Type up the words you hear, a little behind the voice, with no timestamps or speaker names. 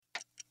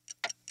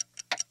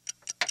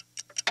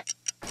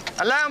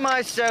Allow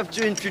myself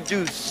to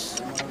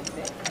introduce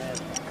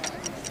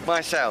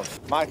myself.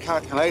 My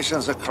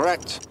calculations are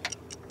correct.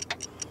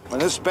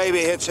 When this baby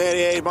hits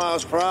 88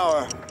 miles per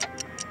hour,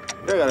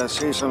 you're gonna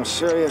see some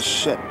serious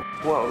shit.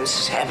 Whoa, this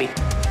is heavy.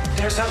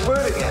 There's that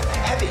word again,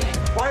 heavy.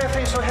 Why are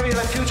things so heavy in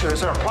the future?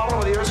 Is there a problem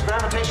with the Earth's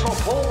gravitational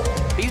pull?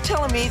 Are you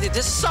telling me that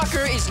this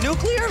sucker is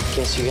nuclear?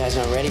 Guess you guys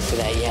aren't ready for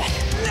that yet.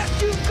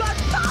 You've got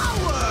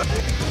power!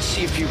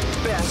 See if you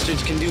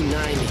bastards can do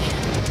 90.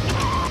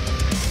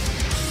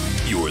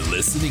 You're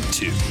listening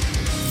to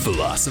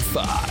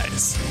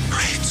Philosophize.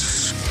 Great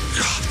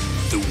Scott.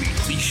 The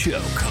weekly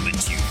show coming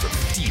to you from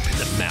deep in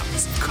the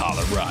mountains of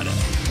Colorado.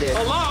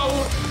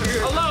 Hello?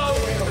 Hello?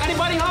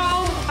 Anybody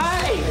home?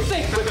 Hey,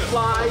 think with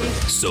flies.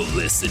 So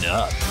listen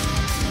up,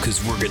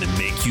 because we're going to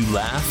make you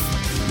laugh,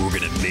 we're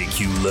going to make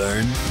you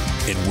learn,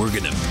 and we're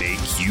going to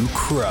make you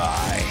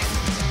cry.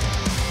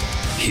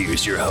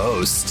 Here's your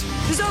host,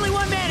 There's only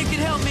one man who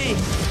can help me.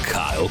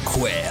 Kyle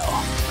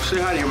Quayle.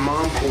 Say hi to your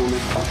mom for me.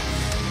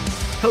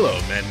 Hello,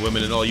 men,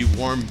 women, and all you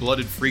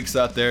warm-blooded freaks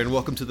out there, and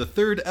welcome to the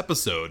third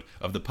episode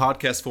of the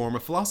podcast forum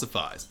of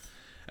Philosophize.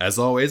 As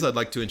always, I'd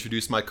like to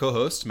introduce my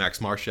co-host,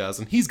 Max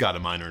Marshausen. He's got a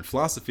minor in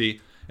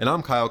philosophy, and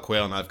I'm Kyle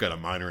Quayle, and I've got a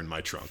minor in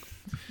my trunk.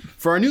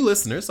 For our new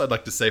listeners, I'd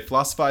like to say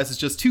Philosophize is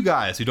just two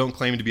guys who don't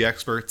claim to be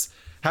experts,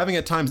 having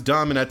at times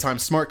dumb and at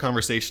times smart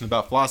conversation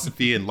about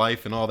philosophy and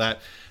life and all that.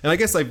 And I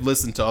guess I've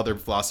listened to other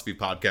philosophy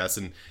podcasts,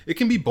 and it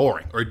can be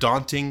boring or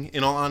daunting,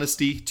 in all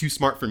honesty. Too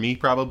smart for me,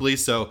 probably.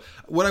 So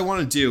what I want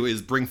to do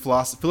is bring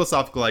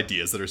philosophical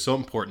ideas that are so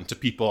important to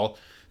people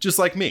just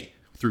like me.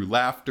 Through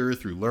laughter,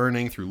 through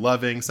learning, through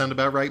loving. Sound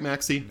about right,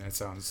 Maxie? That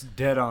sounds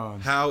dead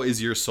on. How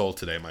is your soul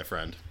today, my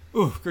friend?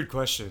 Ooh, good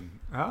question.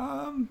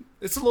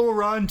 It's a little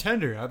raw and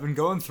tender. I've been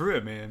going through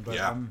it, man, but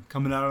Yeah. I'm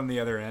coming out on the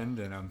other end,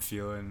 and I've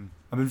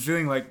been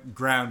feeling like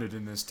grounded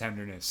in this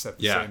tenderness at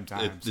the same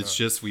time. It's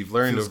just, we've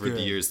learned feels over the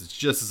good. years, it's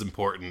just as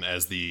important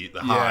as the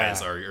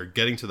highs or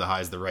getting to the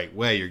highs the right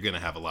way. You're going to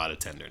have a lot of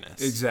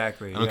tenderness.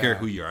 Exactly. I don't care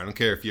who you are. I don't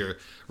care if you're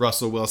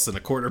Russell Wilson, a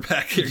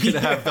quarterback. You're going to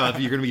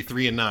have, you're going to be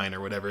 3-9 or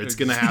whatever. It's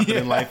going to happen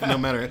in life, no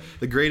matter.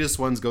 The greatest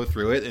ones go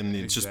through it, and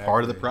it's just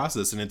part of the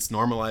process, and it's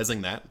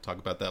normalizing that. We'll talk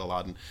about that a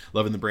lot in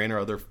Loving the Brain or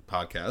other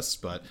podcasts,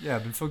 but Yeah,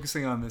 I've been focusing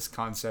on this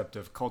concept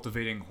of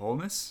cultivating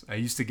wholeness. I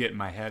used to get in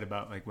my head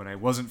about like when I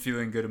wasn't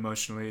feeling good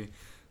emotionally,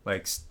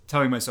 like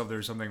telling myself there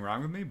was something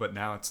wrong with me, but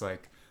now it's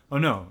like, oh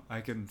no,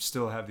 I can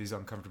still have these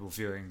uncomfortable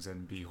feelings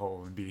and be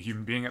whole and be a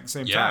human being at the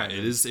same time. Yeah,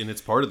 it is, and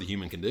it's part of the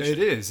human condition. It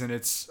is, and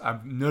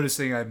I'm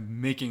noticing I'm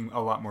making a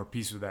lot more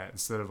peace with that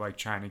instead of like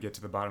trying to get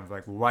to the bottom of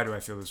like, well, why do I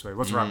feel this way?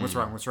 What's wrong? What's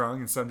wrong? What's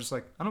wrong? Instead, I'm just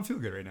like, I don't feel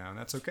good right now, and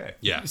that's okay.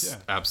 Yes,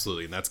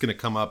 absolutely. And that's going to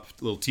come up,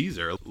 a little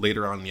teaser,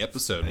 later on in the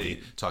episode.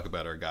 We talk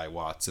about our guy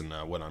Watts and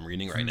what I'm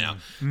reading right now.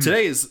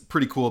 Today is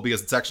pretty cool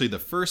because it's actually the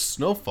first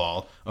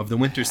snowfall of the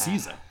winter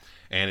season.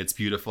 And it's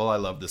beautiful. I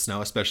love the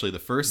snow, especially the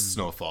first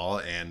snowfall.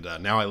 And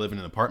now I live in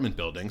an apartment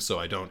building, so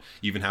I don't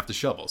even have to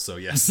shovel. So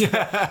yes,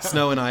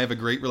 snow and I have a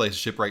great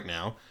relationship right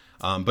now.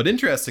 But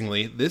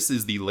interestingly, this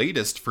is the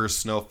latest first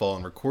snowfall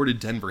in recorded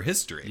Denver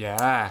history.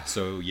 Yeah.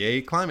 So yay,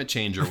 climate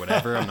change or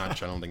whatever. I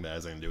don't think that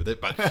has anything to do with it,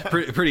 but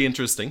pretty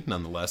interesting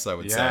nonetheless, I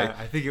would say. Yeah,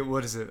 I think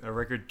what is it? A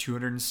record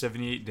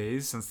 278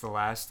 days since the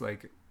last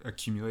like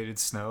accumulated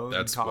snow.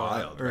 That's in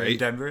Colorado, wild, or right? in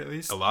Denver at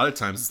least. A lot of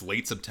times it's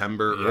late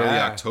September, early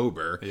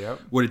October.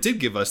 Yep. What it did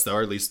give us, though,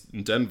 or at least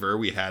in Denver,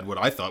 we had what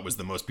I thought was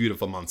the most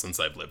beautiful month since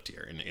I've lived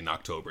here in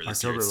October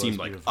this year. It seemed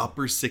like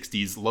upper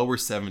 60s, lower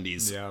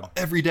 70s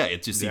every day.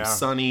 It just seems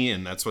sunny,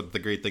 and that's what the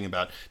great thing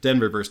about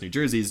Denver versus New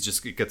Jersey is,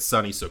 just it gets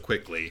sunny so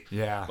quickly.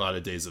 Yeah. A lot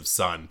of days of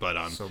sun.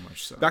 But so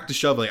much sun. Back to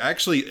shoveling. I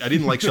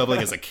didn't like shoveling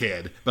as a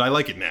kid, but I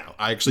like it now.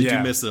 I actually do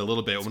miss it a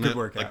little bit. It's a good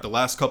workout. Like the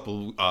last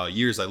couple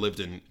years I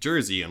lived in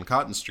Jersey on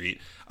Cotton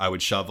Street, I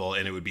would shovel,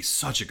 and it would be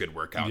such a good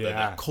workout. Yeah.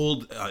 That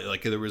cold,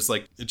 there was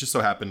like, it just so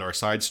happened our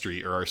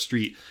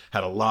street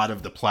had a lot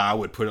of the plow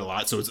would put a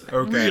lot, so it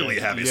was really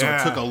heavy. So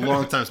it took a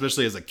long time,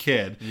 especially as a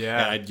kid.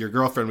 Yeah. And your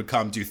girlfriend would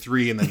come do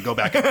 3 and then go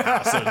back in the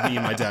house. So me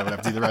and my dad would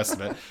have to do the rest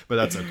of it, but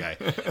that's okay.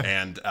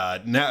 And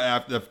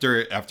now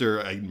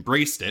after I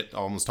embraced it,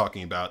 almost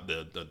talking about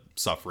the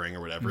suffering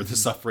or whatever, the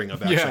suffering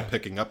of actually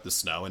picking up the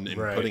snow and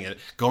putting it,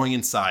 going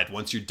inside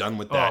once you're done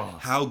with that,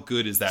 how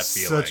good is that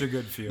feeling? Such a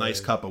good feeling. Nice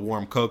cup of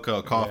warm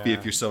cocoa, coffee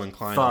if you're so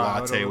inclined, a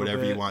latte,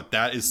 whatever you want.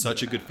 That is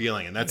such a good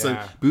feeling, and that's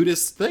a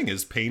Buddhist thing,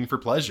 is pain for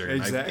pleasure.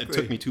 And it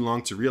took me too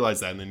long to realize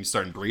that, and then you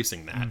start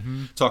embracing that.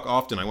 Talk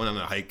often. I went on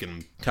a hike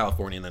in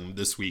California and then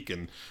this week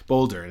in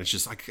Boulder, and it's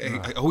just like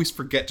I always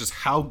forget just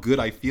how good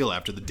I feel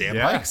after the damn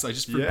hikes. I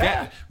just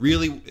forget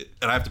really,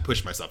 and I have to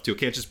push myself too. It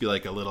can't just be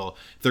like a little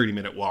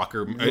 30-minute walk,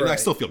 or I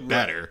still feel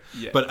better,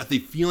 but the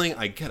feeling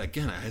I get,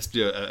 again, I have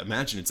to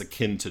imagine it's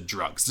akin to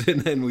drugs.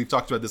 And we've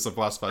talked about this on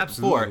Philosophy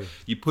before.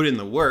 You put in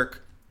the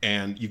work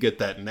and you get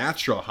that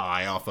natural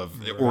high off of,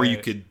 or you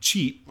could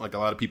cheat, like a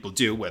lot of people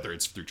do, whether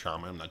it's through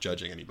trauma. I'm not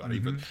judging anybody,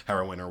 but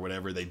heroin or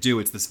whatever they do,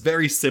 it's this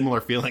very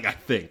similar feeling, I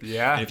think.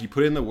 Yeah. And if you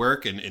put in the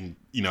work and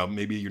you know,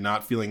 maybe you're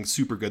not feeling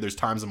super good. There's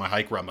times on my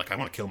hike where I'm like, I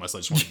want to kill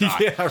myself. I just want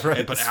to die. Yeah,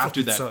 right. But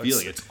after that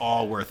feeling, it's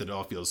all worth it. It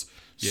all feels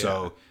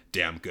so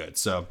damn good.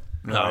 So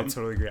no, I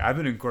totally agree. I've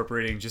been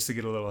incorporating, just to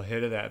get a little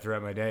hit of that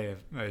throughout my day,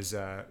 is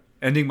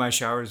ending my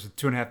showers with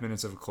 2.5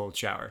 minutes of a cold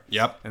shower.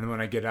 Yep. And then when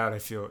I get out, I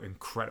feel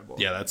incredible.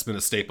 Yeah, that's been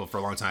a staple for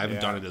a long time. I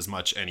haven't done it as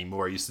much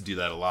anymore. I used to do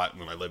that a lot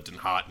when I lived in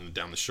hot and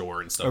down the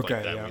shore and stuff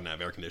like that. We didn't have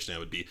air conditioning. It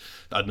would be,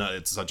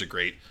 it's such a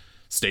great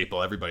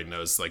staple. Everybody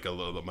knows, like a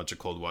bunch of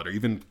cold water.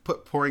 Even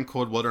pouring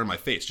cold water on my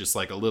face, just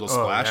like a little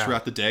splash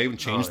throughout the day and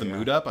change the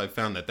mood up. I've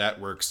found that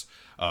works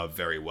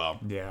very well.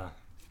 Yeah.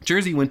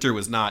 Jersey winter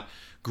was not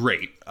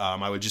great.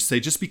 I would just say,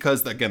 just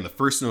because, again, the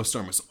first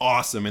snowstorm was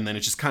awesome, and then it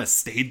just kind of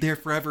stayed there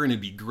forever, and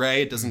it'd be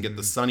gray. It doesn't get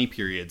the sunny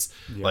periods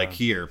like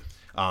here.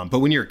 But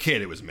when you're a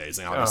kid, it was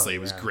amazing. Obviously,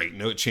 it was great.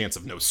 No chance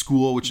of no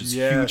school, which is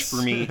huge for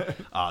me.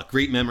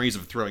 Great memories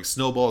of throwing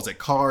snowballs at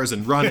cars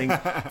and running.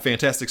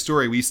 Fantastic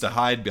story. We used to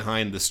hide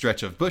behind the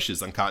stretch of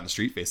bushes on Cotton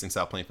Street facing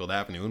South Plainfield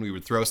Avenue, and we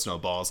would throw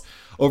snowballs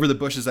over the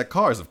bushes at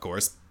cars, of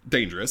course.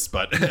 Dangerous,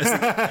 but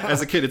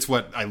as a kid, it's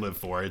what I live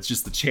for. It's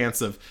just the chance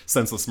of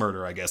senseless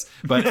murder, I guess.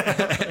 But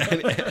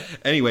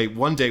anyway,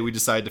 one day we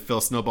decided to fill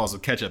snowballs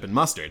with ketchup and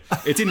mustard.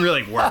 It didn't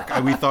really work.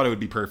 We thought it would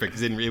be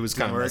perfect. It was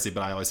kind of messy,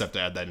 but I always have to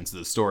add that into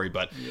the story.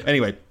 But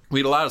anyway, we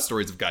had a lot of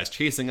stories of guys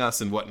chasing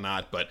us and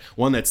whatnot, but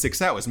one that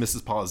sticks out was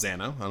Mrs.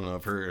 Polizano. I don't know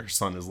if her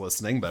son is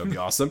listening, but that would be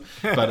awesome.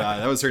 But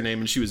that was her name,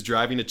 and she was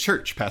driving to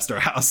church past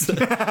our house.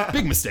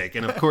 Big mistake.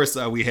 And of course,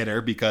 we hit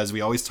her because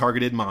we always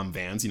targeted mom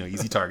vans,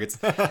 easy targets.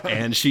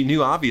 And she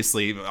knew,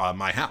 obviously,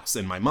 my house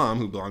and my mom,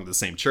 who belonged to the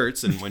same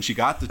church. And when she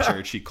got to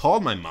church, she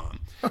called my mom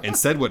and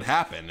said what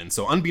happened. And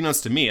so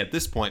unbeknownst to me, at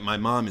this point, my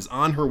mom is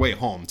on her way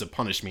home to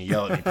punish me,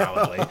 yell at me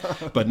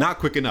probably, but not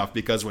quick enough,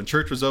 because when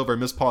church was over,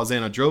 Miss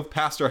Polizano drove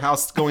past our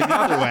house going the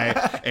other way.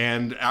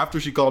 And after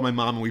she called my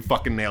mom, we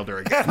fucking nailed her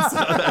again. So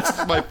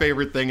that's my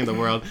favorite thing in the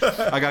world.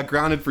 I got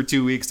grounded for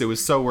 2 weeks. It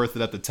was so worth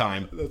it at the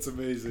time. That's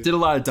amazing. Did a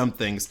lot of dumb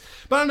things,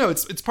 but I don't know.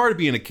 It's part of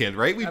being a kid,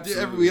 right?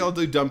 We all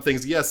do dumb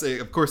things. Yes,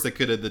 of course they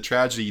could have. The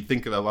tragedy. You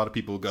think of a lot of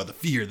people go, the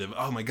fear.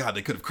 Oh my God,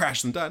 they could have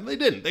crashed and died. They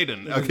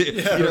didn't. Okay,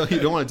 you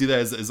don't want to do that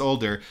as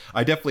older.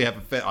 I definitely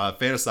have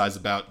fantasize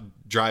about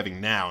driving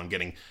now and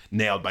getting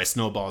nailed by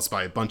snowballs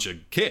by a bunch of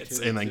kids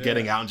and then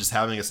getting out and just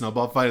having a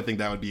snowball fight. I think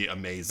that would be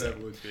amazing.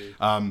 That would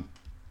be.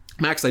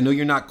 Max, I know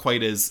you're not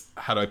quite as,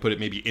 how do I put it,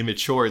 maybe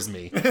immature as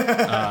me.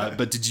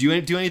 But did you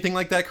do anything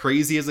like that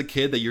crazy as a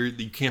kid that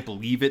you can't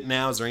believe it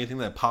now? Is there anything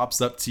that pops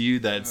up to you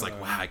that's like,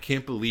 wow, I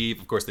can't believe,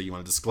 of course, that you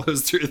want to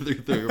disclose through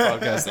your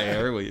podcast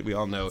air? We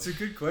all know. It's a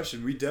good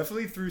question. We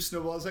definitely threw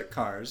snowballs at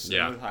cars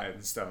and with hide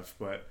and stuff,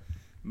 but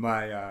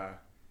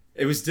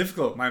it was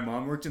difficult. My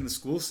mom worked in the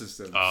school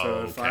system.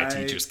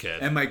 Teacher's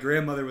kid. And my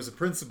grandmother was a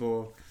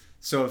principal,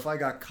 so if I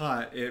got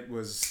caught, it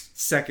was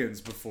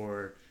seconds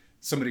before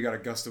somebody got a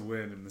gust of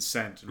wind and the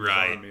scent and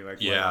right. on me like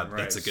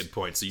that's a good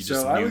point. So you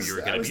just knew you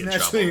were going to be in trouble. I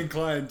was naturally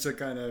inclined to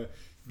kind of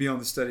be on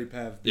the study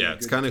path. Yeah,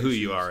 it's kind of who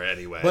you are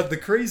anyway. But the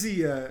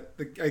crazy,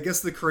 I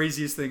guess the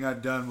craziest thing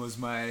I've done was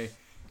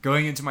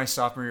going into my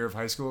sophomore year of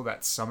high school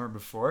that summer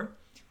before.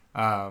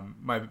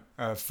 My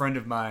friend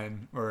of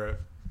mine, or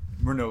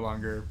we're no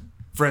longer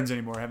friends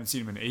anymore. I haven't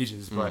seen him in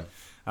ages, but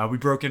we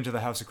broke into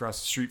the house across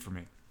the street from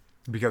me.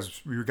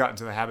 Because we got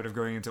into the habit of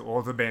going into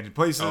all the abandoned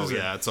places. Oh,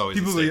 yeah, it's always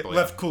people a staple,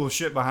 left cool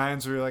shit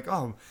behind, so we were like,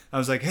 I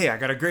was like, hey, I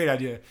got a great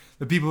idea.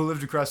 The people who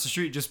lived across the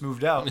street just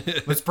moved out.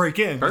 Let's break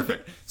in.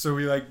 Perfect. So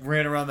we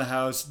ran around the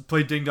house,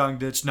 played ding dong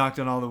ditch, knocked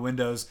on all the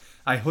windows.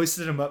 I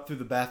hoisted him up through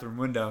the bathroom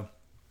window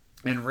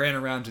and ran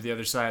around to the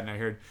other side, and I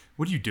heard,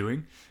 what are you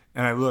doing?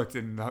 And I looked,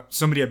 and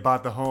somebody had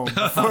bought the home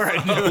before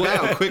I knew it.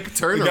 Wow, quick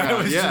turnaround. The guy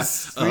was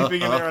just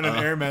sleeping in there on an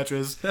air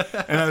mattress.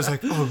 And I was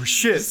like, oh,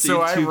 shit. So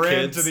I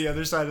ran to the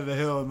other side of the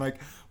hill and,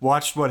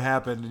 watched what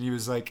happened. And he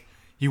was like,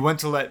 he went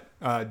to let,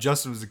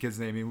 Justin was the kid's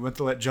name. He went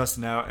to let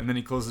Justin out, and then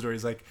he closed the door.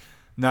 He's like,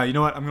 no, you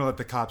know what? I'm going to let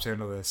the cops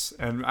handle this.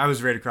 And I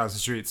was right across the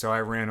street, so I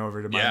ran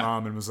over to my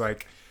mom and was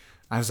like,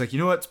 you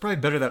know what? It's probably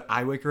better that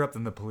I wake her up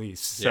than the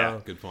police.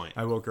 So good point.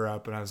 I woke her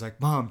up and I was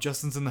like, Mom,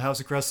 Justin's in the house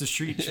across the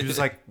street. She was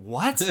like,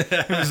 what?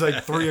 It was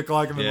like 3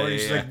 o'clock in the morning.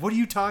 She's like, what are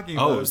you talking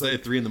about? Oh, it was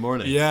like 3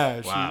 a.m.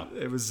 Yeah. Wow.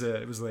 It was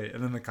late.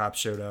 And then the cops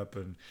showed up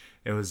and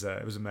it was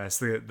a mess.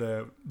 They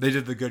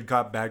did the good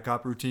cop, bad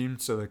cop routine.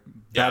 So the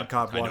bad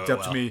cop walked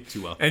up to me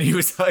and he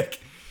was like,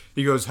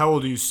 he goes, how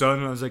old are you, son?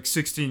 And I was like,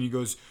 16. He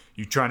goes,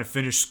 you trying to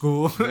finish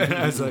school? And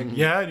I was like,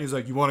 yeah. And he was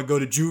like, you want to go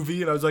to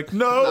juvie? And I was like,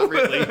 no. Not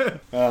really.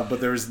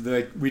 But there was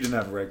we didn't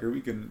have a record.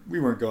 We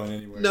weren't going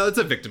anywhere. No, it's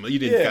a victim. You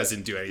guys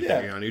didn't do anything.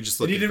 Yeah. You're just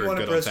looking for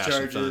good old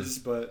fashioned fun.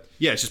 But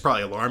yeah, it's just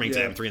probably alarming to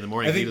him 3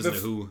 a.m. He doesn't know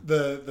who.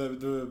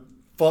 The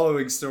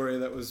following story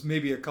that was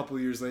maybe a couple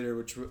years later,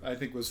 which I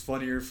think was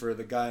funnier for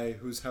the guy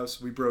whose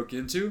house we broke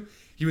into.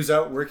 He was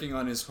out working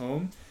on his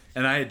home,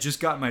 and I had just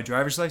gotten my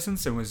driver's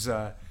license and was.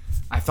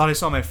 I thought I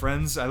saw my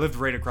friends. I lived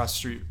right across the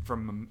street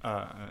from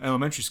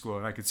elementary school,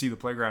 and I could see the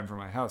playground from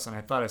my house. And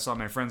I thought I saw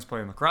my friends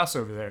playing lacrosse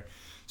over there.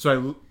 So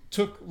I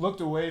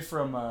looked away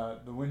from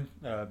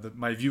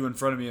my view in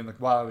front of me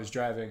while I was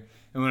driving.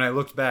 And when I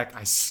looked back,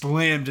 I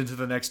slammed into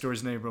the next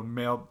door's neighbor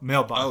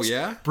mailbox. Oh,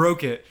 yeah?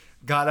 Broke it.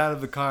 got out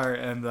of the car,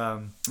 and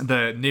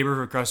the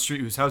neighbor across the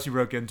street whose house he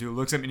broke into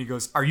looks at me and he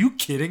goes, "Are you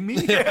kidding me?"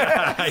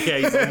 Yeah,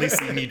 he's only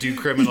seen you do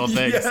criminal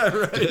things. Yeah,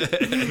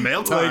 right.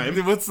 Mail time.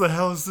 Like, what's the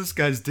hell is this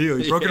guy's deal?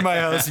 He broke into my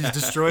house. He's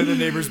destroyed the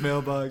neighbor's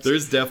mailbox.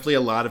 There's definitely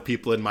a lot of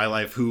people in my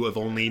life who have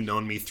only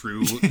known me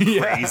through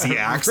crazy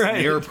acts. Right.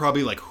 And they're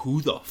probably like,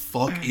 who the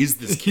fuck is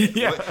this kid?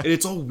 Yeah. And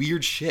it's all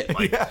weird shit.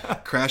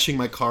 Like crashing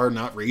my car,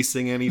 not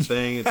racing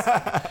anything.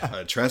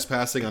 It's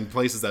trespassing on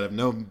places that have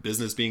no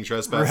business being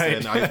trespassed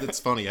in. It's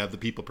funny. I have the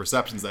people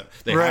perceptions that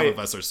they have of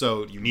us are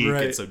so unique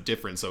and so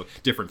different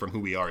from who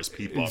we are as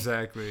people.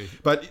 Exactly.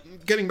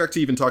 But getting back to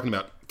even talking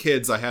about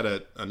kids, I had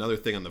another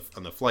thing on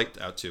the flight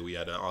out to. We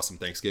had an awesome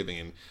Thanksgiving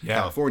in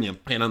California,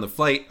 and on the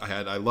flight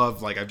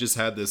I've just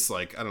had this,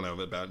 like, I don't know,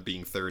 about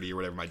being 30 or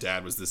whatever. My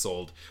dad was this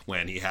old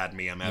when he had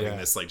me. I'm having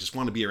this, like, just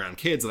want to be around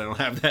kids, and I don't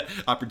have that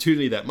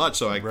opportunity that much.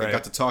 So I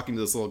got to talking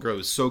to this little girl who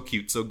was so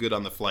cute, so good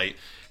on the flight.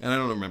 And I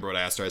don't remember what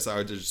I asked her.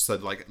 I just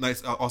said, like,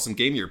 nice, awesome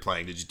game you were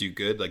playing. Did you do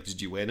good? Like, did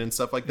you win and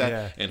stuff like that?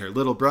 Yeah. And her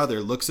little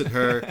brother looks at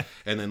her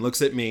and then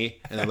looks at me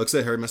and then looks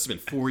at her. Must have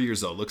been 4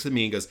 years old. Looks at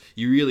me and goes,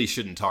 "You really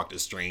shouldn't talk to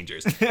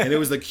strangers." And it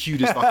was the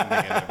cutest fucking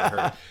thing I've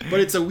ever heard.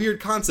 But it's a weird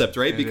concept,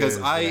 right? Because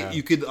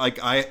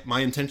my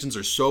intentions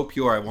are so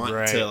pure. I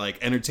want to,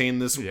 like, entertain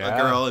this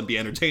girl and be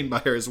entertained by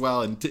her as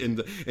well, and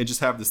just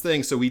have this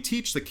thing. So we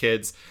teach the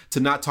kids to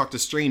not talk to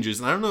strangers.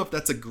 And I don't know if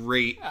that's a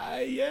great.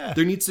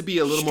 There needs to be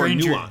a little more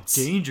nuance.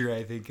 Danger,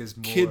 I think, is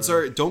more. Kids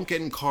don't get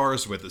in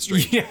cars with a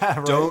stranger. Yeah,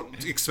 right.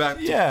 Don't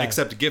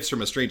accept gifts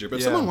from a stranger. But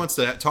if someone wants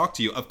to talk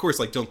to you, of course,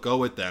 like, don't go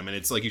with them. And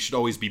it's like, you should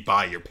always be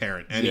by your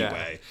parent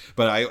anyway.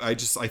 But I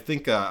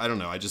think I don't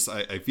know.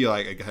 I feel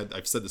like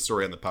I've said the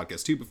story on the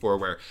podcast too before,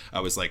 where I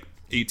was like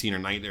 18 or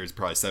 19, or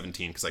probably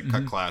 17, because I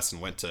cut class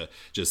and went to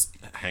just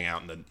hang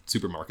out in the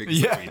supermarket.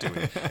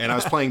 And I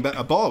was playing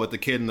a ball with the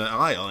kid in the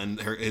aisle,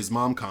 and his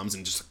mom comes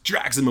and just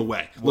drags him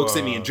away. Looks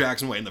at me and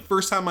drags him away. And the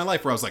first time in my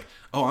life where I was like,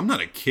 oh, I'm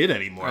not a kid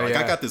anymore. I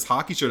got this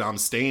hockey shirt on,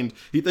 stained.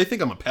 They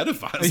think I'm a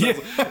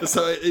pedophile.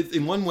 So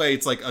in one way,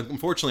 it's like,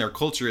 unfortunately, our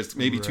culture is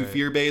maybe too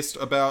fear-based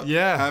about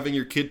having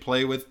your kid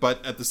play with.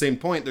 But at the same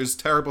point, there's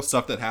terrible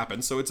stuff that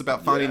happens. So it's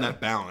about finding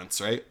that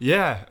balance, right?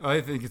 Yeah,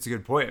 I think it's a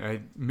good point. I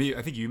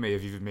think you may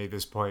have even made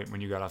this point when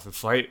you got off the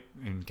flight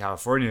in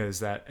California, is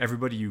that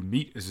everybody you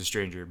meet is a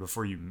stranger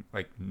before you,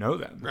 like, know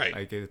them. Right.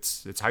 Like,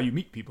 it's how you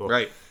meet people.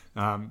 Right.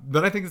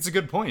 But I think it's a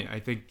good point. I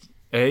think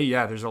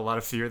there's a lot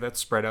of fear that's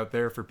spread out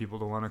there for people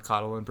to want to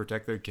coddle and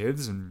protect their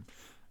kids, and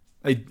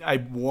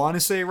I want to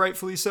say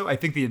rightfully so. I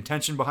think the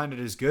intention behind it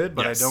is good,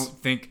 but I don't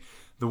think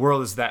the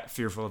world is that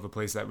fearful of a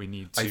place that we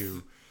need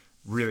to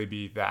really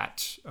be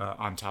that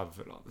on top of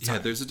it all the time.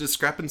 Yeah, there's a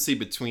discrepancy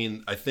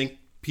between, I think,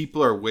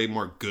 people are way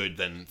more good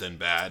than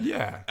bad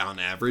on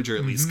average, or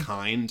at least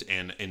kind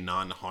and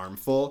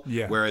non-harmful.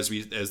 Yeah. Whereas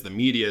as the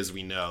media, as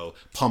we know,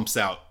 pumps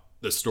out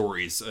the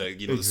stories.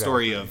 The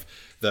story of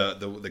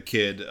the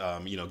kid,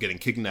 getting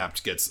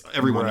kidnapped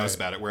everyone knows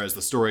about it. Whereas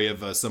the story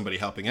of somebody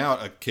helping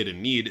out a kid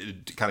in need,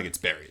 it kind of gets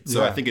buried.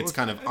 So I think it's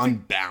kind of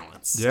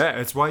unbalanced. Yeah,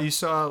 it's why you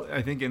saw,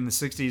 I think, in the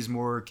 60s,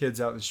 more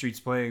kids out in the streets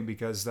playing,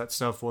 because that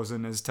stuff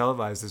wasn't as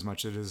televised as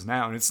much as it is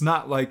now. And it's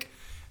not like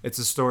it's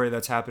a story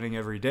that's happening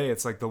every day.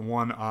 It's like the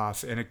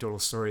one-off anecdotal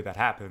story that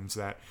happens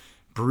that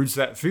broods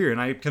that fear, and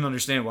I can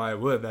understand why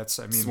it would. It's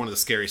one of the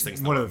scariest things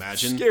to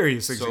imagine. The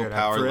scariest things so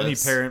for any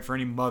parent, for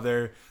any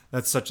mother.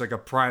 That's such like a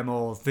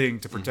primal thing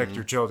to protect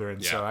your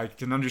children. Yeah. So I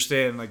can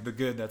understand, like, the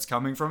good that's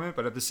coming from it,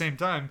 but at the same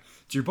time,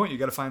 to your point, you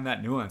got to find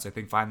that nuance. I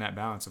think find that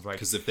balance of, like,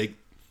 because if they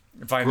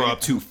grow up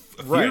too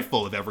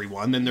fearful of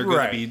everyone, then they're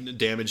going to be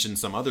damaged in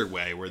some other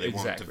way where they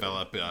won't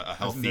develop a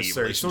healthy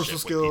relationship social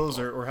skills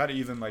or how to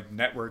even, like,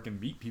 network and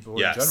meet people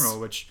in general,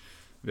 which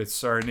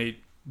it's our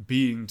innate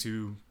being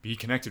to be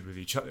connected with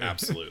each other.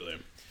 Absolutely.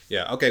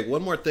 Yeah. Okay.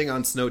 One more thing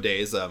on snow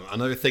days.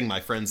 Another thing my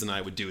friends and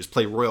I would do is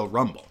play Royal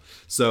Rumble.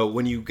 So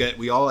when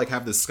we all, like,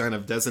 have this kind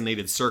of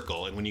designated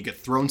circle, and when you get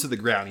thrown to the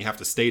ground, you have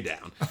to stay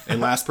down, and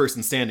last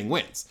person standing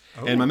wins.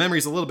 And my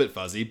memory's a little bit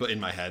fuzzy, but in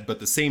my head, but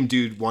the same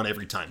dude won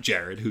every time.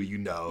 Jared, who you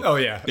know. Oh,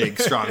 yeah. Big,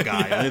 strong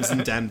guy, lives in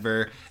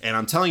Denver. And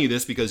I'm telling you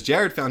this because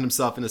Jared found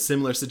himself in a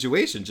similar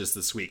situation just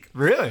this week.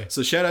 Really?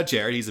 So shout out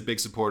Jared. He's a big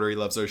supporter. He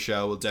loves our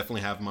show. We'll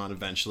definitely have him on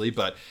eventually.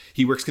 But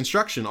he works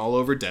construction all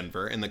over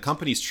Denver, and the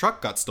company's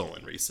truck got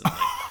stolen recently.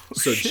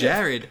 So shit.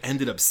 Jared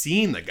ended up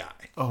seeing the guy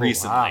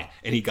recently.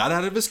 And he got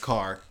out of his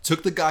car,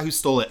 took the guy who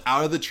stole it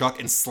out of the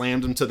truck, and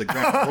slammed him to the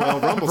ground.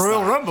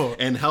 Royal Rumble.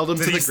 And held him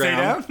to the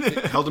ground.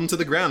 Held him to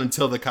the ground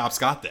until the cops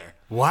got there.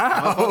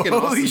 Wow!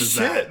 Holy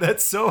shit!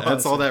 That's so awesome.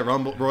 That's all that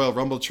Royal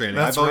Rumble training.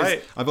 I've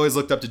always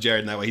looked up to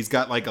Jared in that way. He's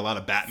got, like, a lot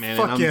of Batman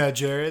in him. Fuck yeah,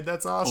 Jared!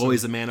 That's awesome.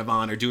 Always a man of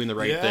honor, doing the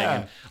right thing.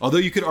 And although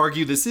you could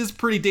argue this is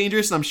pretty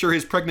dangerous, and I'm sure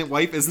his pregnant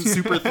wife isn't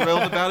super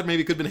thrilled about it.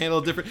 Maybe it could have been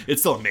handled different.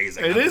 It's still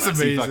amazing. It is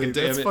amazing.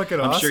 It's fucking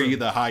awesome. I'm sure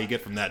the high you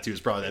get from that too is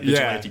probably that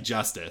vigilante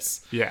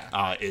justice.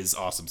 Is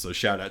awesome. So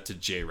shout out to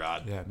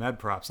J-Rod. Yeah, mad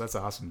props. That's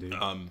awesome, dude.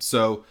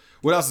 So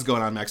what else is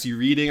going on, Max? Are you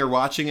reading or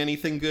watching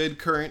anything good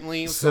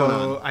currently? What's going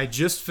on? I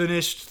just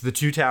finished The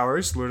Two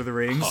Towers, Lord of the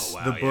Rings. Oh,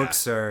 wow, the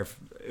books are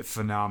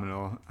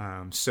phenomenal.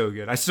 So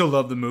good. I still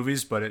love the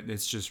movies, but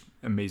it's just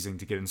amazing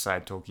to get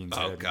inside Tolkien's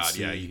head. Oh God,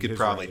 yeah. You could his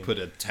probably writing. put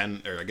a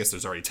 10, or I guess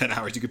there's already 10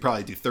 hours. You could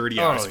probably do 30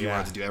 hours if you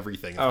wanted to do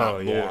everything. If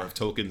not more of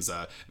Tolkien's.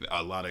 A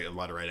lot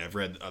of writing. I've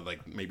read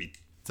like maybe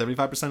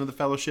 75% of the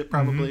Fellowship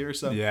probably or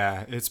so.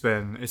 Yeah, it's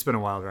been a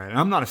wild ride. And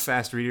I'm not a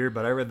fast reader,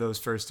 but I read those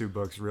first 2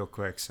 books real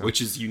quick. So.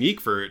 Which is unique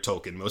for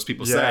Tolkien. Most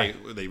people say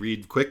they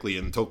read quickly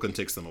and Tolkien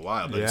takes them a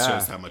while, but it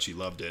shows how much he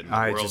loved it and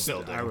the world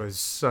building. I was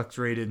sucked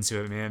right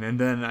into it, man. And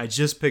then I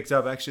just picked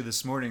up, actually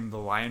this morning, The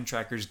Lion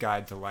Tracker's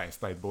Guide to Life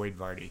by Boyd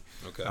Vardy.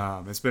 Okay.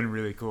 It's been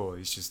really cool.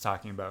 He's just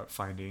talking about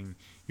finding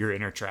your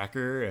inner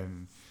tracker.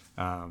 And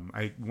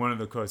one of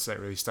the quotes that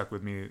really stuck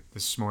with me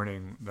this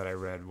morning that I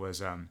read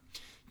was,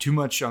 too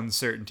much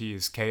uncertainty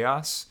is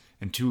chaos,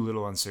 and too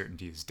little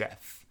uncertainty is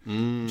death.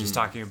 Just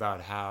talking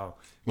about how...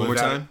 One more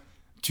time?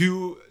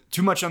 Too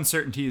much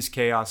uncertainty is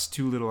chaos,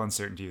 too little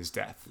uncertainty is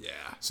death. Yeah.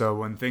 So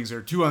when things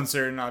are too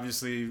uncertain,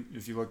 obviously,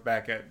 if you look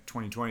back at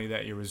 2020,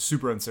 that year was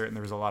super uncertain.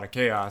 There was a lot of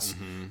chaos.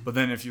 But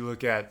then if you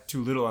look at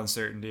too little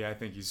uncertainty, I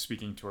think he's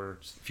speaking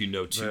towards... If you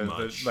know too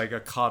much. like a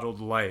coddled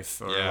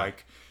life, or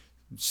like...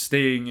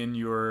 staying in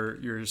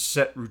your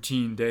set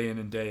routine day in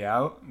and day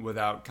out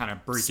without kind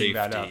of breaking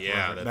that up.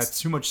 Yeah,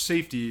 that's too much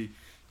safety.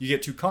 You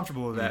get too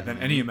comfortable with that, then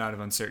any amount of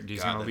uncertainty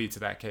is going to lead to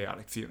that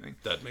chaotic feeling.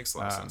 That makes a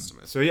lot of sense to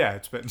me. So yeah,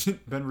 it's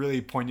been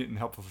really poignant and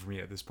helpful for me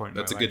at this point.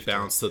 That's in a my good life,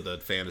 balance to the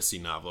fantasy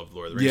novel of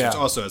Lord of the Rings, which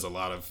also has a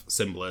lot of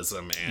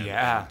symbolism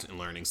and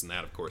learnings in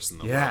that, of course. In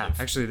the world of...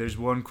 Actually, there's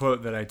one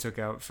quote that I took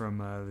out from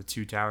the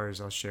Two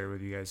Towers I'll share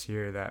with you guys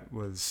here that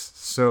was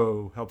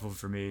so helpful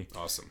for me.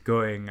 Awesome.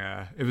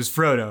 It was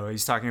Frodo.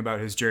 He's talking about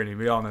his journey.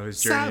 We all know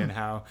his journey and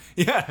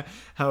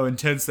how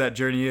intense that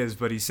journey is.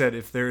 But he said,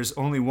 if there's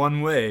only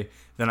one way,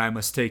 then I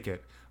must take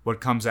it. What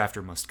comes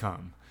after must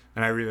come.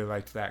 And I really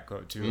liked that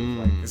quote too.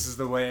 Like, this is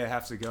the way I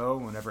have to go.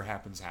 Whatever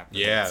happens.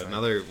 Yeah, like,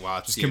 another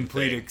Watts. Just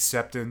complete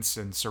acceptance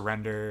and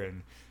surrender.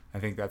 And I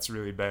think that's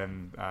really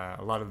been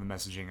a lot of the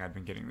messaging I've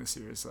been getting this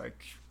year. Is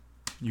like,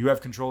 you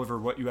have control over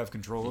what you have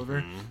control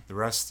over. The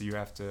rest you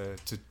have to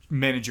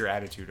manage your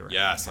attitude around.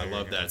 Yes, I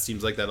love that. It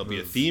seems like that'll be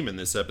a theme in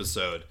this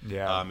episode.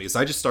 Yeah. Because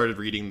I just started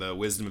reading The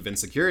Wisdom of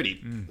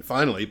Insecurity,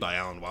 finally, by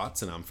Alan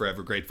Watts, and I'm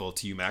forever grateful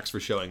to you, Max, for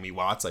showing me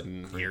Watts. I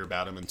didn't hear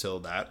about him until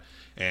that.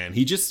 And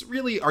he just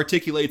really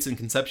articulates and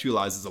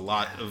conceptualizes a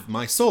lot of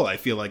my soul, I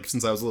feel like,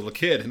 since I was a little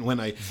kid. And when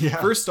I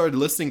first started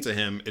listening to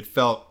him, it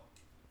felt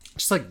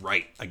just like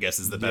right, I guess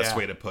is the best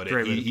way to put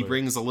it. He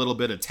brings a little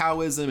bit of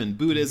Taoism and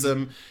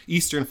Buddhism,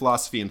 Eastern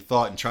philosophy and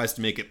thought, and tries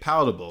to make it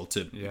palatable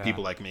to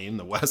people like me in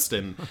the West.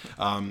 And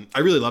I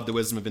really love The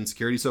Wisdom of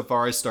Insecurity so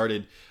far. I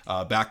started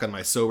back on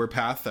my sober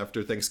path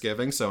after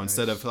Thanksgiving. So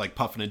instead of like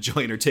puffing a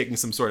joint or taking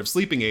some sort of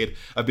sleeping aid,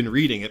 I've been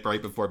reading it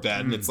right before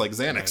bed. And it's like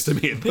Xanax to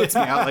me. It puts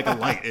me out like a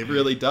light. It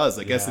really does.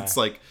 I guess it's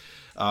like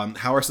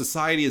how our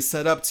society is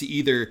set up to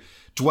either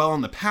dwell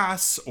on the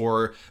past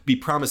or be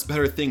promised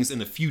better things in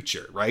the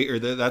future, right? Or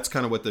that's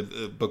kind of what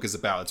the book is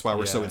about. That's why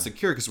we're so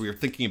insecure, because we are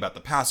thinking about the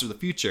past or the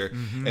future,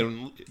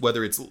 and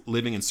whether it's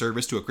living in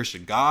service to a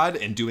Christian God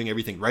and doing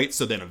everything right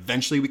so then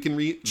eventually we can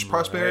reach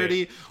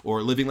prosperity,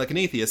 or living like an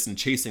atheist and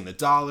chasing the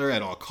dollar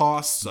at all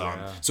costs.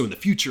 So in the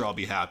future I'll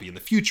be happy, in the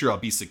future I'll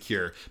be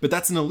secure. But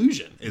that's an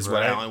illusion, is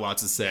what Alan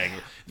Watts is saying.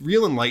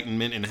 Real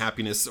enlightenment and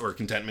happiness or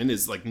contentment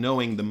is like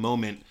knowing the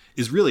moment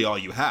is really all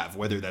you have,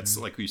 whether that's,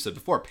 like we said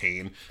before,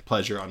 pain,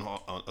 pleasure,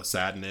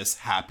 sadness,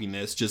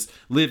 happiness. Just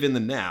live in the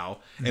now.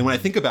 And when I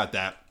think about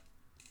that,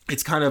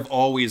 it's kind of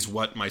always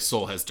what my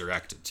soul has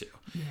directed to.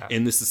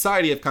 In this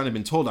society, I've kind of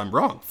been told I'm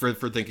wrong for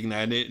thinking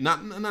that. And it,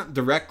 not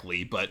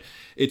directly, but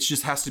it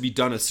just has to be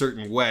done a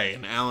certain way.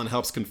 And Alan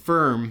helps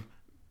confirm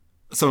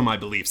some of my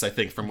beliefs, I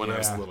think, from when I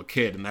was a little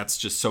kid, and that's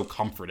just so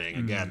comforting.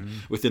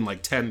 Again, within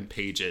like 10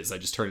 pages, I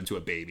just turn into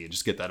a baby and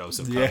just get that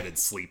so coveted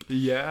sleep.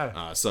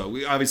 So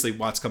we, obviously,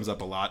 Watts comes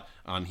up a lot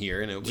on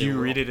here. And do you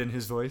read it in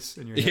his voice?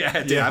 In your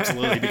head?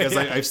 Absolutely, because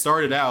I've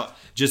started out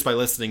just by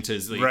listening to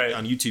his,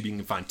 on YouTube. You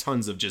can find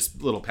tons of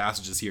just little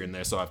passages here and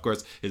there. So of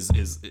course,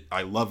 his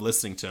I love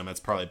listening to him. That's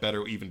probably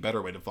even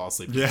better way to fall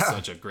asleep. He's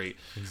such a great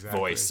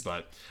voice.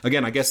 But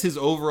again, I guess his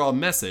overall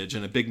message,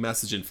 and a big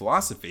message in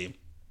philosophy,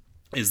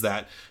 is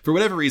that for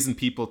whatever reason,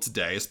 people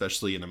today,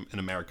 especially in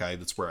America,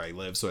 that's where I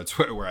live, so it's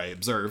where I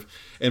observe,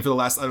 and for the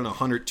last,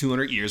 100,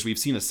 200 years, we've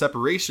seen a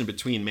separation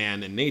between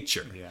man and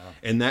nature.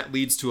 And that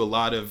leads to a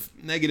lot of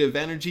negative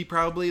energy,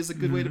 probably is a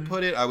good way to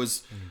put it. I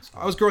was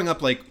growing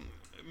up like,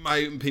 my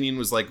opinion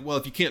was like, well,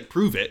 if you can't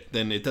prove it,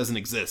 then it doesn't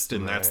exist.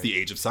 And that's the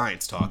age of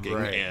science talking.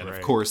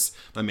 Of course,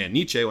 my man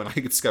Nietzsche, when I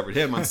discovered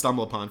him on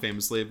Stumble Upon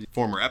famously, the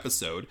former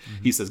episode,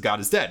 he says God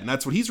is dead. And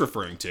that's what he's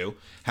referring to,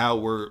 how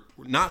we're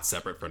not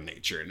separate from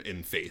nature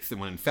in faith.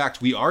 And when in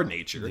fact we are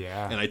nature.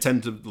 And I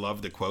tend to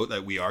love the quote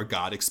that we are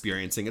God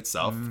experiencing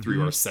itself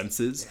through our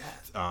senses.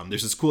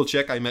 There's this cool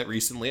chick I met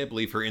recently. I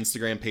believe her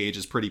Instagram page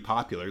is pretty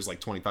popular. It's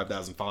like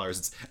 25,000 followers.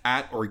 It's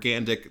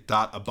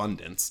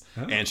 @organic.abundance.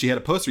 And she had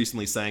a post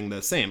recently saying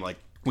the same, like,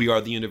 we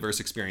are the universe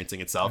experiencing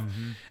itself,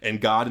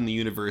 and God and the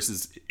universe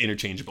is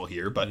interchangeable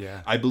here. But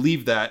I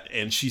believe that,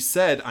 and she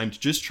said, I'm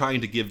just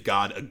trying to give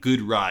God a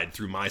good ride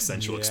through my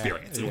sensual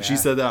experience. And when she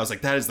said that, I was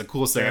like, that is the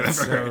coolest thing I've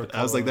ever heard. Cool.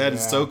 I was like, that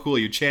is so cool.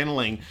 You're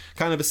channeling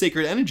kind of a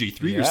sacred energy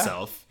through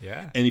yourself.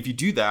 Yeah. And if you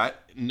do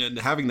that,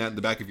 having that in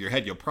the back of your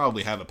head, you'll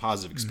probably have a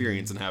positive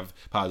experience and have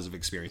positive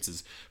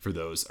experiences for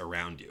those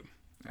around you.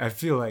 I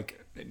feel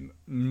like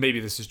maybe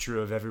this is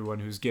true of everyone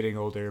who's getting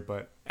older,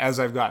 but as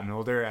I've gotten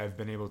older, I've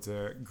been able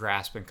to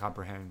grasp and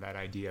comprehend that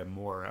idea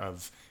more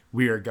of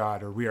we are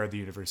God, or we are the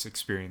universe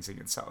experiencing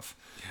itself.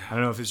 I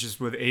don't know if it's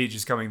just with age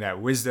is coming that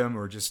wisdom,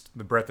 or just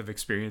the breadth of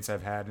experience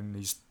I've had in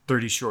these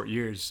 30 short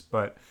years,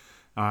 but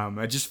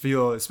I just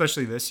feel,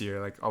 especially this year,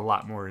 like a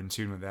lot more in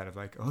tune with that, of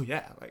like, oh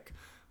yeah, like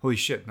holy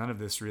shit, none of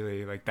this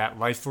really, like that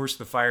life force,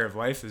 the fire of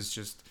life is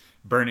just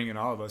burning in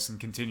all of us and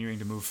continuing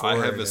to move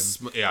forward.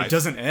 It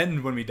doesn't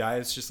end when we die.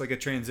 It's just like a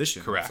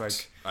transition. Correct. It's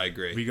like I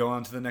agree. We go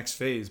on to the next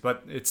phase,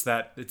 but it's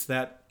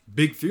that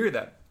big fear,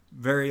 that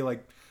very,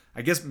 like,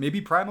 I guess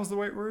maybe primal is the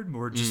right word,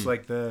 or just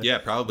like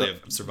probably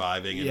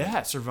surviving.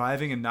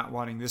 Surviving and not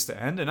wanting this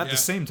to end. And at the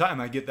same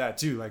time, I get that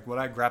too. Like what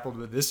I grappled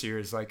with this year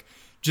is like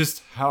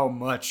just how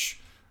much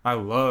I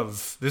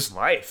love this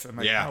life, and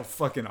like how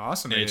fucking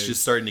awesome and it it's is.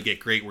 Just starting to get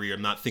great where you're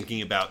not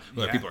thinking about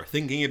what people are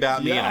thinking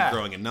about me, and I'm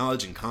growing in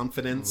knowledge and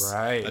confidence.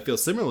 Right. I feel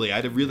similarly. I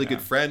had a really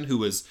good friend who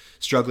was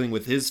struggling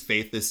with his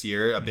faith this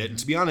year a bit. And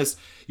to be honest,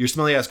 your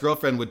smelly ass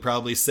girlfriend would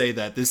probably say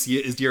that this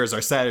year is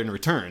our Saturn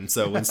return.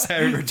 So when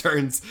Saturn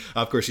returns,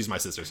 of course she's my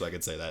sister, so I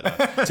could say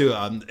that too.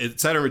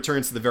 Saturn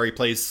returns to the very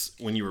place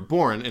when you were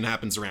born, and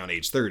happens around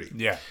age 30.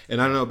 Yeah.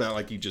 And I don't know about,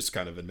 like you just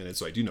kind of admitted,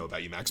 so I do know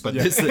about you, Max. But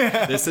this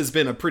has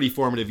been a pretty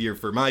formative year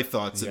for my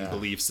thoughts and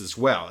beliefs as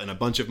well. And a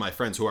bunch of my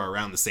friends who are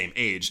around the same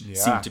age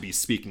seem to be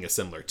speaking a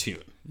similar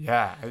tune.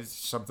 Yeah, it's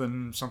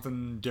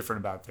something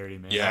different about 30,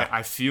 man. Yeah.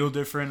 I feel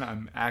different.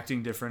 I'm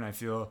acting different. I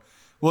feel...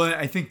 Well,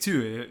 I think,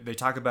 too, they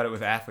talk about it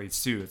with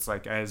athletes, too. It's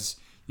like as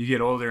you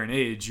get older in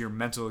age, your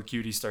mental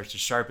acuity starts to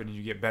sharpen and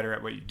you get better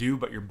at what you do,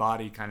 but your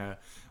body kind of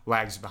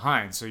lags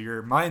behind. So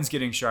your mind's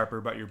getting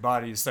sharper, but your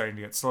body is starting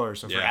to get slower.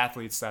 So for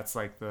athletes, that's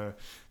like the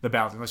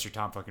balance, unless you're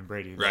Tom fucking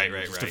Brady. Right.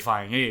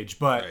 Defying age.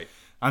 But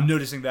I'm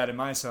noticing that in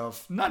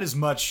myself, not as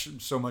much,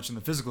 so much in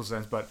the physical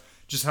sense, but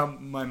just how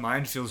my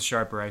mind feels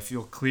sharper. I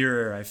feel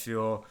clearer. I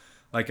feel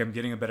like I'm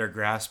getting a better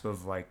grasp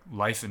of like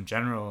life in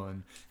general,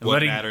 and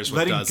what matters,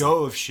 letting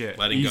go of shit.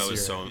 Letting go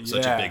is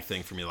such a big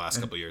thing for me the last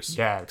couple of years.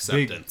 Yeah,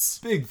 acceptance.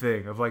 Big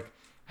thing of like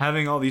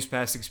having all these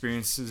past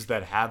experiences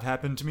that have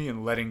happened to me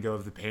and letting go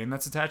of the pain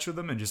that's attached with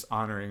them and just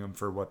honoring them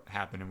for what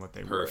happened and what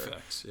they were.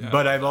 Perfect. Yeah.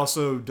 But I've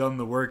also done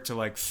the work to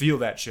like feel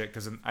that shit,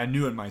 because I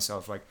knew in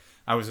myself like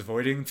I was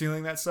avoiding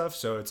feeling that stuff.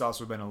 So it's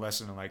also been a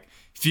lesson of like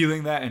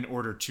feeling that in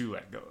order to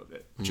let go of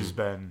it, which has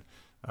been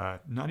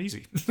not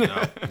easy. no,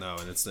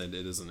 and it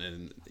isn't.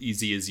 And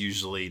easy is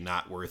usually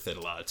not worth it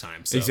a lot of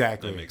times. So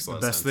exactly. That makes a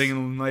lot the of best sense. thing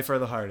in life are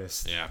the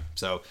hardest. Yeah.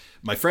 So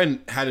my friend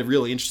had a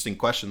really interesting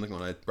question, like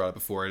when I brought it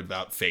before,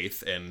 about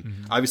faith.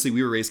 And obviously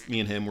me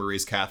and him were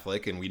raised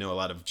Catholic, and we know a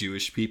lot of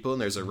Jewish people,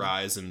 and there's a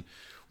rise in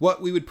what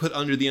we would put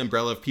under the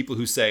umbrella of people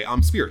who say,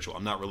 I'm spiritual,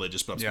 I'm not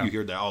religious, but you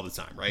hear that all the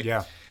time, right?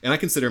 Yeah. And I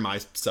consider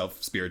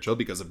myself spiritual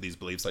because of these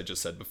beliefs I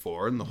just said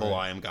before, and the whole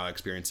I am God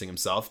experiencing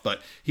himself.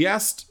 But he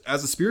asked,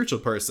 as a spiritual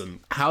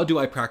person, how do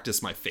I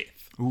practice my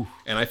faith? Ooh.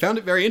 And I found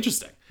it very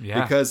interesting.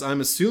 Yeah. Because I'm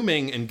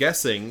assuming and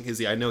guessing,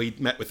 I know he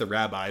met with a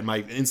rabbi, and my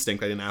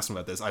instinct, I didn't ask him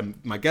about this,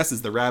 my guess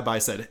is the rabbi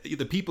said,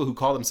 the people who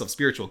call themselves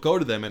spiritual, go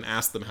to them and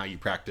ask them how you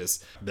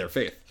practice their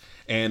faith.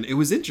 And it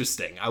was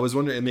interesting. I was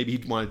wondering, maybe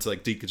he wanted to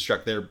like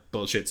deconstruct their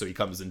bullshit, so he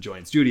comes and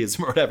joins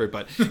Judaism or whatever.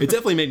 But it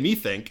definitely made me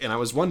think. And I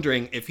was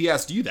wondering, if he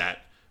asked you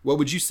that, what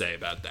would you say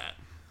about that?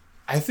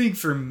 I think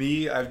for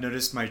me, I've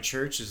noticed my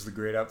church is the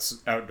great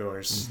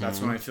outdoors. That's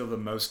when I feel the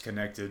most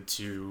connected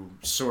to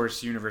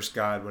source, universe,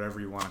 God,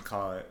 whatever you want to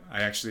call it.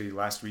 I actually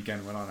last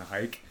weekend went on a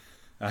hike.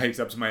 I hiked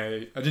up to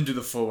I didn't do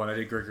the full one. I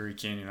did Gregory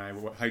Canyon. I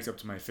hiked up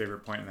to my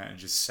favorite point in that and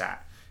just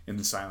sat in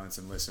the silence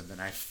and listened,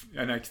 and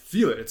I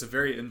feel it. It's a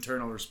very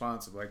internal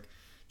response of like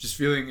just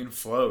feeling in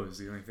flow is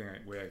the only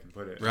way I can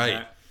put it. Right. And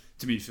that,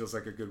 to me, feels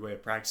like a good way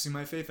of practicing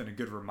my faith and a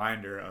good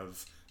reminder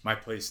of my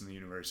place in the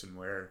universe and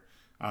where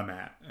I'm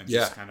at. And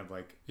just kind of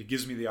like it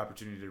gives me the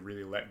opportunity to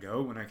really let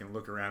go when I can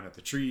look around at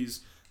the trees,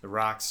 the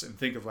rocks, and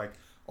think of like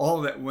all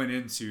that went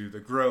into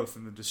the growth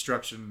and the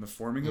destruction and the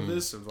forming of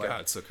this. Of like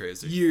God, it's so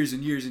crazy. Years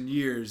and years and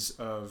years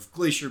of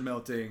glacier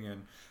melting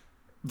and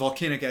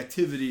volcanic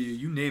activity,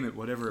 you name it,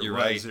 whatever it was,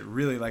 right. It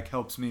really like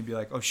helps me be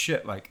like, oh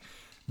shit, like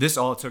this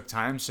all took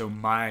time, so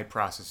my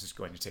process is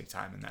going to take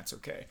time, and that's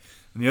okay.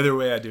 And the other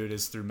way I do it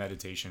is through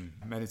meditation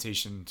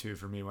too,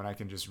 for me, when I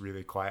can just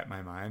really quiet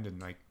my mind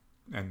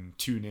and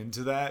tune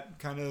into that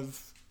kind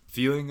of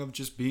feeling of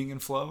just being in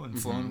flow and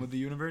flowing with the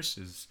universe,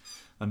 is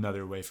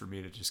another way for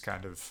me to just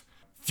kind of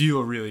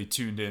feel really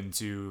tuned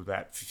into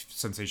that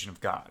sensation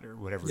of God or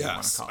whatever you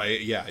want to call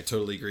it. I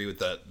totally agree with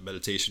that.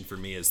 Meditation for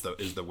me is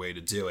the way to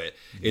do it.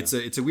 Yeah.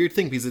 It's a weird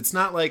thing because it's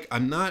not like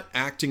I'm not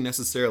acting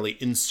necessarily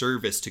in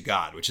service to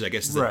God, which I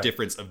guess is a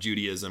difference of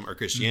Judaism or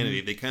Christianity.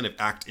 Mm-hmm. They kind of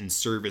act in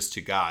service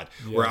to God,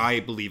 where I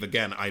believe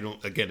again,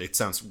 it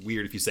sounds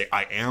weird if you say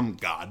I am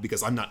God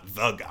because I'm not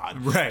the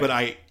God, right? But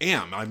I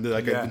am. I'm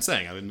I've been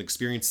saying, I've been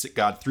experiencing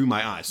God through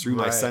my eyes, through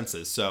my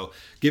senses. So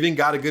giving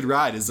God a good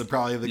ride is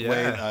probably the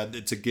way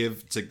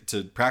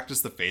to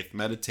practice the faith,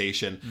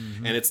 meditation.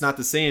 Mm-hmm. And it's not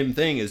the same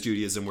thing as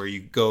Judaism where you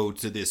go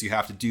to this, you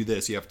have to do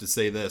this, you have to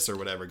say this or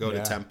whatever, go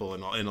to temple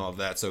and all of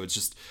that. So it's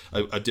just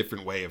a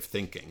different way of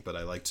thinking. But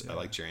I liked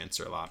your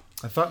answer a lot.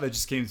 I thought that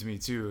just came to me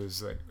too,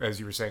 is like, as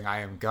you were saying, I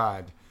am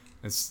God.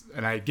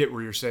 And I get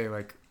where you're saying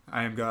like,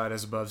 I am God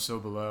as above, so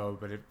below,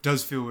 but it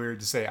does feel weird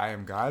to say I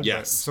am God. Yes.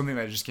 But something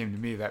that just came to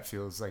me that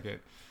feels like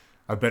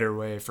a better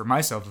way for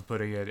myself of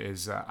putting it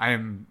is I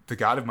am the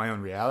God of my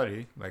own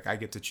reality. Like I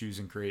get to choose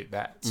and create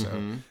that. So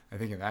I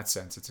think in that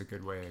sense, it's a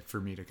good way for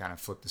me to kind of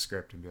flip the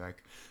script and be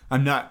like,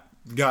 I'm not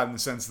God in the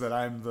sense that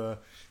I'm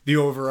the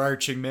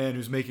overarching man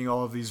who's making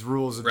all of these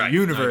rules of the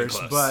universe,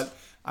 but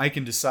I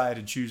can decide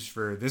and choose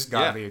for this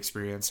godly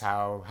experience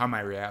how my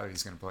reality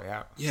is going to play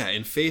out. Yeah,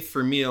 and faith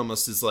for me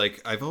almost is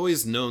like I've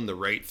always known the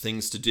right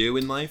things to do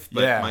in life,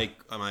 but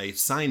my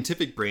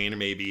scientific brain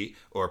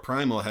or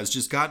primal has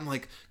just gotten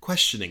like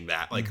questioning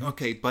that. Like,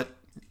 okay, but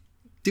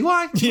do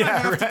I have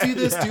to do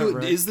this?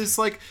 Is this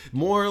like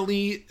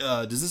morally,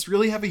 does this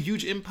really have a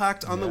huge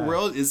impact on the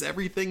world? Is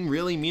everything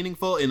really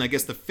meaningful? And I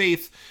guess the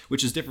faith,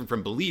 which is different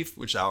from belief,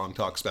 which Alan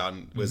talks about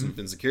in Wisdom and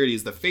Insecurity,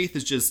 is the faith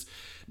is just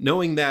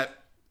knowing that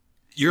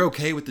you're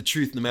okay with the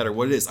truth no matter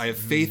what it is. I have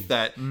faith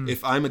that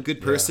if I'm a good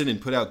person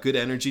and put out good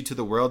energy to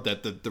the world,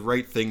 that the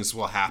right things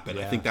will happen.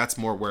 I think that's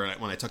more where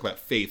when I talk about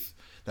faith,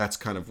 that's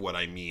kind of what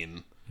I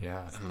mean.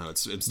 Yeah. I don't know.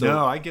 I'm still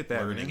I get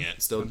that, learning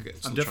it.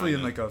 I'm definitely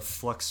in like a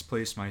flux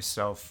place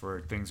myself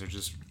where things are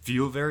just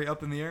feel very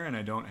up in the air and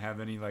I don't have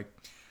any like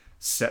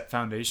set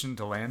foundation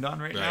to land on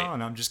right now.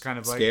 And I'm just kind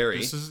of like,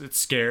 it's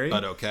scary.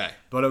 But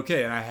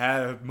okay. And I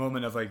had a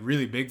moment of like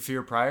really big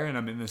fear prior and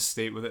I'm in this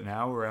state with it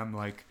now where I'm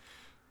like,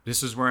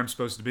 this is where I'm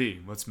supposed to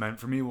be. What's meant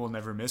for me will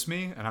never miss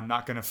me. And I'm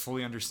not going to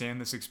fully understand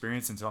this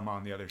experience until I'm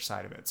on the other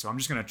side of it. So I'm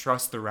just going to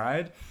trust the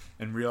ride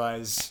and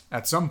realize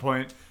at some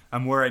point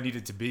I'm where I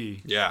needed to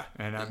be. Yeah.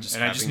 And I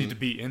just need to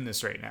be in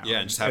this right now. Yeah.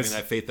 And just having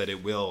that faith that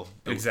it will,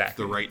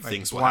 the right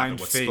things will happen.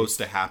 What's faith. Supposed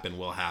to happen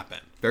will happen.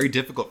 Very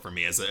difficult for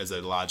me as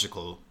a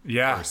logical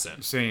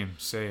person. Same.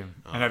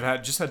 And I've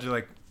had to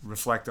like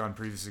reflect on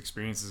previous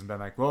experiences and been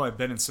like, well, I've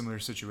been in similar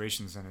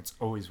situations and it's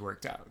always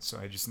worked out. So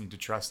I just need to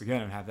trust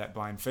again and have that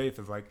blind faith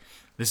of like,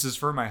 this is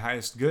for my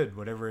highest good,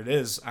 whatever it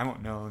is, I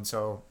won't know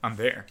until I'm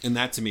there. And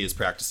that to me is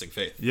practicing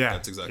faith. Yeah.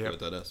 That's exactly what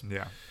that is.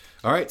 Yeah.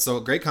 All right, so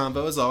great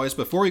combo as always.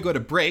 Before we go to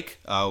break,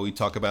 we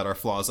talk about our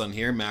flaws on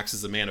here. Max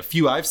is a man of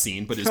few I've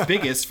seen, but his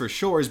biggest for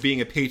sure is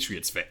being a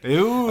Patriots fan.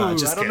 Ooh, I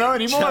don't know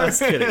anymore.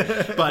 Just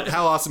kidding. But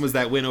how awesome was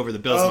that win over the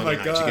Bills? Oh my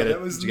God,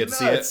 did you get to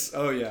see it?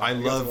 Oh yeah, I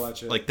love to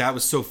watch it. Like that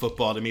was so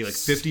football to me. Like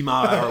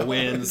 50-mile-an-hour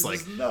winds,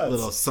 like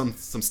little some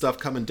stuff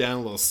coming down,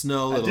 a little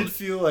snow. I did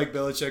feel like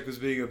Belichick was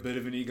being a bit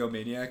of an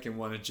egomaniac and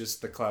wanted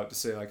just the clout to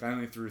say like I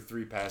only threw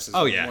 3 passes.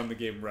 And won the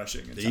game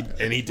rushing. And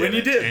he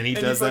did. And he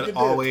does that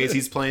always.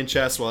 He's playing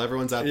chess while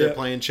everyone's out there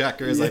playing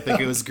checkers. I think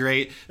it was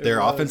great. Their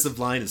offensive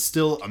line is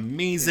still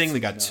amazing. They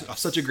got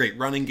such a great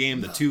running game.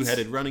 The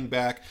two-headed running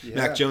back.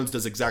 Mac Jones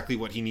does exactly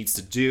what he needs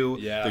to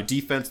do. Their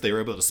defense, they were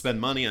able to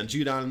spend money on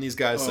Judon and these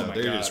guys, so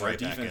they're just right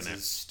back in it.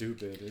 Is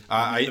stupid.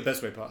 In the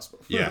best way possible.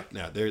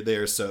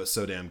 They're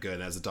so damn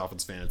good. As a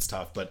Dolphins fan, it's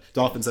tough, but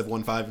Dolphins have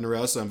won 5 in a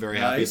row, so I'm very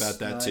happy about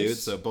that too.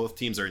 So both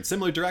teams are in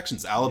similar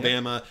directions.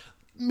 Alabama,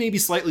 maybe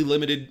slightly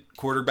limited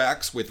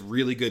quarterbacks with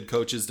really good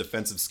coaches,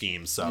 defensive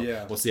schemes. So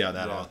we'll see how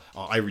that all.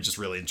 I just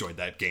really enjoyed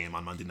that game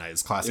on Monday night.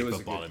 It's classic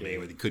football to me.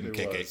 Where he couldn't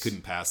kick it,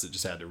 couldn't pass it,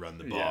 just had to run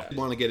the ball. I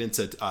want to get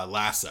into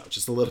Lasso.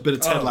 Just a little bit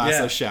of Ted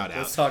Lasso shout out.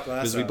 Let's talk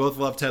Lasso. Because we both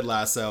love Ted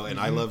Lasso, and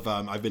I love.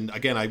 I'm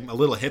a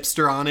little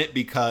hipster on it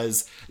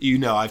because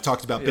I've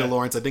talked about Bill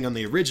Lawrence. I think on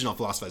the original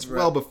Philosophize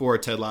well before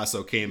Ted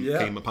Lasso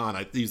came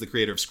upon. He's the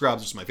creator of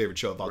Scrubs, which is my favorite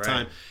show of all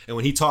time. And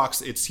when he talks,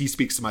 he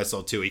speaks to my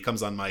soul too. He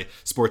comes on my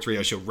sports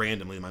radio show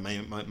randomly, my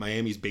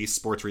Miami-based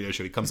sports radio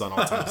show. He comes on all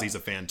the time because he's a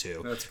fan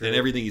too. That's great. And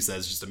everything he says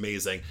is just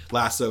amazing.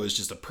 Lasso is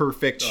just a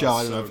perfect show.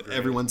 I don't know if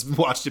everyone's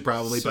watched it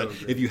probably, but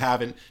if you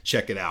haven't,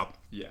 check it out.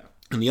 Yeah.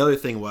 And the other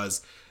thing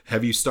was,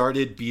 have you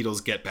started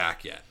Beatles Get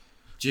Back yet?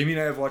 Jamie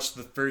and I have watched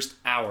the first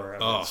hour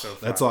of it so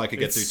far. That's all I could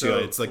get through too.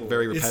 It's like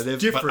very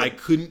repetitive, but I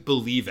couldn't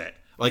believe it.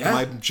 Like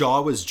my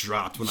jaw was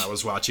dropped when I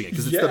was watching it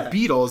because it's the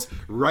Beatles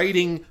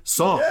writing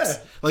songs. Yeah,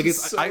 like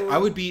I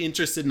would be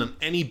interested in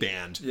any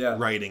band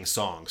writing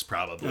songs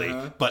probably,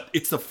 but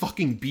it's the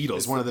fucking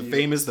Beatles, one of the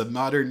famous, the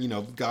modern,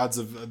 gods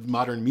of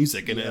modern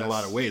music in a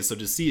lot of ways. So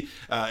to see,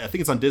 I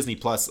think it's on Disney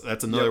Plus.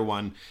 That's another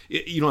one.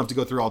 You don't have to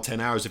go through all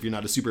 10 hours if you're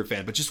not a super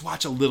fan, but just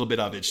watch a little bit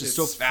of it. It's just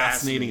so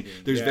fascinating.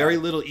 There's very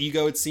little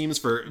ego, it seems,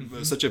 for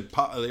such a.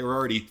 They were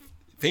already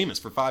famous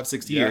for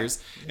 5-6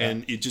 years.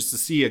 And it just to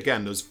see,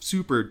 again, those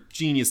super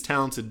genius,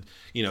 talented,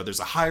 there's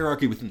a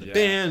hierarchy within the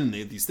band,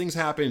 and these things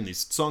happen, and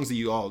these songs that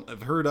you all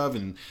have heard of.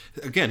 And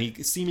again,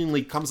 he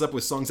seemingly comes up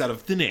with songs out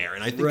of thin air.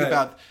 And I think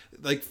about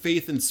like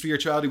faith and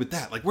spirituality with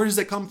that. Like, where does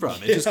that come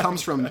from? It just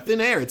comes from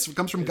thin air. It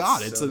comes from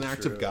God. It's an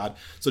act of God.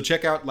 So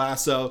check out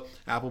Lasso,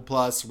 Apple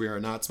Plus. We are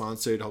not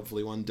sponsored.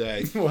 Hopefully one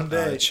day.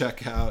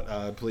 Check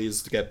out,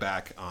 please get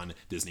back on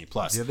Disney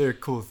Plus. The other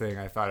cool thing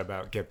I thought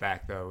about Get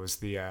Back, though, was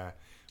the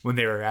when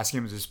they were asking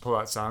him to just pull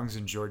out songs,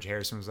 and George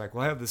Harrison was like,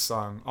 well, I have this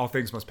song, All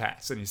Things Must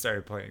Pass, and he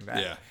started playing that.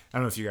 I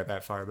don't know if you got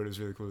that far, but it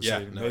was really cool to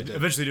see. No, they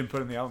eventually didn't put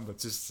it in the album, but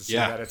just to see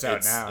that it's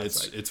out now.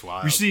 It's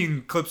wild. You're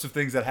seeing clips of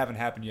things that haven't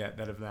happened yet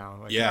that have now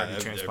already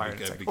transpired.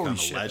 It's like, become holy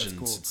shit, legends.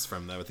 that's cool. It's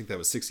from, I think that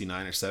was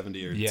 69 or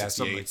 70 or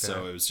 68, like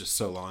so it was just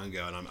so long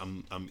ago.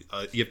 And I'm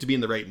you have to be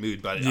in the right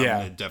mood, but I'm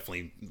going to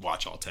definitely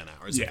watch all 10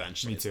 hours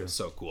eventually. Me too. It's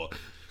so cool.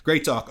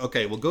 Great talk.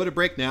 Okay, we'll go to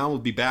break now. We'll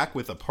be back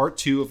with a part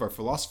 2 of our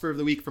Philosopher of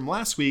the Week from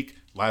last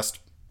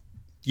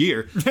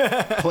year,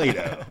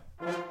 Plato.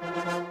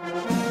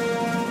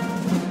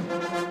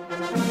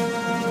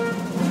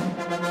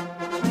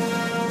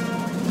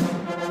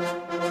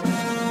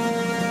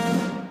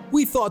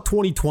 We thought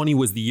 2020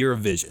 was the year of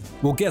vision.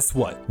 Well, guess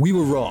what? We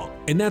were wrong.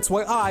 And that's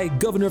why I,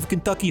 Governor of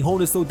Kentucky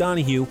Honus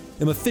O'Donohue,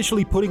 am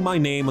officially putting my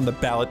name on the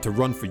ballot to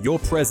run for your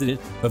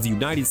president of the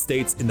United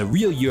States in the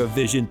real year of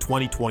vision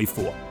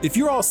 2024. If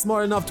you're all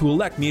smart enough to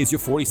elect me as your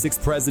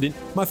 46th president,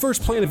 my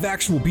first plan of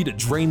action will be to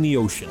drain the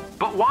ocean.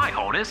 But why,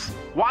 Honus?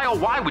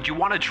 Why would you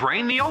want to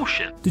drain the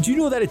ocean? Did you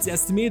know that it's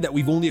estimated that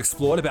we've only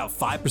explored about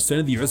 5%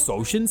 of the Earth's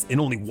oceans and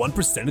only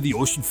 1% of the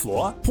ocean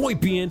floor?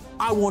 Point being,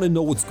 I want to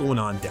know what's going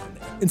on down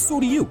there. And so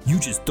do you. You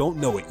just don't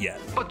know it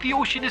yet. But the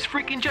ocean is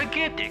freaking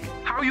gigantic.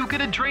 How are you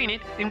gonna drain it,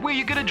 and where are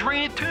you gonna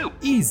drain it to?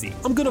 Easy.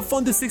 I'm gonna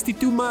fund a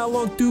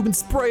 62-mile-long tube and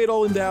spray it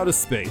all into outer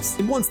space.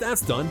 And once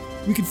that's done,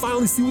 we can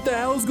finally see what the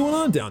hell is going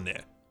on down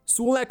there.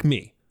 So elect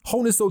me,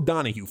 Honus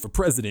O'Donohue, for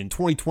president in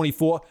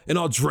 2024, and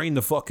I'll drain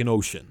the fucking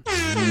ocean.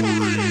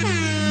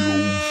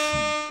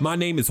 My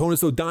name is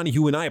Honus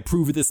O'Donohue, and I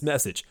approve of this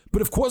message.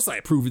 But of course I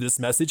approve of this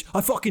message.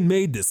 I fucking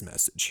made this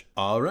message.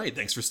 All right,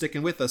 thanks for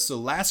sticking with us. So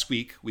last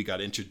week, we got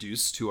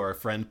introduced to our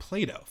friend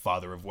Plato,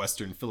 father of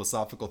Western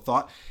philosophical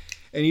thought.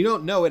 And you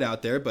don't know it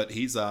out there, but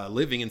he's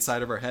living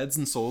inside of our heads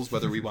and souls,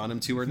 whether we want him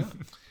to or not.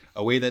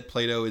 A way that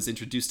Plato is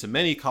introduced to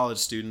many college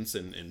students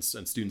and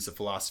students of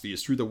philosophy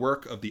is through the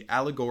work of the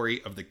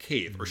allegory of the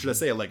cave. Or should I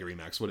say allegory,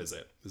 Max? What is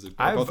it? Is it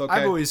both okay?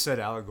 I've always said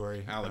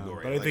allegory.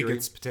 Allegory. But I think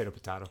it's potato.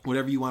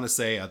 Whatever you want to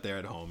say out there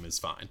at home is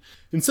fine.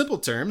 In simple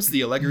terms,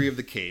 the allegory of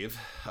the cave,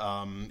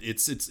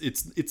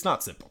 it's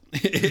not simple.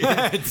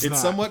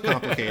 It's somewhat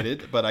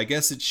complicated, but I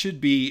guess it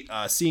should be,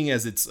 seeing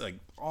as it's like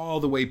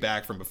all the way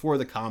back from before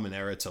the Common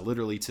Era to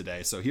literally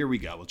today. So here we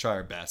go. We'll try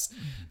our best.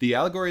 The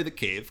allegory of the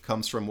cave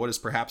comes from what is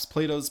perhaps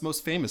Plato's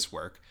most famous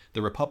work,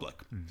 The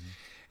Republic.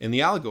 In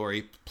the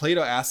allegory,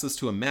 Plato asks us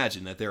to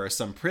imagine that there are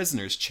some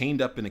prisoners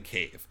chained up in a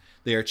cave.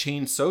 They are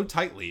chained so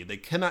tightly they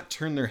cannot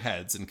turn their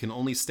heads and can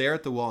only stare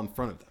at the wall in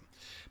front of them.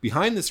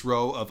 Behind this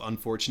row of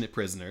unfortunate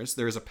prisoners,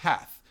 there is a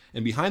path,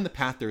 and behind the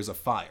path there is a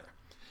fire.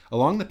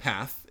 Along the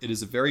path, it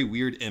is a very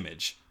weird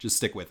image. Just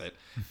stick with it.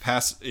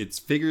 It's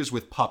figures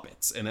with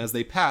puppets, and as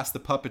they pass, the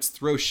puppets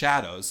throw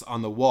shadows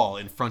on the wall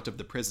in front of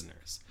the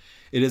prisoners.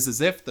 It is as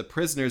if the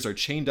prisoners are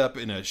chained up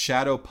in a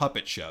shadow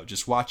puppet show,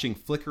 just watching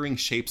flickering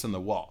shapes on the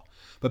wall.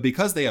 But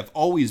because they have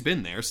always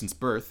been there since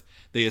birth,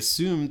 they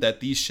assume that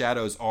these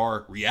shadows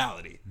are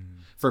reality.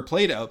 For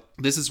Plato,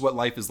 this is what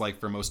life is like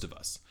for most of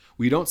us.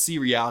 We don't see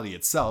reality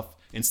itself.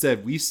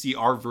 Instead, we see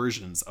our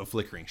versions of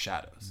flickering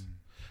shadows.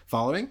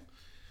 Following?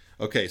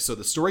 Okay, so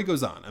the story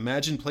goes on.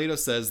 Imagine Plato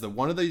says that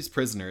one of these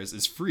prisoners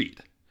is freed.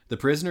 The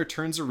prisoner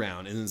turns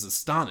around and is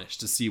astonished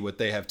to see what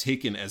they have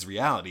taken as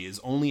reality is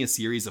only a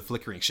series of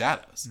flickering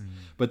shadows.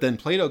 But then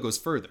Plato goes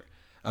further.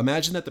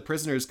 Imagine that the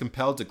prisoner is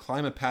compelled to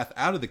climb a path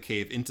out of the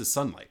cave into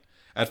sunlight.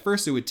 At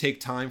first, it would take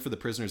time for the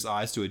prisoner's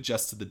eyes to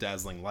adjust to the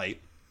dazzling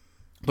light.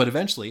 But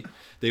eventually,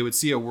 they would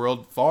see a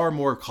world far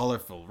more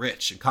colorful,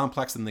 rich, and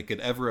complex than they could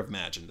ever have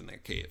imagined in their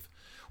cave.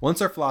 Once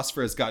our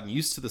philosopher has gotten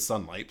used to the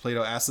sunlight,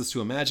 Plato asks us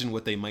to imagine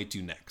what they might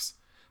do next.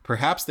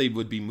 Perhaps they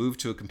would be moved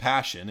to a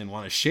compassion and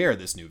want to share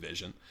this new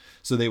vision,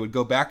 so they would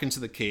go back into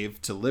the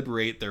cave to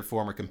liberate their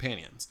former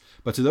companions.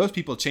 But to those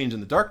people chained in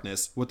the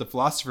darkness, what the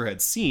philosopher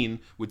had seen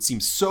would seem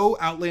so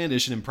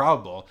outlandish and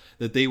improbable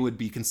that they would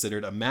be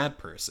considered a mad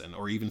person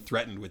or even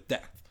threatened with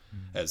death.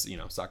 As you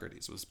know,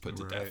 Socrates was put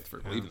to death for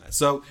believing that.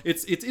 So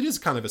it is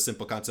kind of a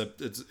simple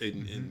concept. It's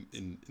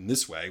in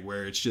this way,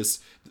 where it's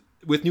just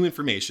with new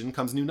information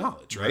comes new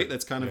knowledge, right?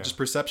 That's kind of just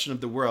perception of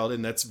the world,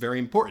 and that's very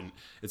important.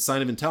 It's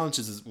sign of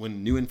intelligence is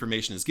when new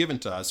information is given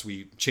to us,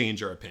 we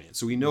change our opinion.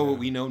 So we know what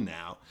we know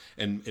now,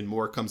 and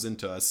more comes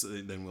into us,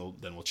 then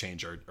we'll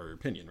change our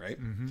opinion, right?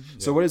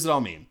 So what does it all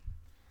mean?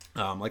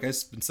 Like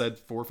I've been said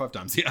 4 or 5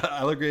 times, the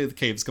allegory of the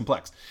cave is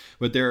complex,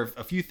 but there are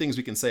a few things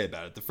we can say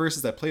about it. The first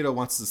is that Plato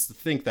wants us to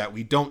think that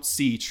we don't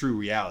see true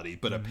reality,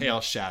 but a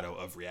pale shadow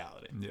of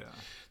reality. Yeah.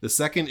 The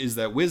second is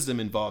that wisdom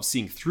involves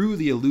seeing through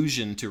the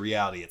illusion to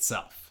reality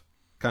itself.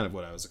 Kind of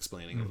what I was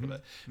explaining a little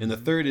bit. And the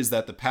third is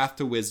that the path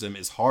to wisdom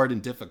is hard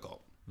and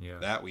difficult. Yeah.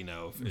 That we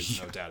know,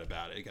 there's no doubt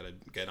about it. You got to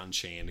get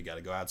unchained, you got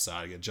to go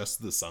outside, get just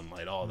the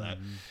sunlight, all that.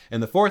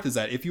 And the fourth is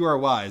that if you are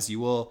wise, you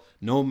will,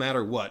 no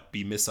matter what,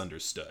 be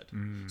misunderstood.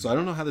 So I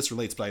don't know how this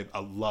relates, but I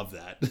love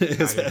that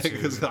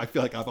because I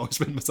feel like I've always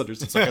been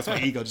misunderstood. So I guess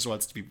my ego just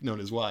wants to be known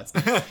as wise.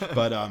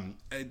 But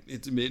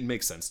it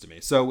makes sense to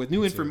me. So with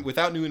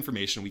without new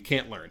information, we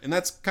can't learn, and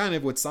that's kind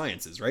of what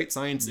science is, right?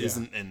 Science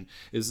isn't, and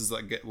this is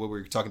like what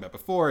we were talking about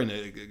before, and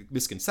a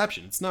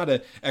misconception. It's not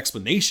an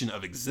explanation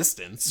of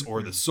existence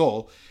or the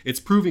soul.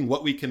 It's proving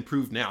what we can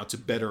prove now to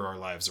better our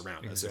lives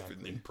around us in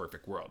an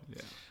imperfect world.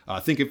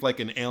 Think if like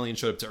an alien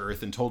showed up to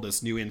Earth and told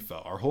us new info,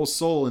 our whole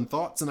soul and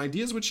thoughts and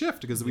ideas would shift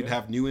because we'd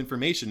have new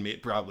information.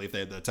 Probably if they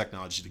had the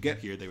technology to get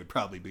here, they would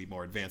probably be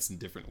more advanced in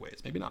different ways.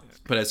 Maybe not.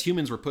 But as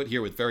humans, we're put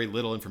here with very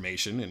little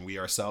information, and we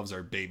ourselves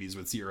are babies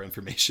with zero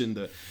information.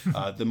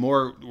 The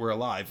more we're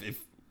alive, if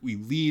we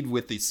lead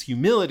with this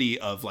humility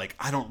of like,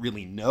 I don't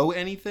really know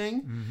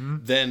anything,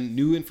 then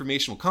new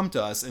information will come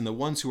to us, and the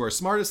ones who are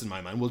smartest in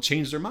my mind will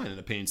change their mind and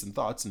opinions and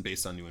thoughts and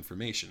based on new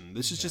information.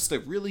 This is just a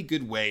really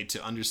good way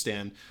to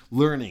understand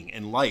learning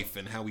and life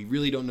and how we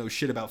really don't know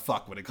shit about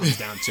fuck when it comes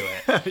down to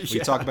it. We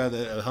talk about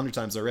it 100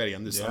 times already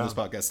on this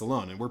podcast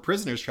alone, and we're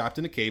prisoners trapped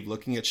in a cave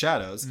looking at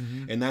shadows,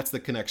 and that's the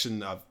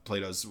connection of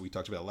Plato's, we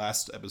talked about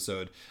last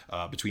episode,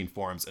 between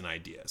forms and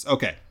ideas.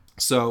 Okay.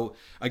 So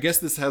I guess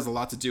this has a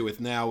lot to do with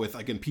now with,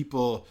 again,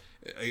 people,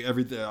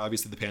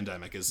 obviously the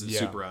pandemic is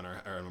super on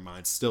our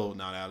minds, still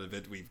not out of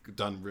it. We've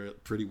done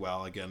pretty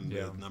well. Again,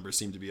 the numbers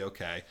seem to be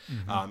okay.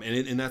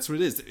 And that's what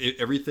it is.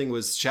 Everything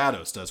was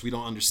shadows to us. We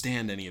don't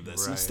understand any of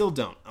this. And we still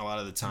don't a lot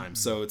of the time.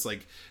 So it's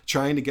like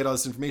trying to get all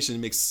this information, it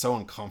makes it so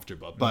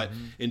uncomfortable. But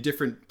in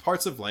different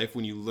parts of life,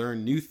 when you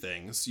learn new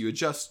things, you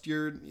adjust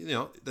your,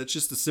 that's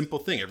just a simple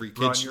thing. Every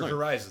kid should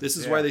learn. This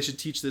is why they should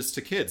teach this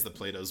to kids, the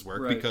Plato's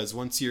work, because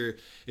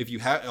if you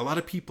have a lot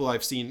of people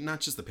I've seen, not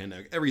just the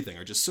pandemic, everything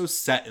are just so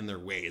set in their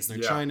ways. They're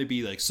trying to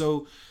be like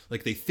so,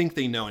 like they think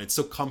they know, and it's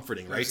so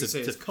comforting, right? To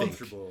think,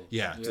 comfortable.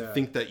 To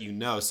think that you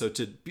know. So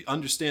to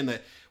understand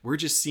that we're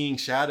just seeing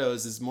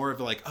shadows is more of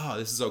like, oh,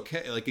 this is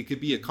okay. Like it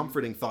could be a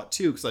comforting thought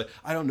too, because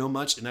I don't know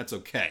much, and that's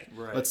okay.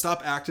 Right. Let's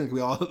stop acting like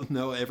we all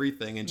know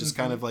everything, and just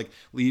kind of like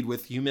lead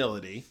with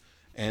humility.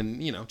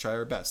 And try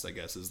our best, I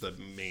guess, is the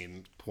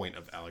main point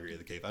of Allegory of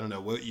the Cave. I don't know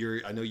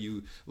I know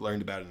you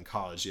learned about it in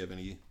college. Do you have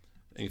anything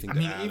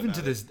to add? Even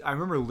to this, I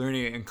remember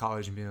learning it in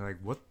college and being like,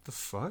 what the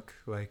fuck?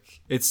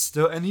 Like, it's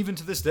still, and even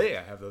to this day,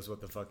 I have those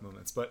what the fuck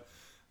moments. But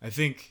I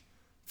think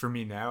for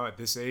me now at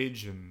this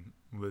age and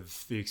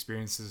with the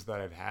experiences that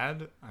I've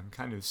had, I'm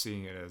kind of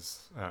seeing it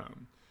as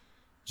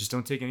just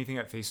don't take anything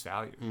at face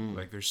value.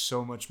 Like, there's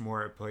so much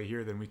more at play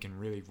here than we can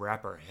really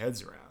wrap our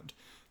heads around.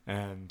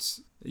 And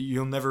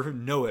you'll never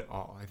know it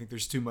all. I think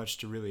there's too much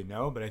to really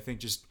know, but I think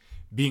just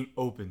being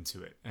open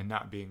to it and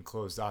not being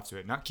closed off to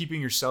it, not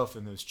keeping yourself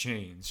in those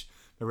chains,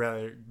 but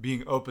rather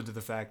being open to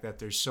the fact that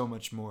there's so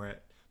much more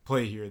at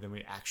play here than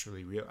we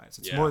actually realize.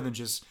 It's more than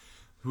just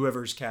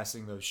whoever's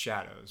casting those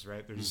shadows,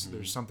 right?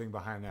 There's something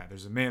behind that.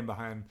 There's a man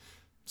behind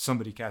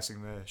somebody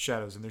casting the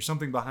shadows, and there's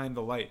something behind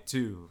the light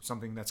too,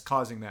 something that's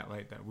causing that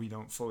light that we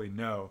don't fully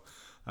know.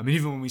 I mean,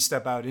 even when we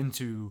step out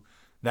into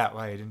that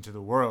light into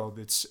the world,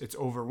 it's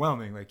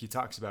overwhelming, like he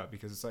talks about,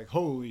 because it's like,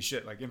 holy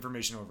shit, like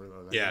information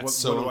overload. Like, it's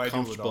so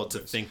uncomfortable to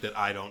think that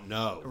I don't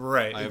know.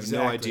 Right. I have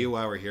no idea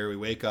why we're here. We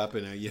wake up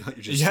and you're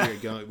just here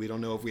going, we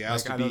don't know if we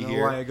asked to be here. I don't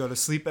know why I go to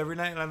sleep every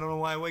night, and I don't know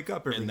why I wake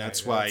up every night. And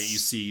that's why you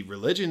see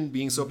religion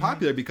being so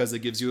popular, because it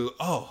gives you,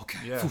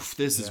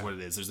 this is what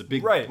it is. There's a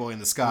big boy in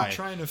the sky. We're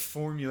trying to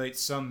formulate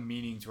some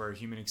meaning to our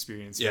human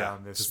experience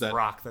around this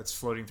rock that's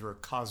floating through a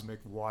cosmic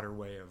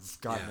waterway of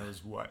God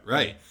knows what.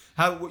 Right.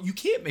 You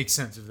can't make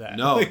sense of that.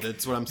 No,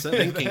 that's what I'm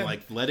thinking.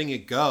 Like letting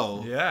it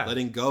go,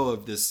 letting go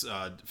of this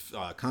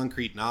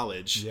concrete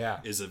knowledge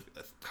is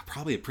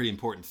probably a pretty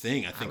important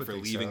thing, I think, for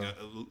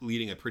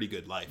leading a pretty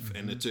good life,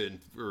 and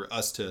for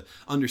us to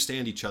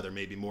understand each other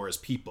maybe more as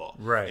people,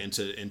 right? And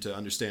to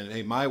understand,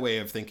 hey, my way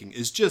of thinking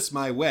is just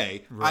my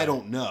way. Right. I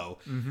don't know.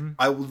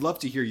 I would love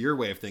to hear your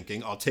way of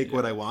thinking. I'll take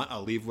what I want.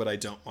 I'll leave what I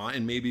don't want,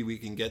 and maybe we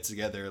can get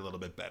together a little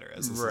bit better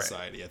as a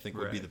society. I think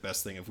would be the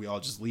best thing if we all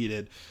just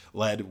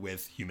led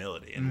with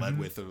humility and led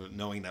with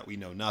knowing that we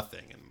know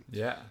nothing. And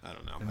I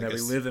don't know. And that we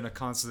live in a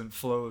constant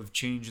flow of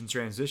change and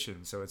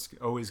transition, so it's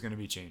always going to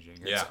be changing.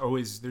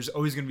 There's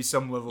always going to be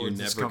some level of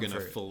discomfort. You're never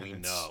going to fully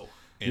know.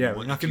 And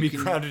we're not going to be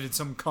grounded in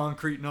some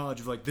concrete knowledge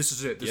of like, this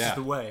is it, this is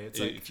the way. It's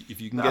like, if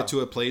you can get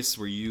to a place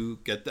where you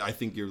get, I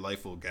think your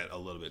life will get a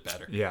little bit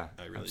better. Yeah,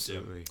 I really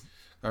do.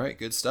 All right,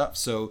 good stuff.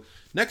 So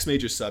next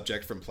major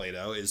subject from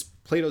Plato is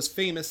Plato's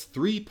famous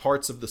 3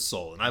 parts of the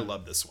soul, and I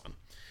love this one.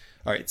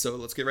 All right, so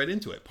let's get right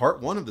into it.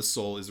 Part 1 of the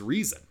soul is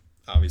reason.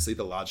 Obviously,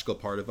 the logical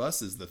part of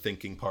us is the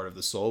thinking part of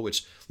the soul,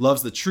 which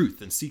loves the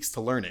truth and seeks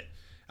to learn it.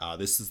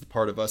 This is the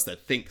part of us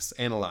that thinks,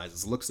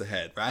 analyzes, looks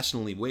ahead,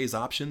 rationally weighs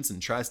options,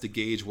 and tries to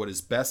gauge what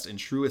is best and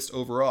truest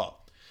overall.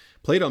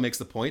 Plato makes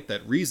the point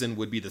that reason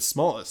would be the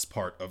smallest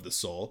part of the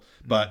soul,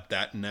 but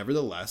that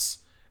nevertheless,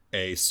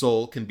 a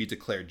soul can be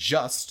declared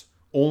just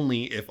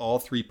only if all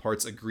three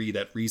parts agree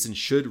that reason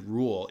should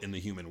rule in the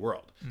human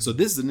world. So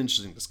this is an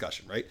interesting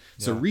discussion, right?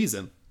 Yeah. So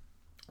reason,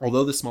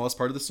 although the smallest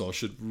part of the soul,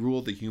 should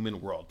rule the human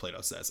world,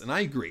 Plato says. And I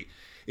agree.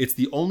 It's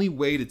the only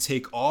way to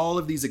take all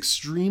of these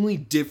extremely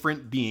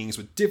different beings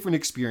with different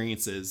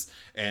experiences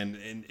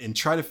and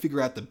try to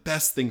figure out the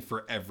best thing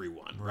for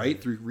everyone,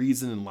 right? Through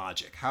reason and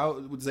logic. How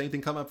does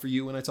anything come up for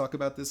you when I talk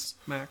about this,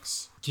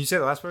 Max? Can you say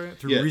the last part?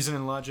 Through reason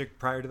and logic.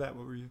 Prior to that,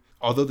 what were you?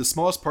 Although the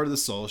smallest part of the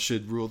soul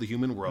should rule the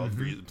human world,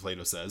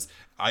 Plato says,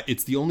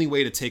 it's the only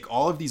way to take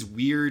all of these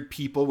weird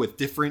people with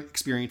different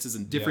experiences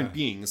and different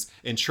beings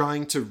and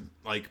trying to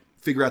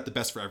figure out the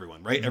best for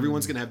everyone, right?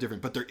 Everyone's going to have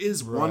different, but there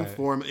is one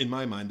form, in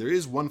my mind, there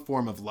is one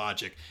form of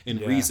logic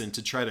and reason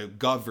to try to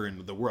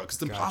govern the world.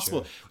 Because it's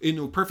impossible. In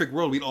a perfect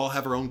world, we'd all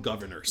have our own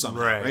governor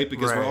somehow, right?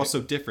 Because we're all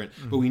so different.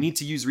 But we need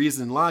to use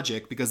reason and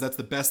logic because that's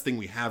the best thing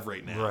we have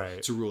right now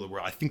to rule the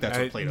world. I think that's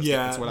what Plato said.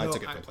 That's what I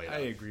took it from Plato. I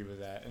agree with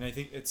that. And I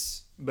think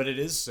but it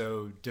is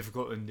so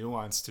difficult and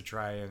nuanced to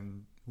try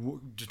and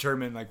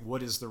determine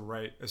what is the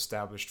right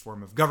established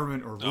form of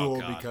government or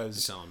rule,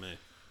 because you're telling me.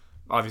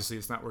 Obviously,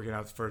 it's not working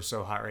out for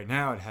so hot right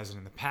now. It hasn't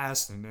in the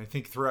past. And I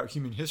think throughout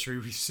human history,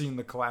 we've seen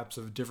the collapse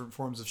of different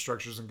forms of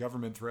structures and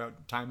government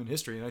throughout time and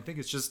history. And I think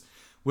it's just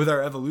with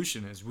our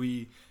evolution,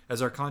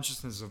 as our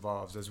consciousness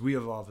evolves, as we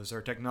evolve, as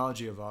our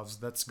technology evolves,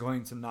 that's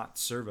going to not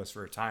serve us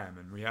for a time.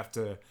 And we have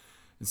to,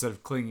 instead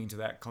of clinging to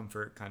that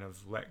comfort, kind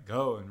of let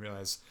go and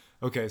realize,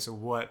 okay, so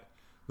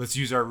let's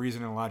use our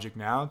reason and logic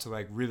now to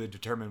really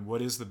determine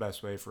what is the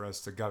best way for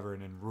us to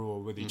govern and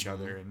rule with each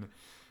other.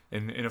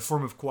 And in a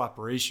form of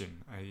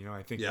cooperation,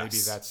 I think maybe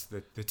that's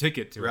the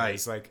ticket to it.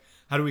 It's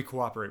how do we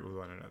cooperate with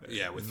one another?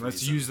 Yeah,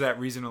 let's use that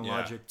reason and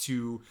logic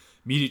to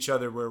meet each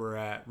other where we're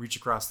at, reach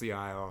across the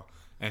aisle,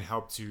 and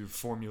help to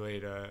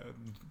formulate a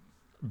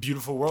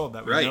beautiful world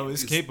that we know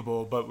is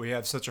capable, but we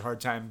have such a hard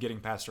time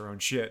getting past our own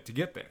shit to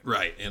get there.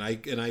 Right, and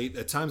I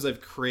at times I've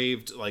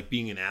craved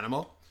being an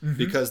animal.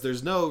 Because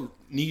there's no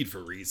need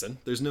for reason.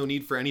 There's no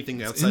need for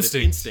anything outside of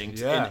instinct.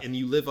 Yeah. And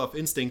you live off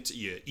instinct.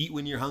 You eat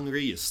when you're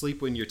hungry. You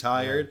sleep when you're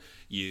tired.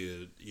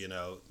 You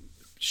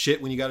shit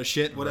when you got to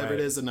shit, whatever it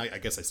is. And I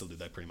guess I still do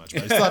that pretty much.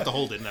 But I still have to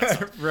hold it in that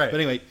stuff. Right. But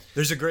anyway.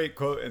 There's a great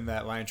quote in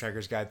that Lion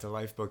Tracker's Guide to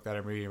Life book that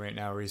I'm reading right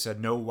now where he said,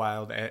 no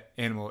wild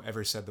animal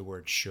ever said the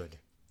word should.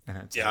 And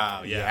it's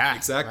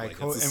exactly.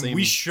 And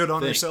we should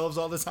on ourselves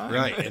all the time.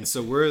 Right. And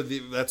so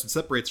that's what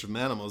separates from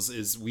animals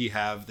is we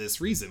have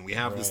this reason. We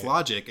have this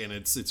logic, and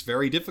it's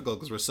very difficult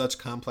because we're such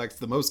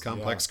the most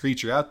complex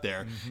creature out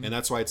there. And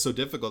that's why it's so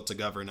difficult to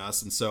govern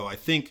us. And so I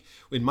think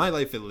in my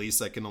life, at least,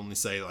 I can only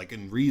say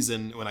in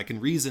reason, when I can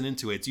reason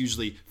into it, it's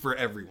usually for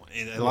everyone.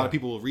 And a lot of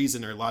people will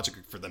reason or logic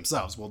for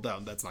themselves. Well,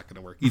 that's not going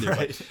to work either.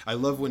 Right. But I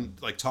love when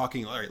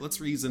talking, all right, let's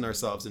reason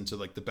ourselves into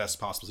the best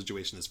possible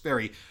situation. It's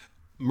very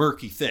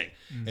murky thing.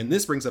 And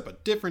this brings up a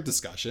different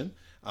discussion.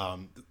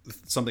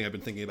 Something I've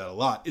been thinking about a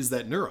lot is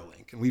that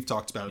Neuralink, and we've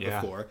talked about it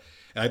before,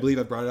 and I believe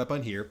I brought it up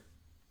on here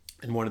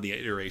in one of the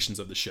iterations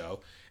of the show.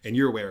 And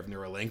you're aware of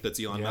Neuralink.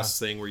 That's Elon Musk's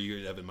thing where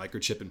you have a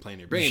microchip implanted in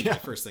your brain. My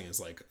first thing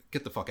is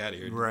get the fuck out of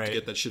here,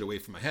 get that shit away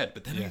from my head.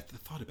 But then I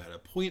thought about it. A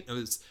point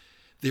was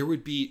there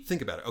would be,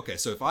 think about it. Okay,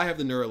 so if I have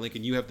the Neuralink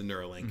and you have the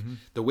Neuralink,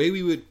 the way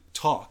we would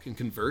talk and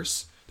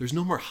converse, there's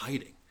no more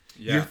hiding.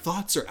 Your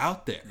thoughts are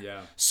out there.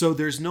 So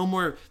there's no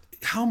more.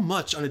 How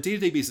much on a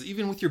day-to-day basis,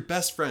 even with your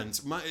best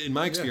friends, in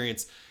my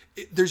experience,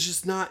 there's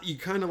just not, you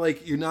kind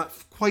of you're not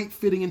quite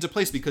fitting into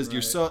place because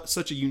you're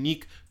such a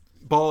unique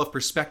ball of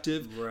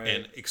perspective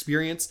and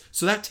experience.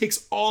 So that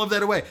takes all of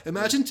that away.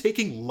 Imagine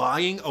taking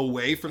lying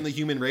away from the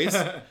human race.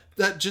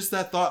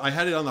 that thought, I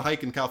had it on the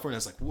hike in California. I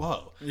was like,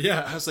 whoa.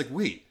 Yeah. I was like,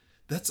 wait.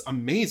 That's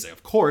amazing.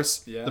 Of course,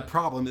 the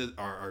problems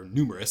are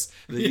numerous.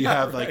 That you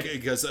have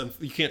because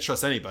you can't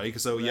trust anybody.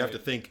 Because you have to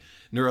think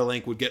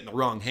Neuralink would get in the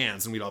wrong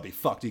hands and we'd all be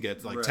fucked. You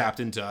get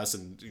tapped into us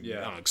and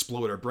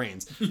explode our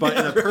brains. But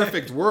in a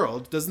perfect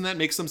world, doesn't that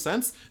make some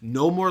sense?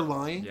 No more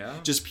lying,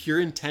 just pure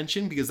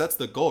intention, because that's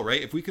the goal,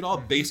 right? If we could all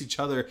base each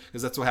other,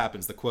 because that's what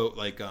happens. The quote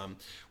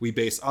we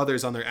base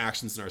others on their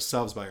actions and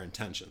ourselves by our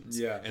intentions.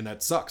 And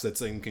that sucks. That's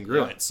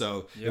incongruent.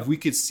 So if we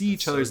could see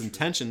each other's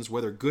intentions,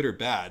 whether good or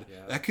bad,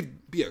 that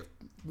could be a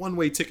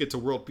one-way ticket to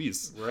world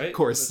peace. Right. Of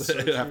course,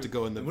 it'd have to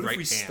go in the right hands. What if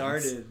we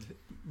started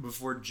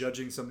before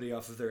judging somebody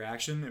off of their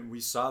action and we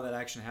saw that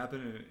action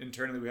happen and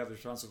internally we have the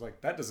response of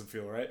that doesn't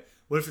feel right?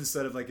 what if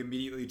instead of like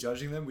immediately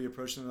judging them, we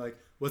approach them like,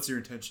 what's your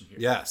intention here?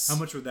 Yes. How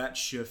much would that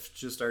shift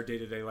just our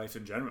day-to-day life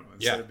in general?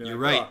 Yeah, of being you're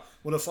like, right. oh,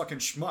 what a fucking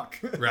schmuck.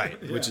 Right,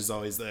 Yeah. which is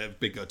always the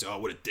big go-to, oh,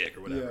 what a dick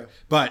or whatever. Yeah.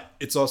 But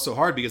it's also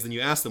hard because then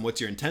you ask them,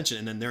 what's your intention?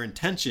 And then their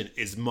intention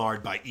is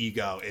marred by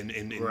ego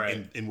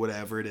and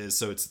whatever it is.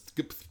 So it's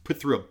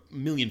put through a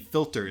million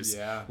filters.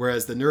 Yeah.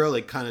 Whereas the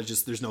Neuralink kind of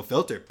just, there's no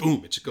filter.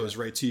 Boom, it just goes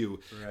right to you.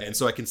 Right. And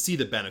so I can see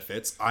the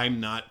benefits. I'm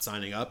not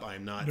signing up.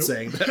 I'm not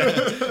saying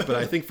that. But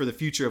I think for the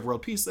future of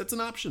world peace, that's an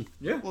option.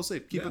 Yeah. We'll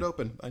see. Keep it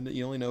open.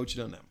 You only know what you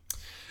don't know.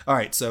 All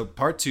right, so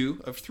part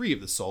 2 of 3 of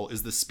the soul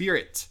is the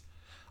spirit.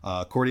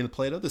 According to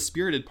Plato, the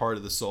spirited part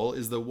of the soul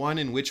is the one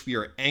in which we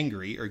are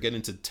angry or get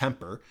into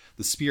temper,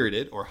 the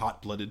spirited or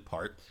hot-blooded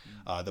part.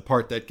 The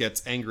part that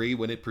gets angry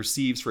when it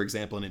perceives, for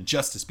example, an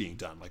injustice being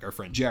done, like our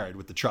friend Jared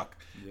with the truck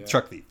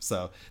thief.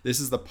 So this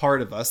is the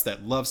part of us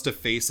that loves to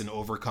face and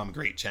overcome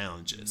great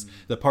challenges.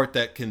 The part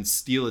that can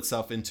steel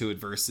itself into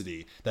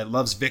adversity, that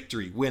loves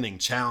victory, winning,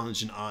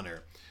 challenge, and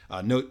honor.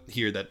 Note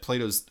here that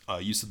Plato's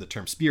use of the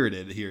term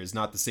spirited here is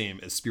not the same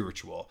as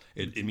spiritual.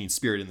 It means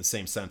spirit in the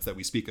same sense that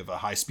we speak of a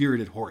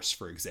high-spirited horse,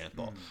 for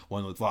example,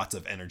 one with lots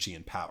of energy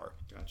and power.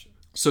 Gotcha.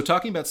 So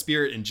talking about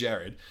spirit and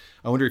Jared,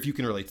 I wonder if you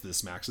can relate to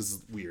this, Max. This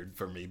is weird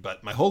for me,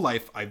 but my whole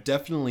life I've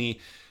definitely,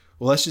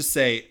 well, let's just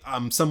say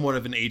I'm somewhat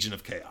of an agent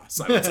of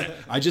chaos, I would say.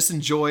 I just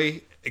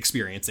enjoy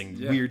experiencing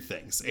weird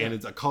things, and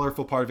it's a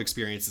colorful part of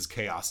experience is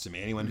chaos to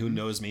me. Anyone who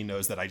knows me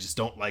knows that I just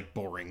don't like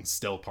boring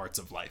still parts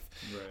of life.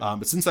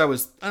 But since I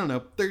was, I don't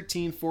know,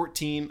 13,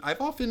 14,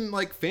 I've often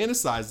like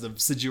fantasized of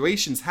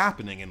situations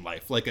happening in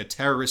life, like a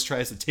terrorist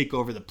tries to take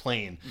over the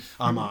plane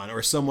I'm on,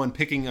 or someone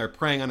picking or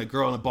preying on a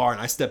girl in a bar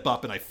and I step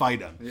up and I fight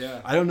him.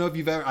 I don't know if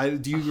you've ever,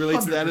 do you relate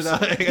to that at all?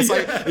 It's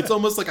like, it's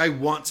almost like I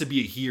want to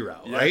be a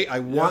hero, right? I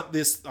want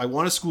this, I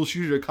want a school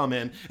shooter to come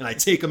in and I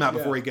take him out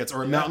before he gets,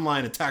 or a mountain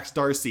lion attacks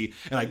Darcy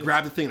and I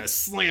grab the thing and I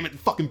slam it and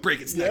fucking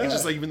break its neck. It's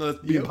just like, even though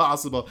it's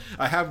impossible,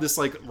 I have this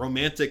like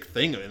romantic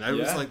thing, and I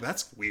was like,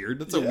 that's weird.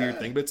 That's a weird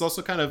thing, but it's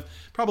also kind of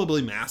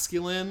probably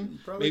masculine,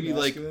 maybe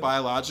masculine. Like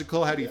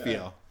biological. How do you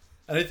feel?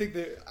 And I think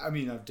that, I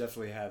mean, I've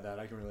definitely had that.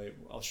 I can relate.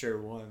 I'll share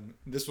one.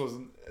 This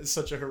wasn't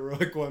such a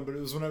heroic one, but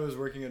it was when I was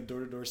working a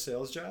door-to-door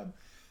sales job.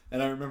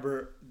 And I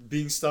remember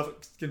being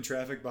stuck in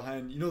traffic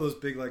behind, you know, those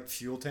big like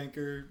fuel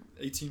tanker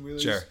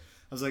 18-wheelers? Sure.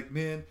 I was like,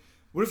 man,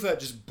 what if that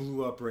just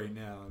blew up right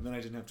now and then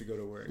I didn't have to go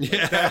to work?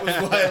 Like, that was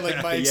why,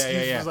 like, my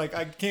excuse was like,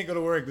 I can't go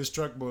to work. This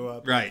truck blew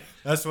up. Right.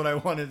 That's what I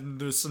wanted in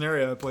the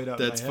scenario I played out.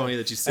 That's in my funny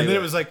head. that you say And then that.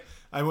 it was like,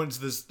 I went into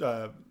this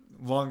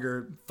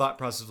longer thought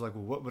process of like,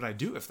 well, what would I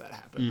do if that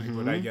happened? Like,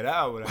 would I get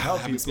out? Would I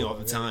help happens people? to me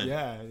all the time.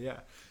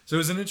 Yeah. So it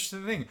was an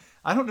interesting thing.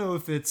 I don't know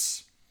if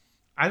it's,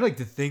 I like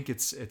to think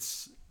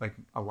it's like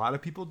a lot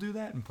of people do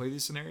that and play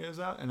these scenarios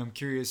out. And I'm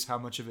curious how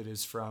much of it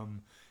is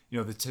from, you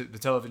know, the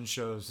television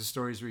shows, the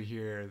stories we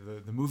hear,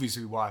 the movies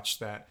we watch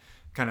that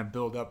kind of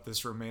build up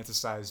this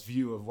romanticized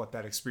view of what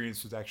that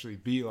experience would actually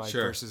be like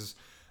versus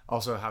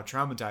also how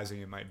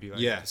traumatizing it might be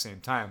like at the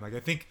same time. Like, I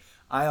think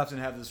I often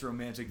have this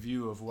romantic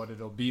view of what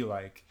it'll be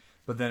like,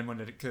 but then when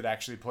it could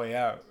actually play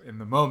out in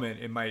the moment,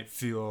 it might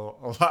feel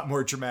a lot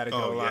more traumatic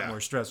and a lot more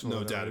stressful.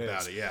 No doubt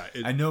about it. Yeah.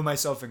 I know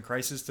myself in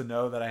crisis to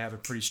know that I have a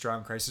pretty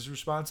strong crisis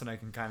response, and I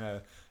can kind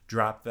of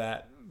drop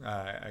that,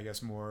 I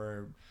guess,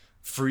 more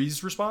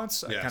freeze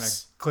response. I kind of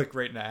click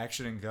right into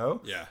action and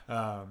go.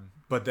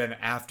 But then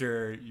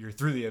after you're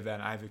through the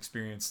event, I've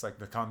experienced like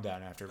the calm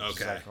down after. Which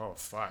is like, oh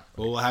fuck.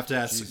 Well, we'll have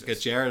to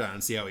get Jared on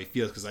and see how he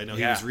feels, because I know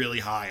he was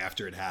really high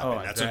after it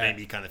happened. That's what made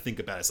me kind of think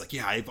about it. It's like,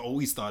 I've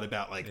always thought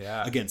about like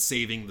again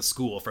saving the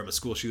school from a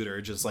school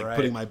shooter, just like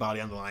putting my body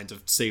on the line to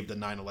save the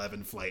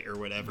 9/11 flight or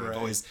whatever. I've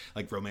always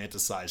like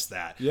romanticized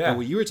that. But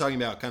what you were talking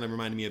about kind of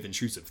reminded me of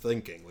intrusive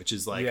thinking, which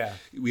is like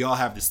we all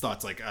have these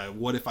thoughts like,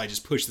 what if I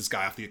just push this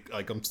guy off the,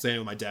 like I'm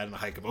standing with my dad on a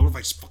hike, what if I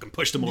just fucking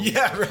pushed him over?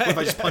 What if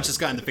I just punch this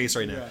guy in the face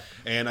right now?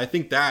 And I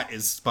think that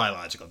is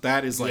biological.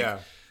 That is like,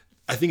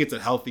 I think it's a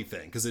healthy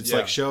thing, because it's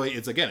like showing,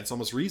 it's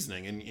almost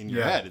reasoning in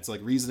your head. It's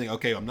like reasoning,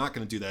 okay, I'm not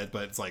going to do that,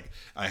 but it's like,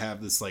 I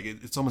have this, like,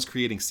 it's almost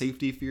creating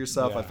safety for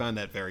yourself. I found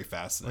that very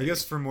fascinating. I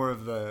guess for more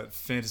of the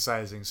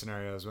fantasizing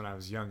scenarios, when I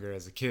was younger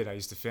as a kid, I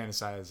used to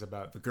fantasize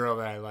about the girl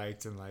that I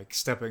liked and like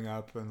stepping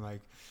up and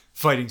like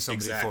fighting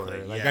somebody for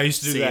her. Like I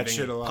used to do that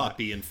shit a lot.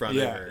 Puppy in front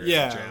of her,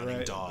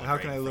 drowning dog. How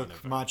can I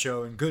look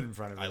macho and good in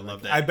front of her? I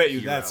love that. I bet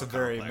you that's a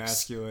very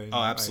masculine.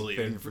 Oh,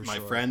 absolutely. Thing for my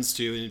sure. friends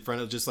too, in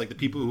front of just like the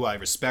people who I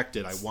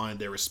respected, I wanted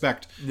their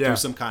respect through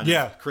some kind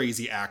of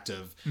crazy act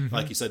of,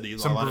 like you said,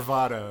 some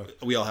bravado.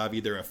 We all have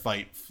either a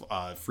fight,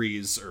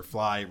 freeze, or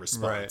fly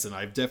response, and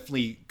I've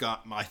definitely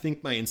got. I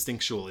think my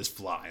instinctual is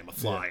fly. I'm a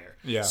flyer.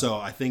 So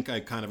I think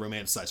I kind of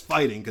romanticize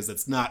fighting, because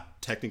it's not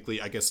technically,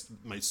 I guess,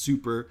 my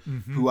super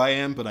who I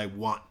am, but I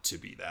want to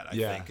be that. I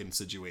think in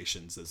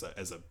situations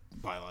as a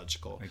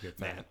biological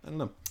man. I don't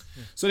know.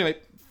 So anyway,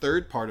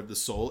 third part of the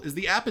soul is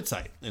the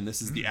appetite, and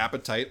this is the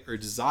appetite or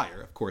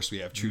desire. Of course, we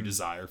have true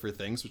desire for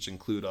things, which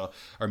include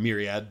our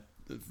myriad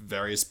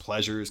various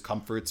pleasures,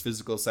 comforts,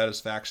 physical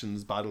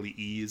satisfactions, bodily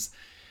ease.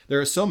 There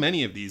are so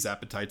many of these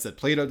appetites that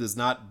Plato does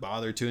not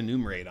bother to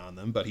enumerate on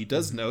them, but he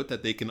does note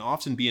that they can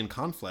often be in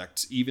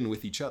conflict even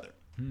with each other.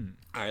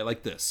 All right,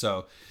 like this.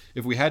 So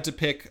if we had to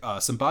pick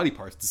some body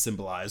parts to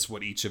symbolize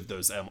what each of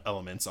those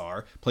elements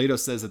are, Plato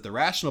says that the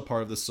rational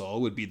part of the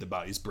soul would be the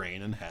body's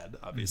brain and head,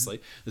 obviously.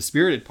 The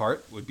spirited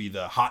part would be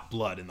the hot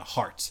blood in the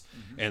heart.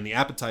 And the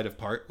appetitive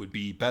part would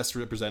be best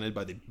represented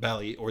by the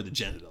belly or the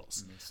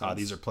genitals.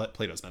 These are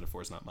Plato's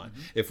metaphors, not mine.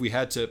 If we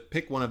had to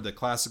pick one of the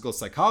classical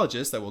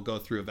psychologists that we'll go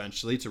through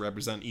eventually to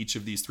represent each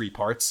of these three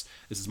parts,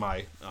 this is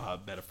my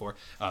metaphor,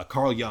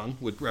 Carl Jung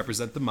would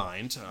represent the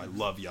mind. I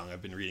love Jung.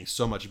 I've been reading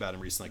so much about him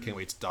recently. I can't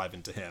wait to dive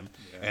into him.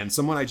 And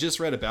someone I just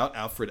read about,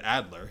 Alfred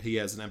Adler, he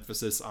has an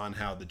emphasis on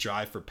how the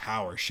drive for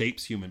power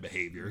shapes human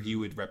behavior. He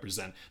would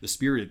represent the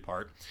spirited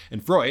part.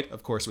 And Freud,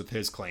 of course, with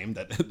his claim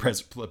that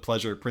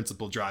pleasure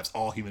principle drives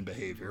all human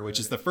behavior,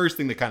 which is the first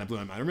thing that kind of blew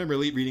my mind. I remember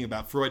reading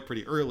about Freud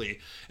pretty early,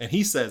 and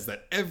he says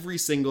that every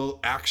single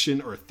action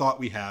or thought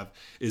we have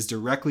is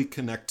directly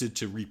connected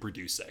to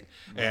reproducing.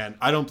 And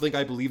I don't think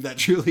I believe that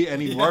truly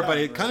anymore, but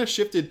it kind of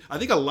shifted. I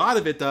think a lot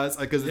of it does,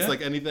 because it's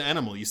like any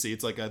animal you see.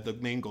 It's like the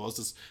main goal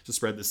is to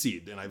spread the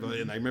seed. And I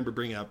remember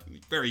bringing up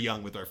very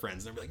young with our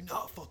friends, and they're like,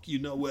 "No, fuck you,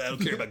 no way, I don't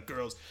care about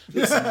girls."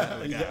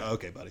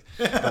 Okay, buddy.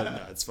 But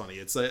no, it's funny.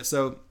 It's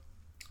so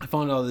I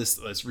found all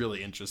this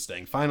really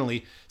interesting.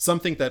 Finally,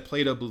 something that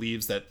Plato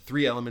believes that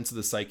three elements of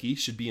the psyche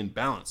should be in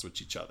balance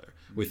with each other.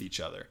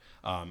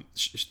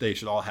 They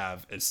should all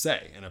have a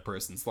say in a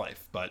person's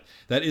life, but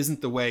that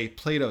isn't the way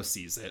Plato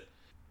sees it.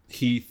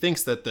 He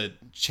thinks that the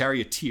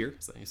charioteer,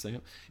 is that how you say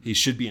it? He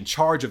should be in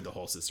charge of the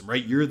whole system,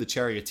 right? You're the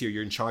charioteer,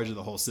 you're in charge of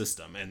the whole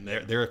system, and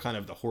they're kind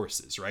of the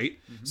horses, right?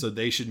 So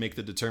they should make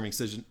the determining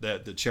decision.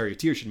 The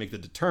charioteer should make the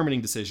determining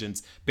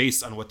decisions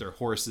based on what their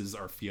horses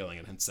are feeling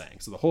and saying.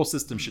 So the whole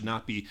system should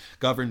not be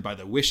governed by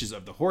the wishes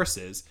of the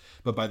horses,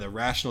 but by the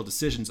rational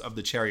decisions of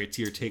the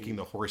charioteer taking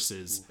the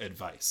horses'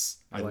 advice.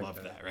 I love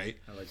that, right?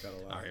 I like that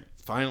a lot. All right.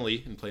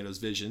 Finally, in Plato's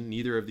vision,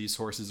 neither of these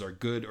horses are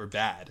good or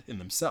bad in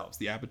themselves.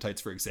 The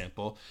appetites, for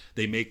example,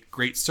 they make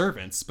great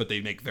servants, but they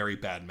make very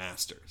bad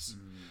masters.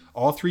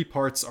 All three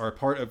parts are a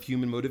part of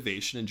human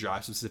motivation and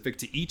drive specific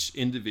to each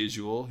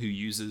individual who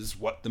uses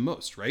what the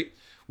most, right?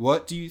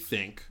 What do you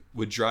think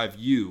would drive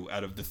you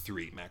out of the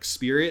three, Max?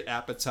 Spirit,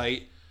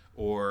 appetite,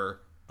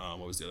 or what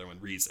was the other one?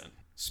 Reason.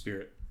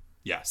 Spirit.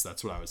 Yes,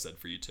 that's what I would said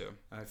for you too.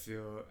 I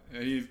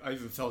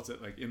even felt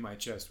it like in my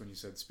chest when you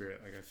said spirit.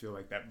 Like I feel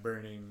like that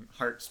burning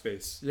heart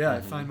space. Yeah,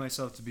 I find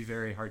myself to be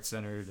very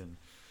heart-centered, and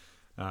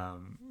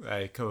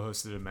I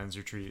co-hosted a men's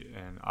retreat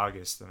in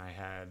August, and I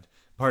had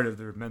part of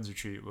the men's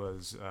retreat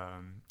was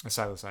a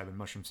psilocybin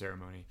mushroom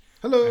ceremony.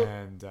 Hello.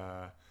 And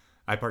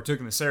I partook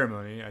in the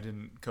ceremony. I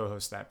didn't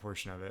co-host that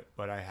portion of it,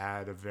 but I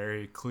had a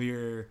very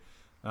clear,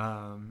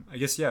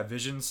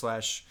 vision /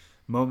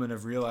 moment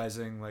of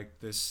realizing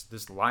like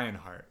this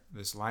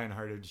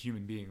lion-hearted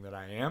human being that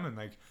I am, and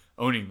like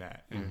owning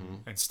that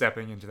and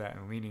stepping into that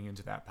and leaning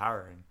into that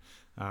power.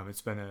 And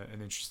it's been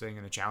an interesting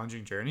and a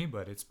challenging journey,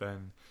 but it's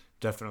been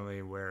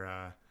definitely where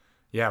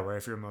I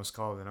feel most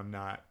called. And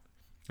I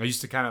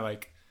used to kind of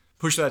like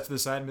push that to the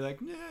side and be like,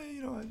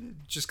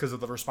 just because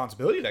of the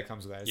responsibility that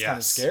comes with that. It's kind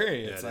of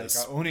scary. It's like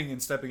owning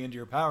and stepping into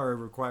your power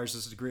requires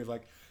this degree of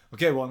like,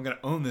 okay, well, I'm going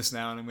to own this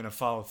now and I'm going to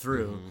follow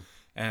through.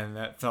 And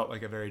that felt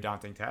like a very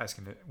daunting task.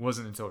 And it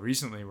wasn't until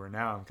recently where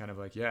now I'm kind of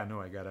like, I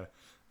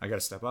gotta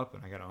step up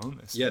and I gotta own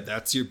this. Yeah,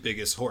 that's your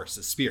biggest horse,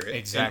 the spirit.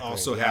 Exactly. And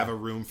also have a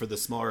room for the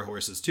smaller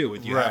horses too.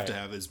 What you have to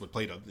have is what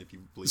Plato, if you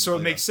believe. So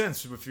it makes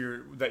sense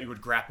that you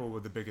would grapple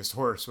with the biggest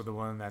horse, with the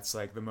one that's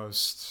like the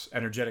most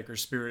energetic or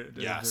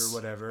spirited or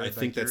whatever. I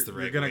think that's the right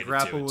way to do it. You're gonna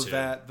grapple with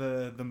that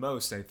the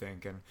most, I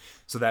think. And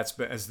so that's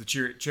been, as the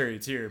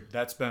charioteer,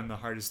 that's been the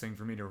hardest thing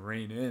for me to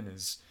rein in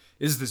is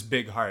this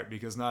big heart,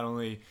 because not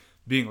only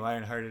being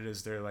lion-hearted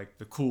is there like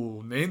the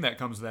cool name that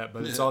comes with that,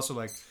 but it's also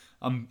like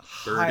I'm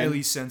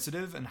highly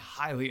sensitive and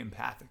highly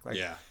empathic. Like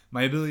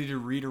my ability to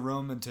read a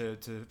room and to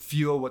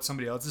feel what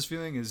somebody else is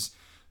feeling is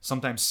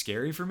sometimes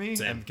scary for me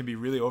and can be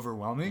really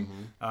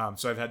overwhelming.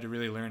 So I've had to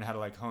really learn how to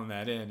like hone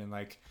that in and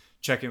like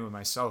check in with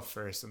myself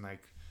first and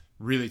like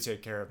really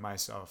take care of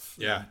myself.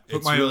 Yeah,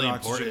 put my own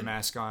oxygen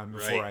mask on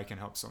before I can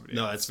help somebody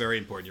else. That's very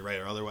important. You're right.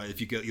 Or otherwise,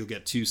 if you'll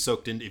get too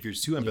soaked in. If you're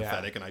too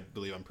empathetic, and I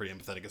believe I'm pretty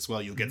empathetic as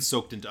well, you'll get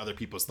soaked into other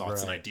people's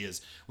thoughts and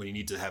ideas when you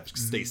need to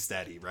stay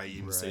steady. Right?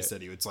 You need to stay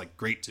steady. It's like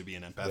great to be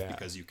an empath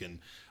because you can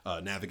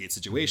navigate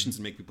situations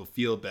and make people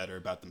feel better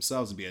about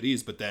themselves and be at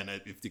ease. But then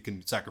if you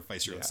can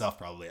sacrifice your own self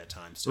probably at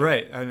times too.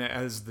 Right. And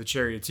as the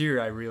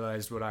charioteer, I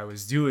realized what I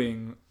was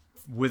doing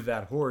with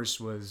that horse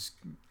was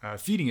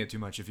feeding it too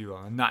much, if you will,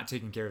 and not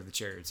taking care of the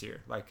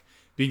charioteer, like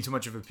being too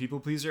much of a people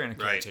pleaser and a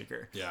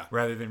caretaker,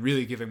 rather than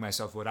really giving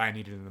myself what I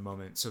needed in the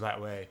moment, so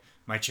that way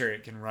my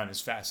chariot can run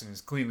as fast and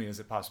as cleanly as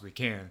it possibly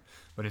can.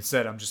 But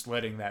instead, I'm just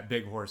letting that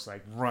big horse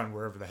like run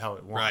wherever the hell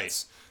it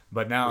wants. Right.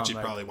 But now which it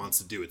probably wants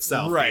to do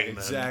itself. Right.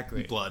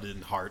 Exactly. Blood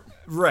and heart.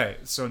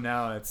 Right. So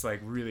now it's like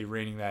really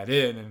reining that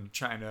in and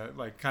trying to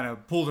like kind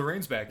of pull the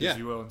reins back, as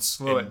you will, and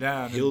slow it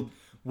down.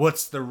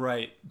 what's the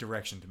right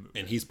direction to move.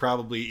 And he's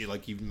probably,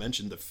 like you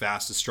mentioned, the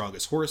fastest,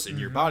 strongest horse in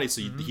your body.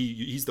 So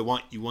he's the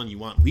one you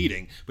want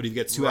leading. But if he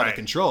gets too out of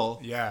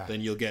control,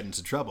 then you'll get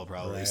into trouble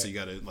probably. Right. So you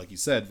got to, like you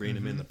said, rein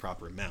him in the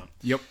proper amount.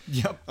 Yep.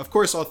 Of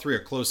course, all three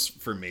are close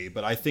for me,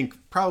 but I think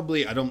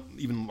probably, I don't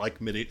even like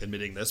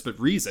admitting this, but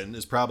reason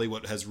is probably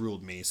what has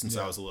ruled me since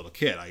I was a little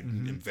kid. I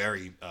am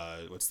very,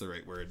 what's the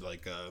right word?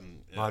 Like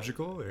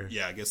logical? Or?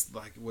 Yeah, I guess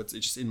like it's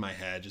just in my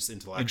head, just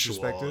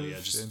intellectual. Yeah,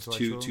 just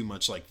too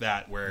much like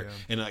that. Where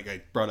and like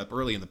I brought up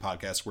early in the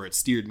podcast, where it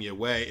steered me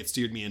away. It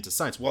steered me into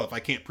science. Well, if I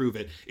can't prove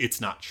it, it's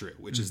not true,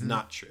 which is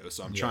not true.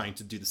 So I'm trying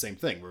to do the same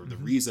thing. Where the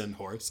reason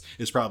horse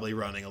is probably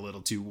running a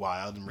little too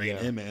wild and rein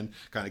him in,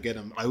 kind of get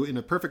him. In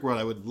a perfect world,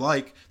 I would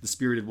like the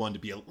spirited one to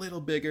be a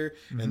little bigger,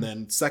 and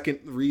then second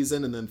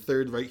reason, and then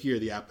third right here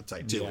the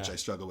appetite too, which I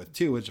struggle with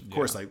too. Which of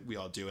course we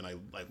all do, and I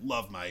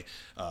love my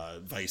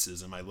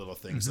vices and my little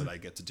things that I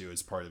get to do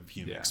as part of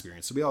human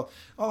experience. So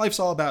all life's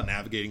all about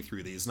navigating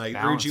through these. And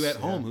I urge you at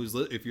home,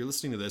 if you're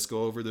listening to this,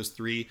 go over those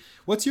three.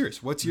 What's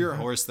yours? What's your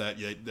horse that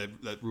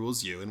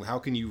rules you, and how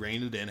can you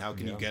rein it in? How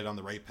can you get on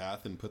the right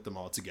path and put them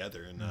all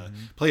together? And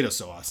Plato's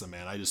so awesome,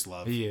 man. I just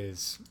love. He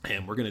is.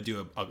 And we're gonna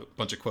do a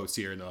bunch of quotes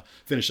here, and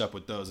finish up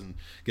with those and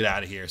get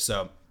out of here.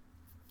 So,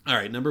 all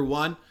right, number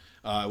one.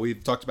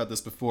 We've talked about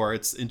this before.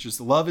 It's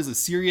interesting. Love is a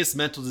serious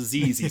mental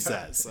disease, he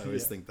says. I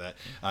always think that.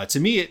 To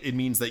me, it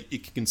means that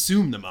it can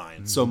consume the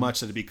mind so much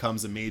that it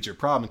becomes a major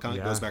problem. It kind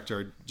of goes back to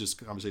our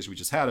conversation we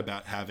just had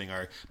about having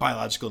our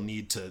biological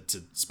need to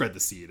spread the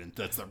seed, and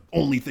that's the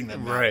only thing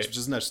that matters, which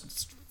is not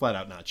flat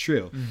out not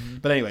true.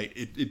 But anyway,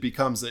 it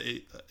becomes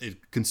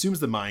it consumes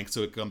the mind,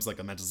 so it becomes like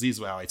a mental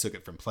disease. Wow, I took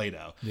it from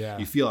Plato.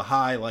 You feel a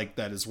high like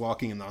that is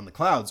walking on the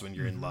clouds when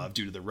you're in love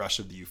due to the rush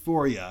of the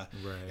euphoria.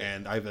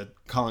 And I have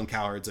Colin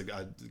Cowherd's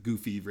a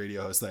goofy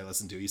radio host that I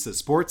listen to. He says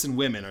sports and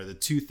women are the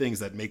two things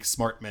that make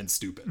smart men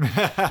stupid. And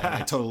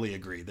I totally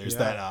agree. There's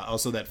that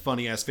also that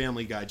funny ass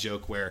Family Guy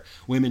joke where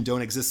women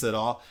don't exist at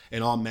all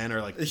and all men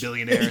are like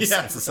billionaires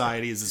and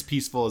society is as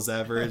peaceful as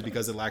ever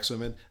because it lacks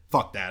women.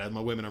 Fuck that.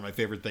 My women are my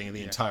favorite thing in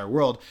the entire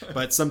world.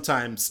 But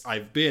sometimes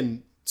I've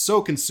been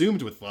so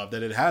consumed with love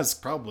that it has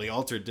probably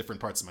altered different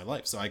parts of my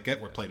life. So I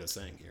get what Plato's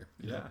saying here.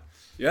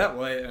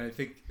 Well, I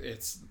think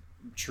it's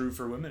true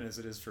for women as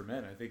it is for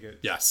men. I think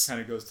it kind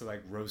of goes to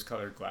like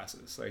rose-colored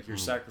glasses. Like you're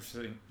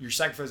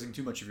sacrificing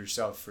too much of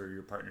yourself for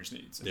your partner's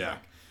needs. And like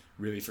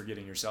really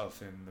forgetting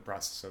yourself in the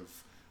process of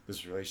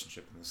this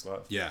relationship and this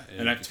love.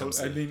 And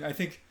I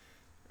think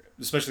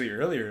especially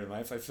earlier in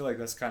life, I feel like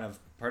that's kind of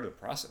part of the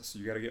process.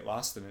 You got to get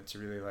lost in it to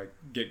really like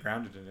get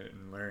grounded in it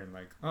and learn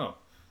like, oh,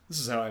 this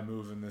is how I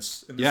move in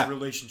this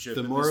relationship.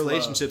 The more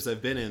relationships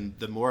I've been in,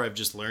 the more I've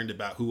just learned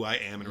about who I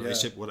am in a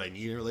relationship, what I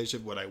need in a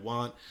relationship, what I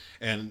want,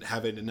 and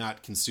have it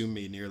not consume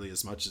me nearly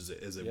as much as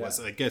it was.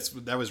 I guess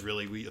that was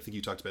really, I think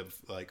you talked about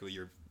like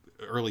your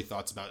early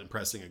thoughts about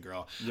impressing a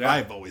girl.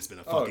 I've always been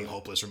a fucking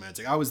hopeless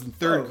romantic. I was in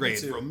third grade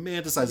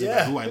romanticizing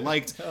about who I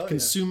liked,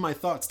 consumed my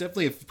thoughts.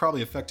 Definitely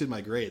probably affected my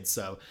grades.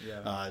 So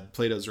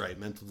Plato's right.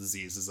 Mental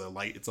disease is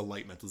it's a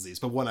light mental disease,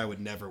 but one I would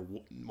never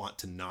want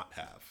to not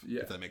have,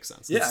 if that makes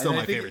sense. It's still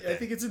my favorite thing. I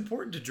think it's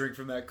important to drink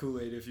from that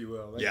Kool-Aid, if you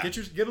will. Like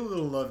get a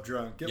little love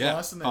drunk. Get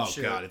lost in that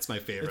shit. Oh God, it's my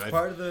favorite. It's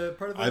part of the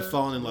I've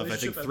fallen in love I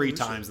think 3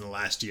 times in the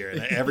last year,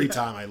 and every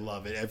time I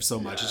love it so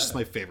much. It's just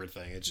my favorite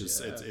thing. It's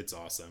just it's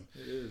awesome.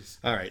 It is.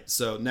 All right.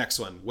 So next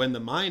one, when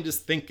the mind is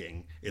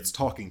thinking, it's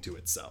talking to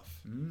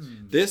itself.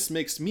 This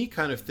makes me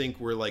kind of think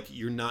we're like,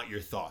 you're not your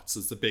thoughts.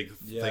 It's the big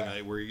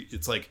thing where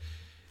it's like,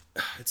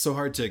 it's so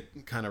hard to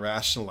kind of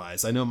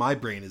rationalize. I know my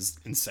brain is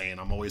insane.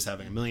 I'm always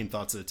having a million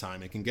thoughts at a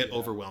time. It can get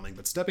overwhelming,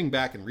 but stepping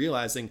back and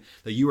realizing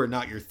that you are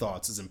not your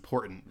thoughts is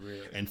important.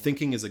 Really? And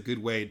thinking is a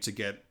good way to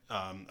get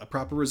a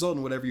proper result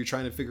in whatever you're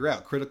trying to figure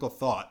out. Critical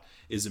thought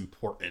is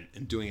important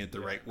in doing it the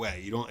right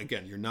way.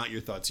 You're not your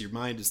thoughts. Your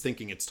mind is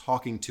thinking, it's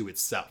talking to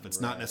itself. It's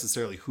not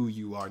necessarily who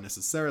you are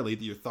necessarily.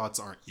 Your thoughts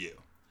aren't you.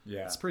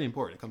 It's pretty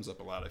important. It comes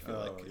up a lot, I feel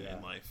like,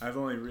 in life. I've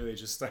only really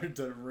just started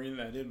to rein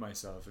that in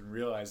myself and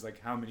realize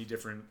like how many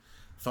different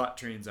thought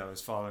trains I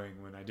was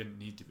following when I didn't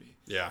need to be.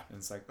 And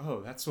it's like, oh,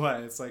 that's why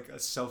it's like a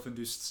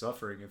self-induced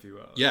suffering, if you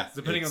will.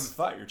 Depending on the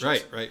thought you're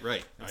chasing.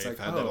 Right. It's I've like,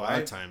 had that a lot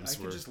of times.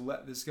 I can just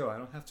let this go. I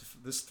don't have to.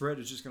 This thread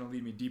is just going to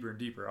lead me deeper and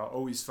deeper. I'll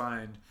always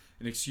find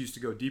an excuse to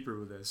go deeper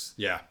with this.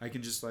 I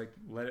can just like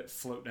let it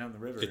float down the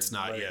river. It's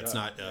not. It's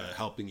not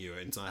helping you.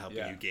 It's not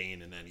helping you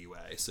gain in any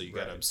way. So you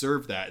got to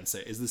observe that and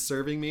say, is this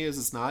serving me? Is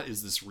this not?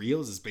 Is this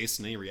real? Is this based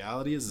in any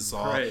reality? Is this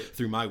all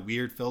through my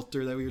weird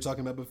filter that we were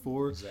talking about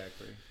before?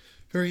 Exactly.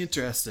 Very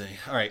interesting.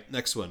 All right,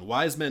 next one.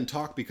 Wise men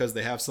talk because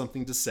they have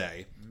something to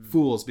say.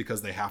 Fools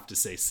because they have to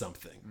say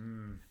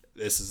something.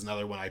 This is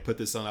another one. I put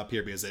this on up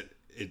here because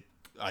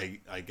I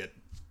get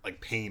like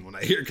pain when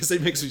I hear it, because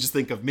it makes me just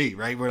think of me,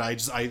 right? Where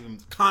I'm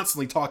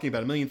constantly talking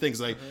about a million things.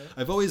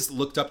 I've always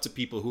looked up to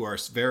people who are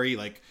very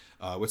like,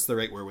 what's the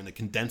right word, when they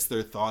condense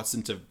their thoughts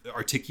into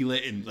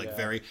articulate and like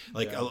very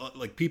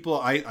like people.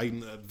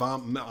 I'm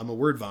a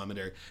word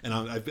vomiter, and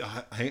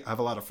I have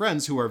a lot of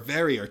friends who are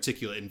very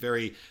articulate and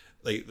very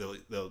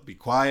they'll be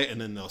quiet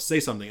and then they'll say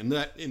something, and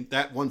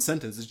that one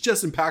sentence is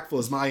just impactful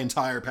as my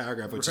entire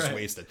paragraph, which is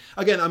wasted.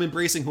 Again, I'm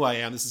embracing who I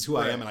am. This is who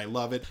I am, and I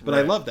love it. But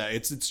I love that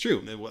it's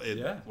true.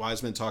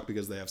 Wise men talk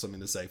because they have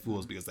something to say.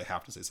 Fools because they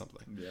have to say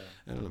something. Yeah,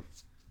 I don't know.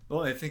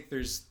 Well, I think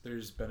there's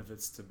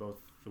benefits to both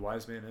the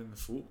wise man and the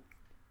fool.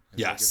 I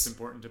think it's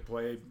important to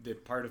play the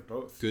part of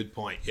both. Good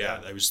point.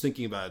 Yeah. I was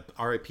thinking about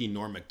R.I.P.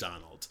 Norm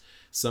Macdonald.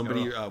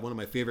 Somebody, one of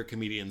my favorite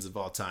comedians of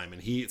all time,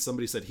 and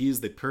somebody said he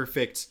is the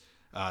perfect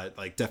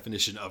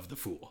definition of the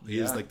fool. He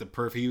is like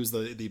he was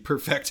the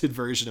perfected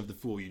version of the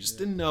fool. You just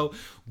didn't know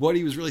what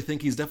he was really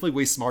thinking. He's definitely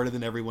way smarter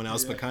than everyone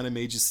else, but kind of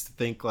made you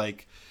think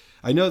like,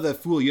 I know the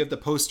fool. You have the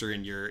poster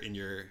in your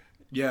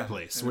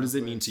place. What does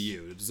it mean to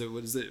you?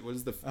 What is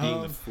the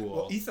being the fool?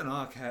 Well, Ethan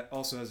Hawke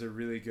also has a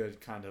really good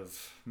kind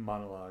of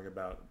monologue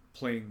about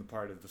playing the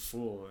part of the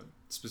fool,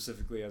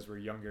 specifically as we're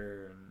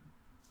younger, and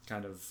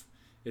kind of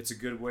it's a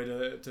good way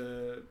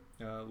to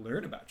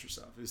learn about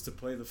yourself, is to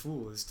play the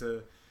fool, is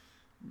to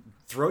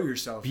throw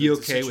yourself be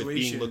okay with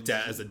being looked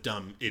at as a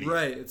dumb idiot.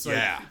 Right. It's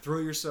like throw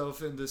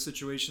yourself into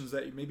situations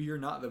that maybe you're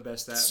not the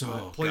best at.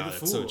 But play the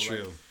fool. It's so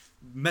true. Like,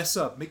 mess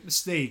up, make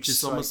mistakes,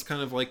 just almost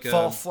kind of like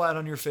fall flat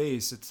on your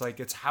face. It's like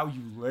it's how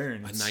you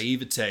learn.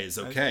 Naivete is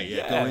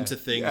okay. Go into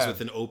things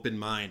with an open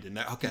mind, and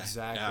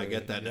exactly. I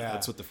get that.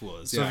 That's what the fool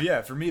is.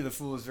 So for me, the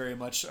fool is very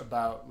much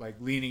about like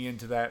leaning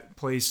into that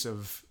place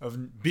of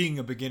being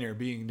a beginner,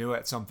 being new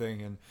at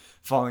something, and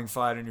falling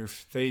flat on your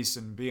face,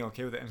 and being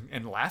okay with it,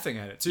 and laughing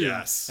at it too,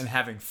 and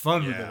having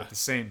fun with it at the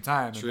same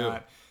time, and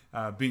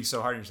not being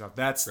so hard on yourself.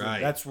 That's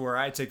where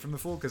I take from the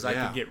fool, because I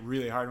can get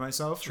really hard on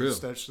myself,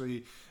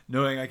 especially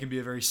knowing I can be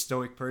a very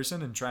stoic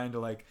person and trying to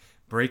like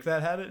break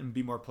that habit and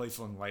be more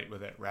playful and light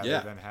with it,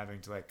 rather than having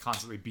to like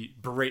constantly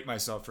berate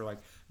myself for like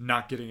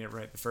not getting it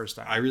right the first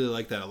time. I really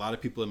like that. A lot of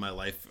people in my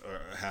life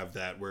have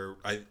that, where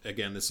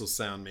this will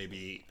sound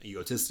maybe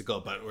egotistical,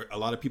 but a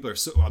lot of people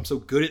I'm so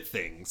good at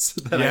things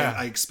that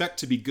I expect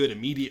to be good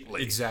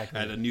immediately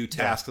at a new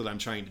task that I'm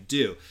trying to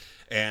do.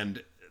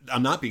 And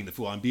I'm not being the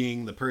fool. I'm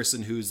being the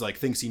person who's like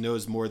thinks he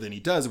knows more than he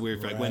does. Where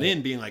if I went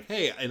in being like,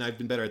 hey, and I've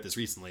been better at this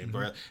recently.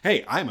 Where,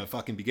 hey, I'm a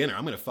fucking beginner.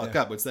 I'm gonna fuck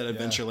up. What's that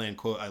Adventureland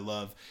quote I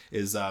love?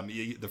 Is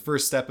the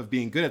first step of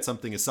being good at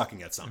something is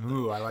sucking at something.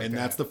 Ooh, I like and that.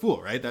 That's the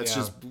fool, right? That's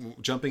just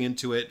jumping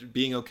into it,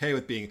 being okay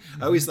with being.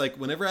 I always like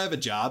whenever I have a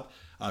job.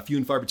 Few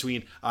and far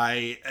between.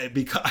 I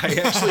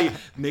actually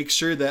make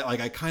sure that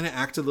like I kind of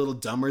act a little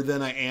dumber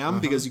than I am,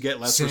 because you get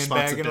less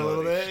responsibility. A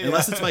little bit,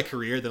 Unless it's my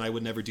career, then I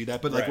would never do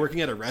that. But like working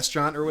at a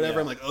restaurant or whatever,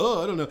 I'm like, I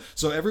don't know.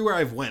 So everywhere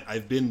I've went,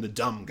 I've been the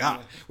dumb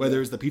guy. Whether it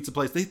was the pizza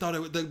place, they thought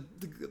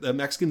the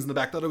Mexicans in the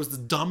back thought I was the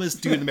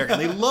dumbest dude in America.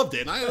 And they loved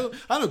it, and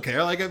I don't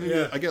care. Like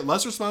I get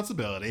less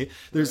responsibility.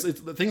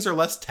 Things are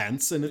less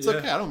tense, and it's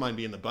okay. I don't mind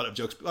being the butt of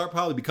jokes,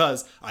 probably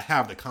because I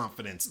have the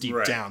confidence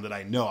deep down that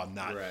I know I'm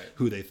not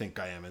who they think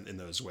I am in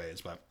those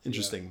ways. But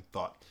interesting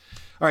thought.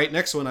 All right,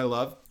 next one I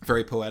love.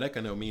 Very poetic.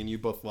 I know me and you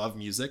both love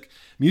music.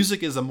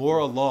 Music is a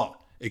moral law.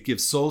 It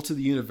gives soul to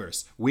the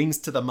universe, wings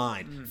to the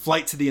mind,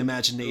 flight to the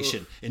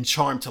imagination, and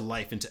charm to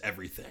life and to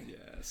everything.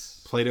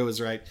 Yes. Plato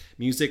is right.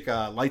 Music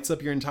lights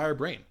up your entire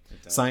brain.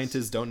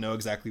 Scientists don't know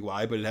exactly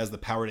why, but it has the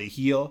power to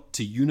heal,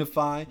 to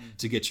unify,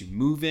 to get you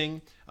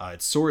moving.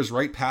 It soars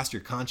right past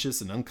your conscious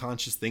and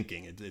unconscious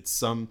thinking. It's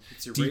some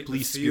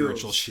deeply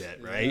spiritual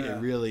shit, right?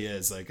 It really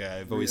is. Like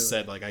I've always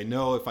said, like I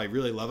know if I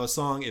really love a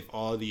song, if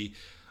all the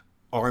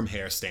arm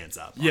hair stands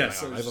up.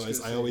 Yes,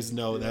 I always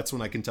know that's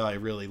when I can tell I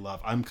really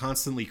love. I'm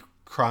constantly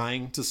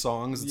crying to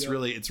songs. It's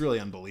really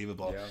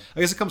unbelievable. I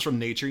guess it comes from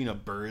nature,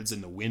 birds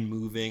and the wind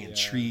moving and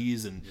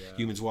trees and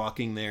humans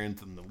walking there and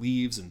the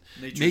leaves and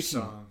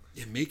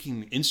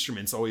making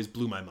instruments always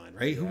blew my mind,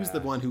 right? Who was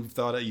the one who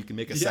thought that you can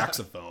make a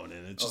saxophone?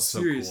 And it's just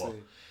so cool.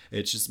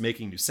 It's just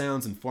making new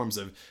sounds and forms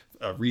of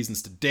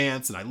reasons to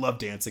dance, and I love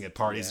dancing at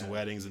parties and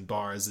weddings and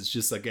bars. It's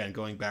just, again,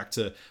 going back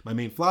to my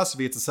main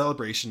philosophy, it's a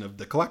celebration of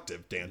the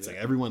collective dancing.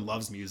 Everyone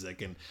loves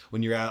music, and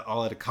when you're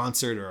all at a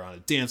concert or on a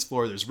dance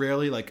floor, there's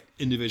rarely like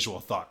individual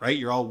thought, right?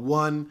 You're all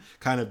one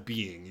kind of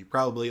being. You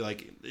probably,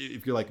 like,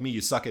 if you're like me, you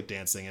suck at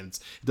dancing, and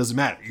it doesn't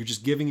matter. You're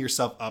just giving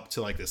yourself up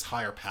to like this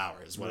higher power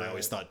is what I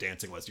always thought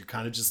dancing was. You're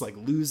kind of just like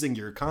losing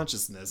your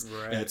consciousness,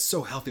 and it's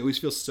so healthy. It always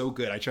feels so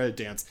good. I try to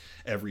dance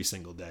every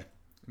single day.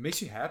 It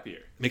makes you happier.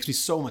 It makes me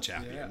so much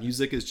happier.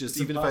 Music is just,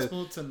 it's even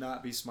impossible to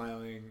not be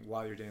smiling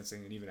while you're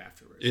dancing and even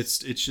afterwards. It's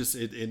just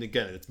and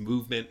again, it's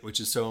movement,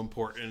 which is so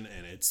important,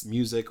 and it's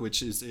music,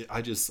 which is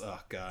I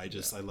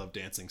love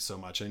dancing so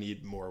much. I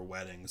need more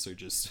weddings, or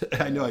just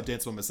I know I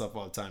dance by myself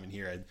all the time, and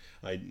here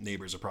my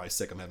neighbors are probably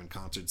sick. I'm having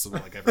concerts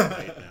like every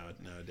night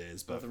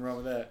nowadays, but nothing wrong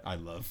with that. I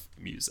love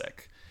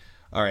music.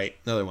 All right,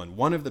 another one.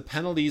 One of the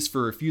penalties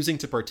for refusing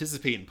to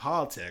participate in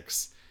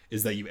politics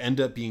is that you end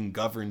up being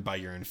governed by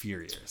your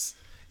inferiors.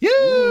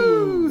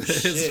 Again,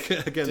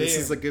 this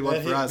is a good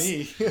one for us,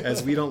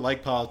 as we don't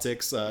like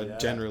politics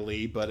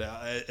generally. But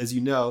as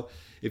you know,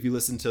 if you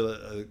listen to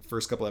the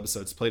first couple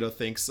episodes, Plato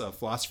thinks a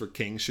philosopher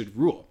king should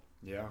rule.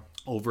 Yeah.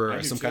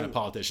 Over some kind of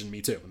politician.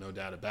 Me too, no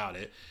doubt about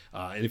it.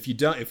 And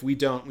if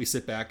we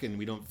sit back and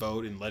we don't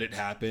vote and let it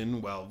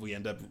happen, well, we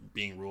end up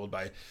being ruled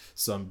by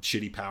some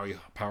shitty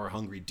power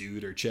hungry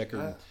dude or chick.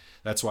 Or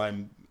that's why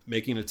I'm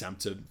making an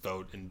attempt to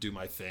vote and do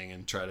my thing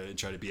and try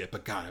to be it.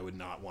 But God, I would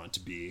not want to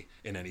be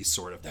in any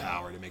sort of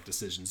power to make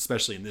decisions,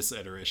 especially in this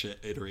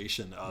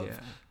iteration of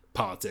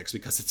politics,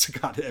 because it's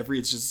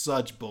just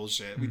such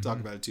bullshit. We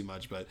talk about it too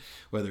much, but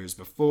whether it's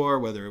before,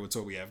 whether it's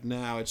what we have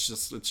now, it's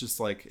just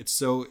like, it's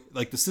so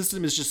like the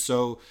system is just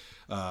so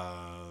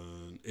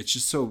it's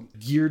just so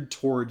geared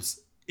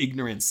towards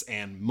ignorance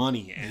and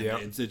money, and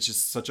it's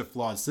just such a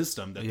flawed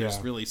system that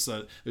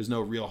there's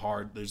no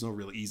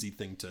real easy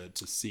thing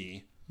to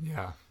see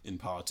in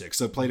politics.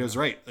 So Plato's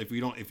right.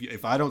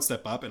 If I don't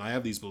step up and I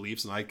have these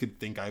beliefs, and I could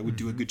think I would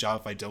do a good job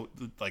if I don't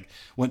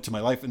went to my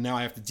life, and now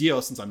I have to deal,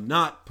 since I'm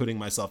not putting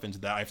myself into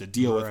that, I have to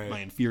deal with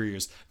my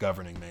inferiors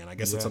governing me. And I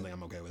guess that's something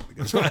I'm okay with,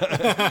 because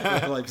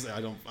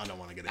I don't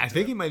want to get into I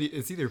think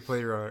it's either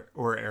Plato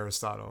or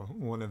Aristotle.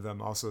 One of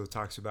them also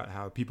talks about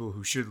how people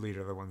who should lead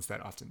are the ones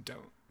that often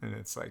don't. And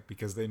it's like,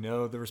 because they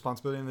know the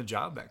responsibility and the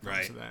job that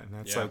comes to that. And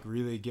that's like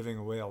really giving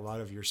away a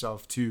lot of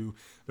yourself to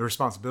the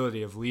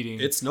responsibility of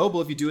leading. It's noble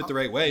if you do it the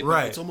right way,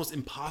 but it's almost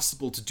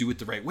impossible to do it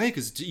the right way,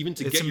 because to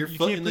get your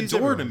foot in the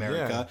door in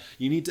America,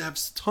 you need to have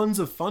tons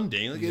of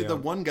funding. The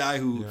one guy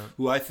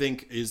who I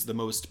think is the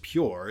most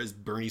pure is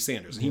Bernie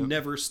Sanders. And he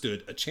never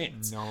stood a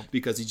chance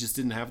because he just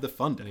didn't have the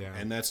funding.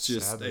 And that's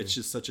just, it's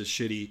just such a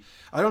shitty,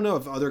 I don't know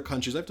if other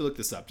countries, I have to look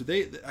this up.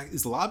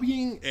 Is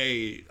lobbying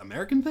a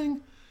American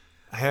thing?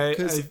 I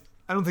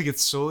don't think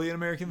it's solely an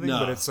American thing,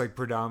 but it's like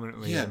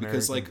predominantly an American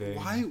because thing.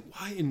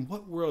 why in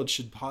what world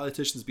should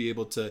politicians be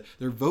able to,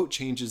 their vote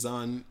changes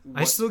on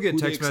I still get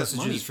text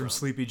messages from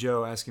Sleepy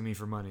Joe asking me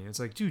for money. It's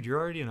like, dude, you're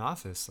already in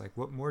office. Like,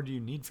 what more do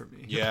you need from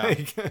me?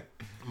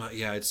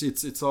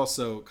 It's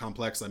also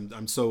complex.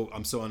 I'm so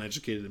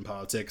uneducated in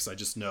politics. I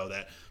just know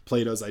that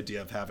Plato's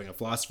idea of having a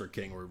philosopher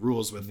king where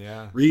rules with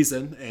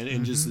reason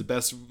and just the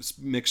best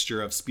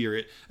mixture of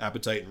spirit,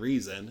 appetite, and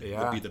reason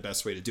would be the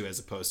best way to do it, as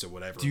opposed to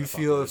whatever. Do you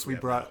feel if we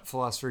brought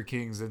philosopher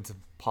kings into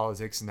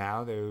politics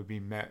now, they would be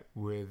met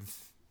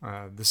with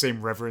the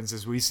same reverence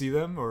as we see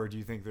them, or do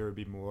you think there would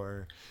be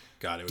more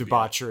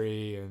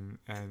debauchery and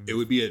it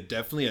would be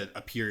definitely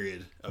a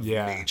period of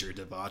major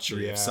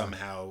debauchery if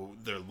somehow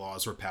their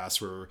laws were passed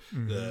where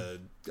I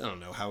don't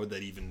know, how would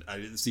that even,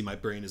 I see my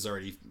brain is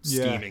already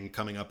steaming,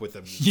 coming up with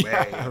a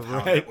way of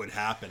how that would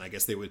happen. I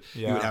guess you would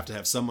have to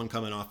have someone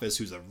come in office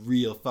who's a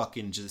real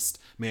fucking just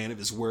man of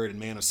his word and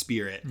man of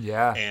spirit,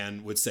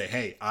 and would say,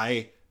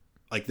 hey,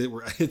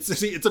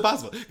 it's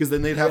impossible, because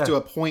then they'd have to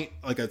appoint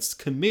like a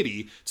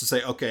committee to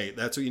say, okay,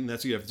 that's what you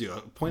have to do.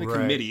 Appoint a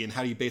committee, and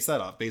how do you base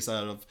that off? Base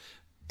that out of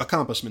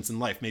accomplishments in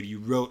life. Maybe you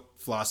wrote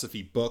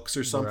philosophy books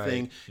or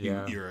something.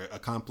 You're an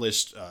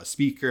accomplished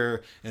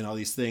speaker and all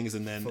these things,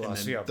 and then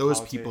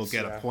those people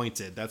get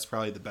appointed. That's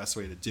probably the best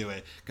way to do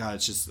it. God,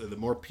 it's just the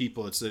more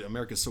people.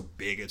 America's so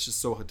big. It's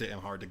just so damn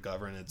hard to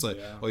govern. It's like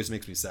always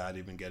makes me sad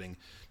even getting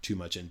too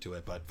much into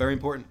it, but very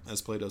important,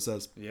 as Plato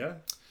says.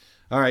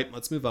 All right,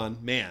 let's move on.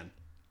 Man.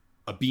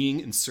 A being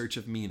in search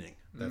of meaning.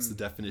 That's the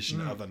definition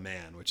of a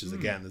man, which is,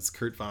 again, this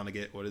Kurt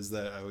Vonnegut. What is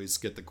that? I always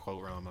get the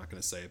quote wrong. I'm not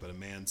going to say it, but a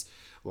man's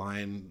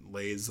lion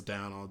lays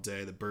down all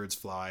day, the birds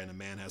fly, and a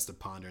man has to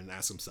ponder and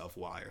ask himself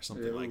why, or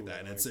something like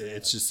that. And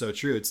it's just so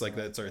true. It's like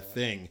that's our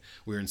thing.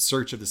 We're in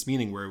search of this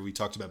meaning, where we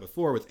talked about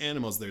before with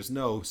animals, there's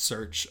no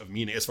search of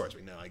meaning, as far as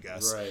we know, I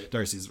guess.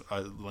 Darcy's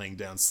laying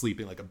down,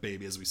 sleeping like a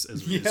baby as we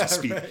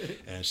speak,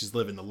 and she's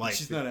living the life.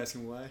 She's not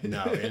asking why.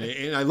 No,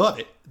 and I love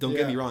it. Don't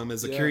get me wrong.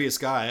 As a curious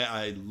guy,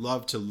 I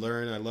love to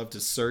learn. I love to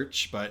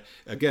search. But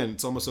again,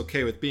 it's almost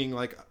okay with being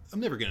like, I'm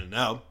never gonna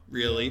know,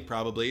 really,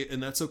 probably,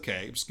 and that's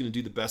okay. I'm just gonna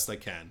do the best I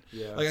can.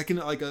 Like I can,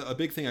 like a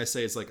big thing I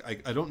say is like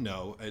I don't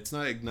know. It's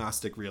not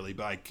agnostic really,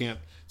 but I can't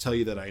tell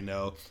you that I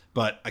know.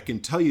 But I can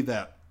tell you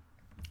that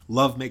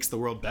love makes the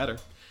world better.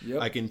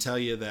 I can tell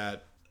you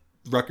that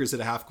Rutgers hit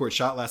a half-court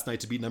shot last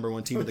night to beat number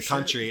one team in the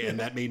country, and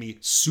that made me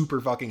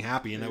super fucking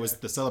happy. And that was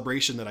the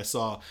celebration that I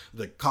saw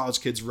the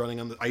college kids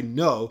running on. I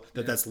know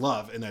that that's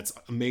love, and that's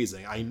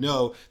amazing. I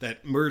know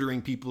that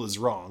murdering people is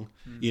wrong,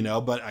 you know,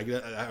 but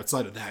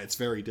outside of that, it's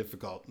very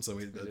difficult. So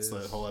that's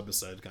the whole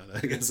episode, kind of.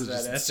 I guess it's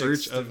just the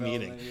search of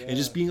meaning and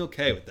just being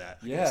okay with that.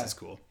 I guess is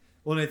cool.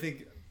 Well, and I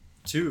think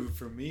too,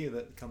 for me,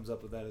 that comes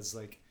up with that is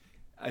like,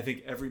 I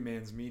think every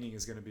man's meaning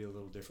is going to be a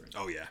little different.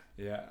 Oh yeah,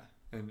 yeah.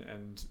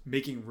 And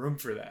making room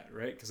for that,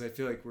 right? Because I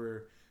feel like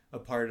we're a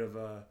part of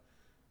a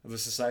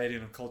society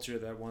and a culture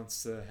that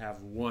wants to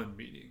have one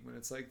meaning, when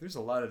it's like there's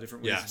a lot of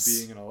different ways of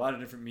being and a lot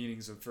of different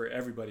meanings for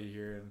everybody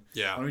here. And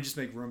why don't we just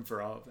make room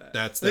for all of that?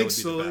 I think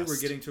slowly we're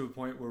getting to a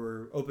point where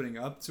we're opening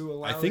up to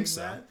allowing that. I think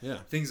so. Yeah,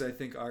 things I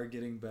think are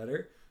getting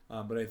better.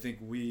 But I think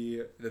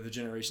the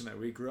generation that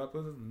we grew up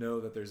with, know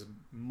that there's a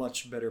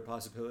much better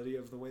possibility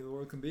of the way the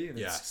world can be. And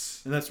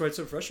and that's why it's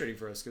so frustrating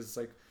for us, because it's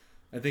like,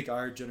 I think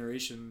our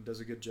generation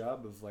does a good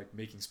job of like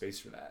making space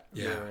for that.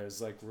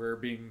 Whereas like we're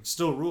being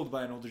still ruled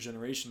by an older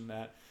generation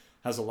that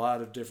has a lot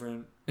of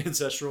different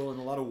ancestral and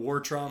a lot of war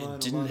trauma.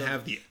 And didn't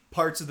have the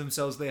parts of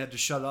themselves they had to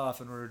shut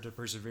off in order to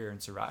persevere and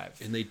survive.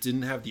 And they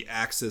didn't have the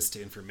access to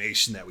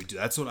information that we do.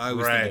 That's what I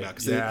was thinking about.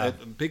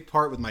 Because a big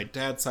part with my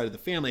dad's side of the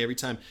family, every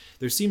time,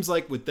 there seems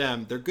like with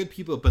them, they're good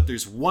people, but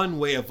there's one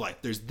way of life.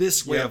 There's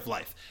this way of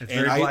life. It's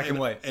very black and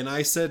white. And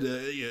I said,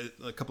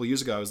 a couple of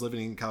years ago, I was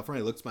living in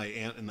California, I looked my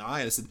aunt in the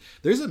eye and I said,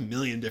 there's a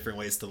million different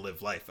ways to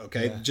live life,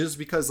 okay? Yeah. Just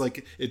because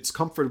like it's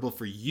comfortable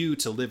for you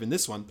to live in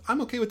this one,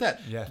 I'm okay with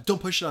that. Yeah.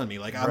 Don't push it on me.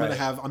 Like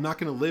I'm not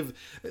going to live,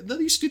 no,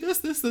 you should do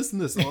this,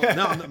 and this.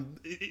 No,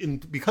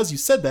 because you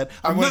said that,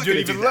 I'm not going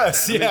to do even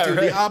less. I'm going to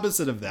do the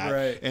opposite of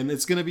that, and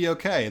it's going to be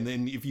okay. And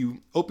then if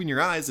you open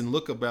your eyes and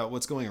look about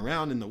what's going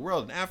around in the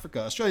world, in Africa,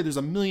 Australia, there's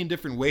a million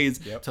different ways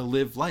to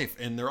live life,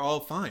 and they're all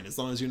fine as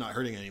long as you're not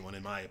hurting anyone,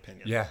 in my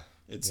opinion.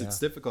 It's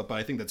difficult, but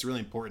I think that's really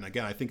important.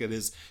 Again, I think it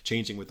is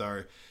changing with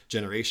our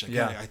generation.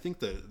 Again, I think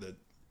the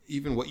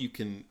even what you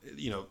can,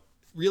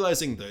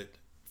 realizing that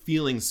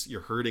feelings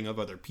you're hurting of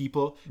other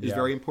people is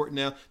very important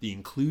now. The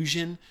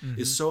inclusion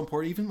is so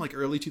important. Even like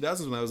early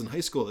 2000s when I was in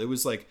high school, it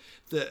was like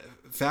the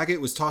faggot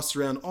was tossed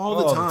around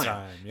all the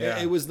time.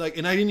 It was like,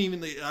 and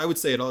I would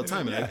say it all the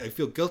time, and I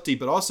feel guilty,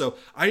 but also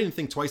I didn't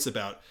think twice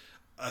about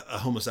a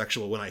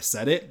homosexual when I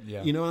said it.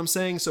 You know what I'm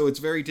saying? So it's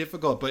very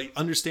difficult, but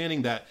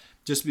understanding that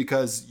just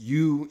because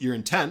your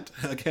intent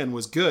again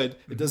was good,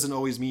 it doesn't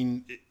always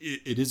mean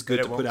it is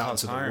good to put out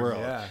into the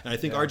world. And I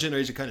think our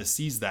generation kind of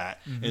sees that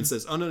and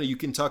says, "Oh no, you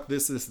can talk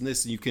this, and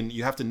this. And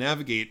you have to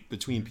navigate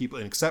between people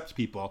and accept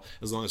people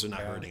as long as they're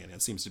not hurting." And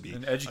it seems to be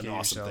an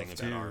awesome thing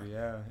about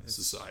our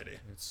society.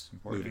 It's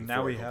important. And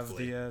now we have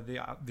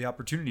the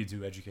opportunity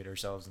to educate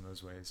ourselves in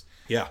those ways.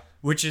 Yeah,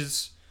 which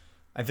is,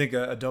 I think,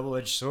 a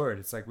double-edged sword.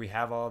 It's like we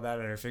have all of that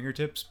at our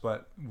fingertips,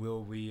 but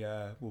will we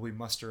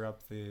muster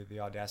up the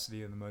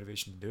audacity and the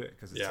motivation to do it?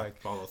 Because it's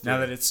like now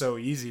that it's so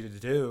easy to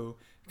do,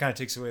 it kind of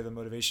takes away the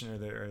motivation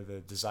or the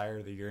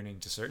desire, the yearning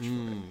to search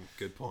for it.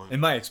 Good point. In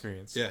my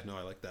experience. Yeah, no,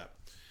 I like that.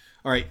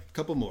 All right, a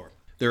couple more.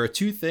 There are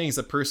two things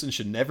a person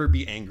should never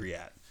be angry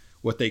at: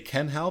 what they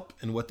can help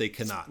and what they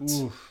cannot.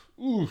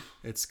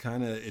 It's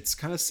kind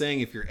of saying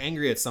if you're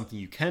angry at something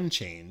you can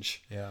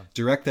change,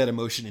 direct that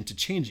emotion into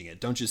changing it.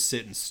 Don't just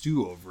sit and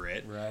stew over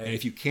it. And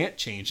if you can't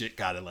change it,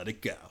 gotta let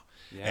it go.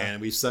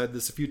 And we've said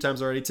this a few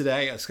times already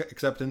today.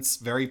 Acceptance,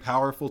 very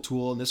powerful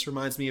tool. And this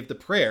reminds me of the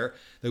prayer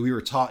that we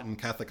were taught in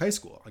Catholic high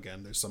school.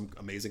 Again, there's some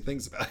amazing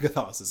things about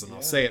Catholicism.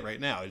 I'll say it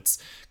right now.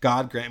 It's,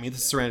 God grant me the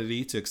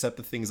serenity to accept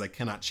the things I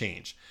cannot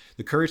change,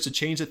 the courage to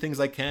change the things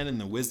I can, and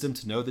the wisdom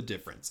to know the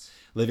difference.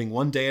 Living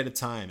one day at a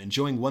time,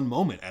 enjoying one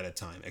moment at a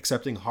time,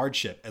 accepting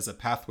hardship as a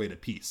pathway to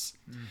peace.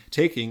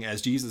 Taking,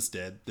 as Jesus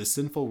did, the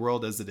sinful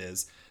world as it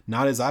is,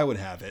 not as I would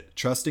have it,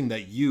 trusting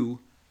that you,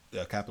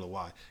 capital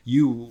Y,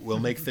 you will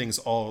make things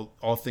all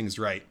things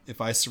right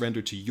if I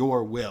surrender to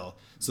your will,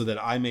 so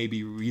that I may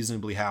be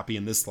reasonably happy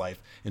in this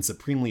life and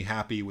supremely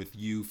happy with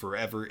you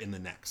forever in the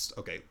next.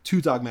 Okay,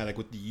 too dogmatic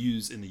with the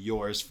yous and the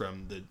yours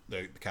from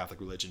the Catholic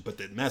religion, but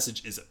the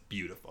message is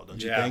beautiful,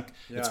 don't you think?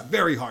 It's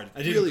very hard.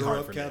 I didn't grow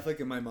up Catholic,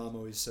 and my mom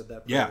always said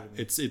that. Yeah,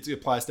 it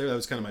applies there. That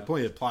was kind of my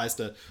point. It applies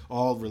to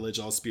all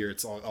religion, all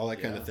spirits, all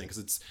that kind of thing, because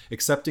it's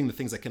accepting the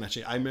things that cannot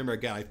change. I remember,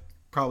 again, I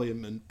probably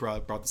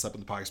brought this up in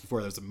the podcast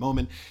before. There was a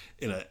moment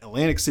in an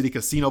Atlantic City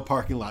casino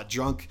parking lot,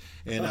 drunk,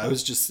 and I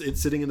was just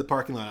sitting in the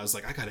parking lot. I was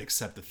like, I gotta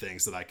accept the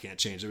things that I can't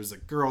change. There was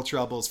like girl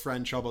troubles,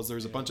 friend troubles. There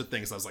was a bunch of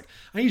things. I was like,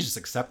 I need to just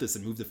accept this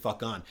and move the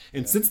fuck on.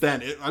 And since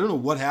then, I don't know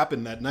what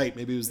happened that night.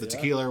 Maybe it was the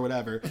tequila or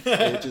whatever.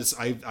 It just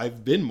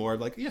I've been more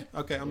like,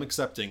 okay, I'm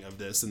accepting of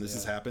this, and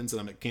this happens,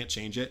 and I can't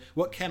change it.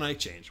 What can I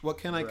change? What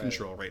can I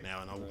control right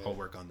now? And I'll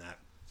work on that.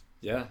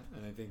 Yeah,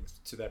 and I think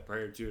to that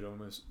prayer too,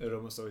 it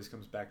almost always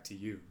comes back to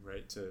you,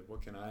 right? To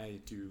what can I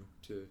do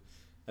to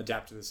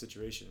adapt to the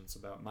situation? It's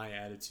about my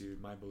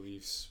attitude, my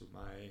beliefs,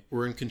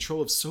 We're in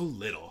control of so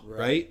little,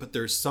 right? But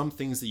there's some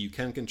things that you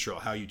can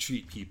control: how you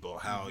treat people,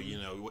 how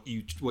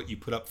what you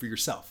put up for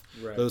yourself.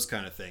 Those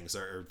kind of things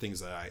are things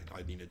that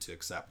I needed to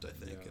accept, I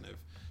think, and I've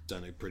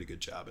done a pretty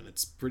good job, and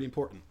it's pretty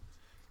important.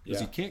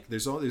 Because you can't.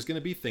 There's going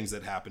to be things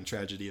that happen,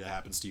 tragedy that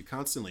happens to you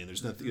constantly, and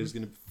there's nothing. There's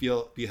going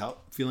to be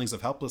feelings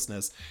of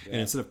helplessness,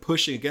 and instead of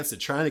pushing against it,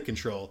 trying to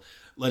control,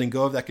 letting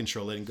go of that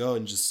control, letting go,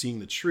 and just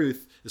seeing the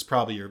truth is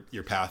probably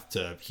your path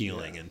to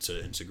healing and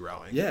to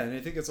growing. Yeah, and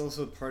I think it's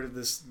also part of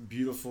this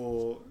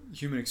beautiful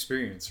human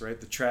experience, right?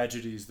 The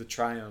tragedies, the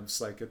triumphs,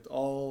 like it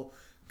all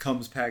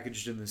comes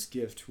packaged in this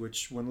gift.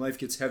 Which, when life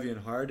gets heavy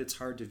and hard, it's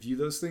hard to view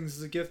those things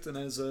as a gift and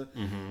as a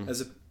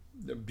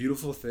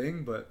beautiful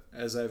thing. But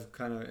as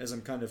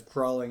I'm kind of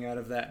crawling out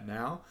of that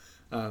now,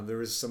 there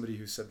was somebody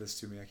who said this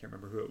to me. I can't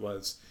remember who it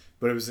was,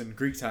 but it was in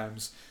Greek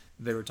times.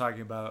 They were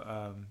talking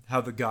about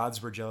how the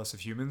gods were jealous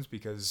of humans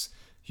because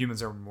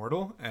humans are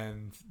mortal,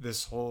 and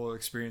this whole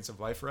experience of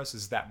life for us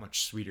is that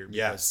much sweeter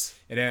because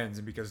it ends,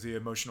 and because the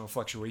emotional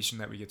fluctuation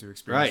that we get to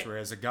experience,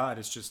 whereas a god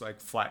is just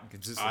like flat and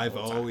consistent. I've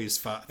always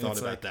thought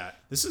about that.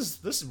 This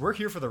is we're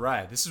here for the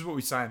ride. This is what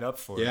we signed up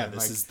for. Yeah, and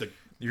this is the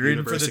you're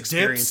in for the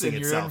dips and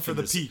you're in for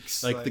the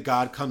peaks. Like the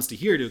God comes to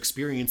here to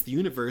experience the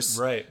universe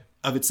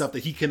of itself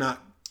that he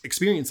cannot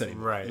experience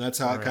anymore. Right. And that's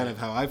kind of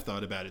how I've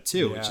thought about it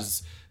too, which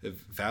is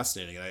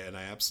fascinating. And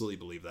I absolutely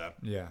believe that.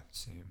 Yeah,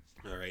 same.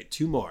 All right,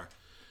 2 more.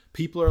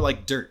 People are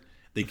like dirt.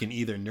 They can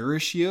either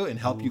nourish you and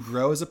help you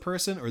grow as a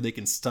person, or they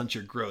can stunt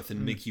your growth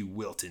and make you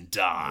wilt and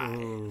die.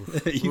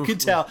 You can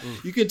tell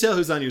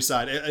who's on your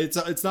side.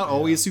 It's not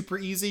always super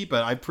easy,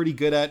 but I'm pretty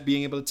good at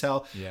being able to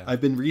tell. Yeah.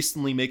 I've been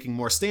recently making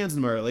more stands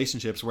in my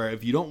relationships where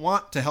if you don't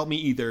want to help me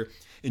either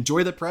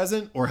enjoy the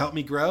present or help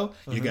me grow,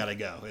 you gotta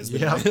go.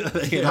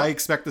 And I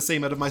expect the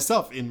same out of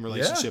myself in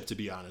relationship, to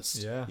be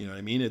honest. Yeah. You know what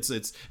I mean?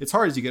 It's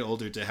hard as you get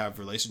older to have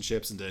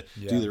relationships and to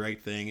do the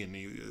right thing. And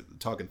you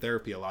talk in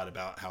therapy a lot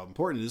about how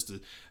important it is to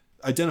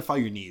identify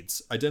your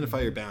needs,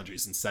 identify your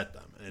boundaries, and set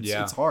them. And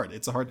it's hard.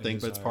 It's a hard thing,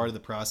 but it's part of the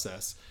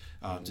process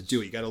to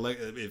do it. You got to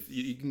if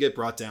you can get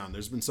brought down.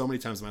 There's been so many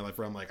times in my life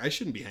where I'm like, I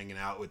shouldn't be hanging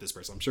out with this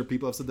person. I'm sure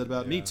people have said that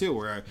about me too,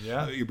 where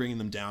you're bringing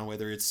them down,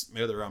 whether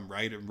I'm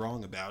right or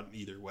wrong about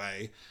either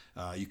way.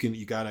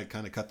 You got to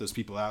kind of cut those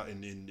people out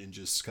and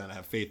just kind of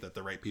have faith that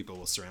the right people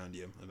will surround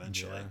you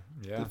eventually.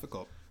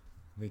 Difficult.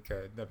 I think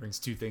that brings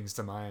 2 things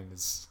to mind: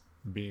 is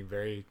being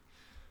very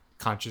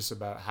conscious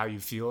about how you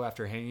feel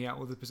after hanging out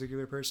with a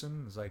particular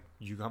person. It's like,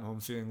 you come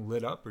home feeling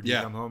lit up, or do you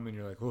come home and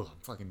you're like, oh,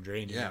 I'm fucking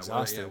drained and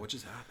exhausted. What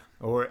just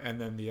happened? And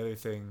then the other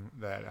thing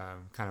that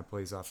kind of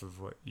plays off of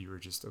what you were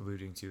just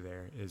alluding to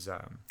there is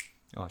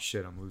oh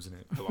shit, I'm losing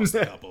it. I lost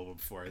a couple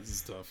before. This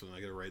is tough, and I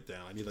gotta write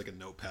down. I need like a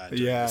notepad.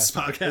 This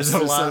podcast. There's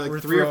a lot.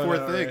 Like 3 or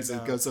 4 things.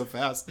 It goes so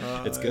fast.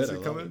 It's good. Is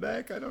it coming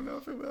back? I don't know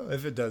if it will.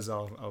 If it does,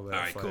 I'll let it fly. All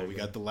right, cool. We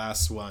got the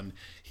last one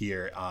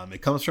here.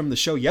 It comes from the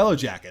show Yellow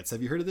Jackets.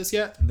 Have you heard of this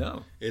yet?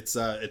 No. It's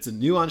a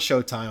new on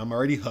Showtime. I'm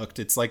already hooked.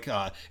 It's like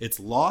it's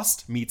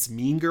Lost meets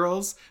Mean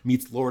Girls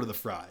meets Lord of the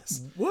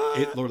Fries.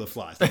 What? Lord of the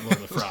Flies, not Lord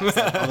of the Fries.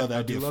 Although that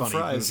would be a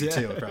funny movie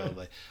too,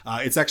 probably.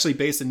 It's actually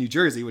based in New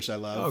Jersey, which I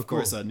love. Of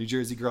course, New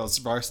Jersey girls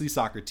varsity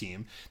soccer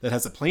team that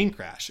has a plane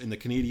crash in the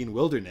Canadian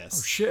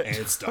wilderness. Oh shit! And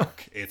it's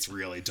dark. It's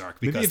really dark.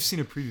 Maybe I've seen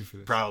a preview for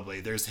this.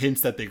 Probably. There's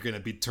hints that they're going to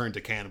be turned to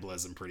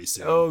cannibalism pretty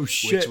soon. Oh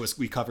shit! Which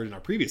we covered in our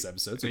previous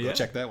episode, so go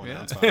check that one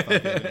out.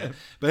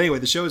 But anyway,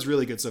 the show is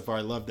really good so far.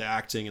 I love the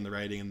acting and the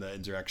writing and the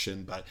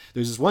direction. But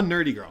there's this one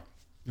nerdy girl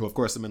who, of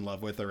course, I'm in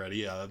love with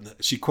already.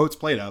 She quotes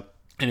Plato.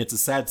 And it's a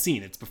sad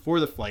scene. It's before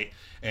the flight,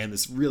 and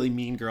this really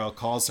mean girl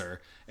calls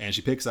her, and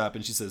she picks up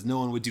and she says, "No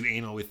one would do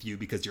anal with you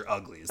because you're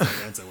ugly." Is the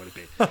answer would it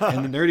be?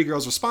 And the nerdy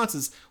girl's response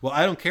is, "Well,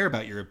 I don't care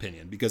about your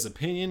opinion, because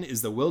opinion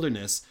is the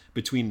wilderness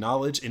between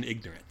knowledge and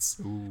ignorance."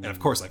 Ooh. And of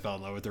course, I fell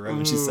in love with her right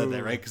when she said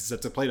that, right? Because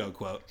that's a Plato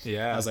quote.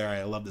 Yeah. I was like, all right,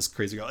 I love this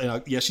crazy girl.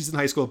 And she's in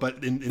high school,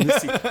 but in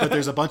this scene, but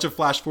there's a bunch of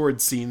flash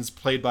forward scenes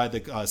played by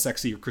the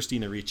sexy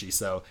Christina Ricci,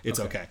 so it's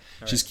okay.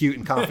 She's cute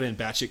and confident and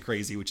batshit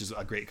crazy, which is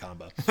a great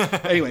combo.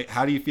 Anyway,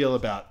 how do you feel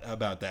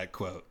about that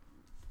quote?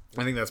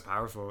 I think that's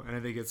powerful, and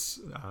I think it's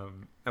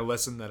a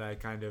lesson that I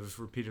kind of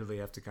repeatedly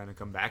have to kind of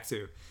come back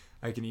to.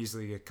 I can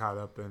easily get caught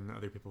up in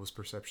other people's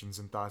perceptions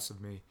and thoughts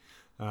of me,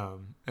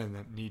 and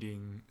that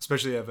needing,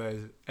 especially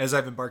as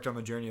I've embarked on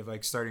the journey of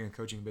like starting a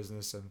coaching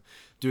business and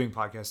doing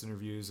podcast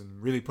interviews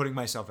and really putting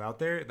myself out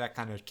there, that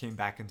kind of came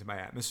back into my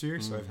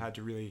atmosphere. So I've had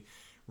to really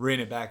rein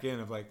it back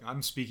in of like,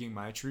 I'm speaking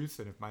my truth,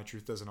 and if my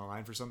truth doesn't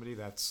align for somebody,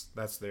 that's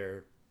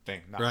their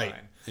thing, not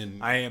mine.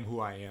 And I am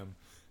who I am,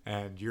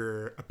 and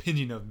your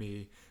opinion of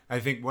me. I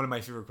think one of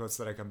my favorite quotes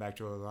that I come back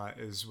to a lot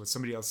is, what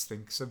somebody else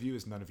thinks of you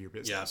is none of your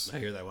business. Yeah, I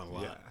hear that one a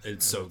lot. Yeah.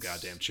 It's so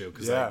goddamn true,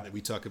 because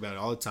we talk about it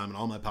all the time in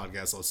all my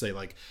podcasts. I'll say,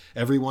 like,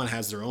 everyone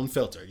has their own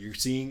filter. You're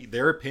seeing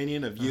their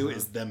opinion of you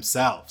is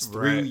themselves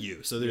through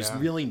you. So there's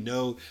really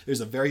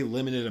there's a very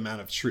limited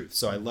amount of truth.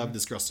 So I love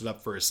this girl stood up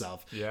for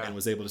herself and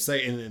was able to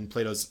say in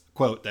Plato's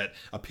quote that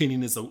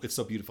opinion is it's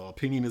so beautiful.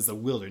 Opinion is the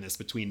wilderness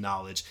between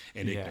knowledge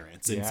and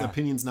ignorance. And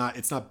opinion's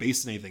it's not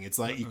based on anything. It's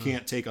like you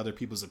can't take other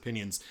people's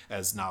opinions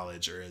as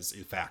knowledge or as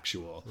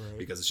factual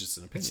because it's just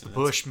an opinion. It's the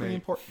bush, man.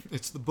 Important.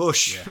 It's the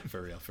bush. Yeah,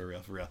 for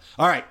real.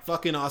 All right,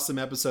 fucking awesome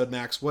episode,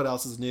 Max. What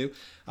else is new?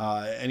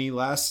 Any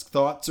last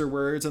thoughts or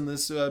words on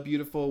this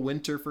beautiful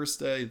winter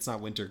first day? It's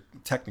not winter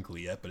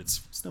technically yet, but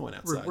it's snowing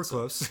outside. We're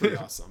close. It's pretty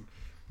awesome.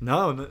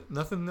 No,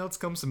 nothing else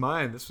comes to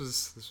mind. This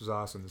was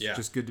awesome. It's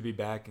just good to be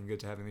back and good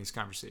to having these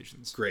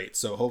conversations. Great.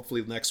 So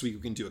hopefully next week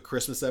we can do a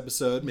Christmas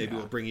episode. Maybe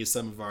we'll bring you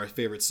some of our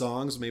favorite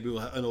songs. Maybe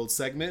we'll have an old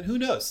segment. Who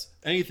knows?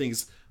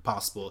 Anything's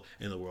possible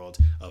in the world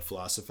of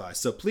philosophy.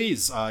 So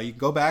please, you can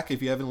go back if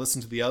you haven't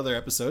listened to the other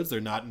episodes. They're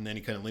not in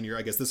any kind of linear.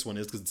 I guess this one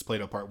is because it's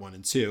Plato Part 1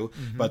 and 2.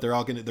 But they're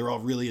all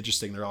really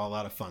interesting. They're all a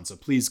lot of fun. So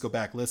please go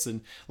back,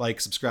 listen,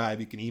 like, subscribe.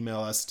 You can email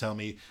us, tell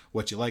me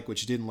what you like,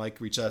 what you didn't like.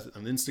 Reach out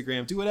on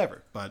Instagram. Do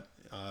whatever. But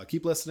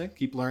keep listening,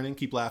 keep learning,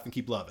 keep laughing,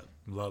 keep loving.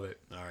 Love it.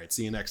 All right.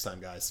 See you next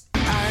time, guys.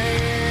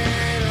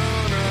 I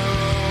don't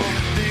know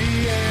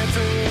the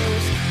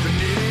answers, but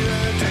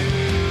neither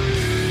do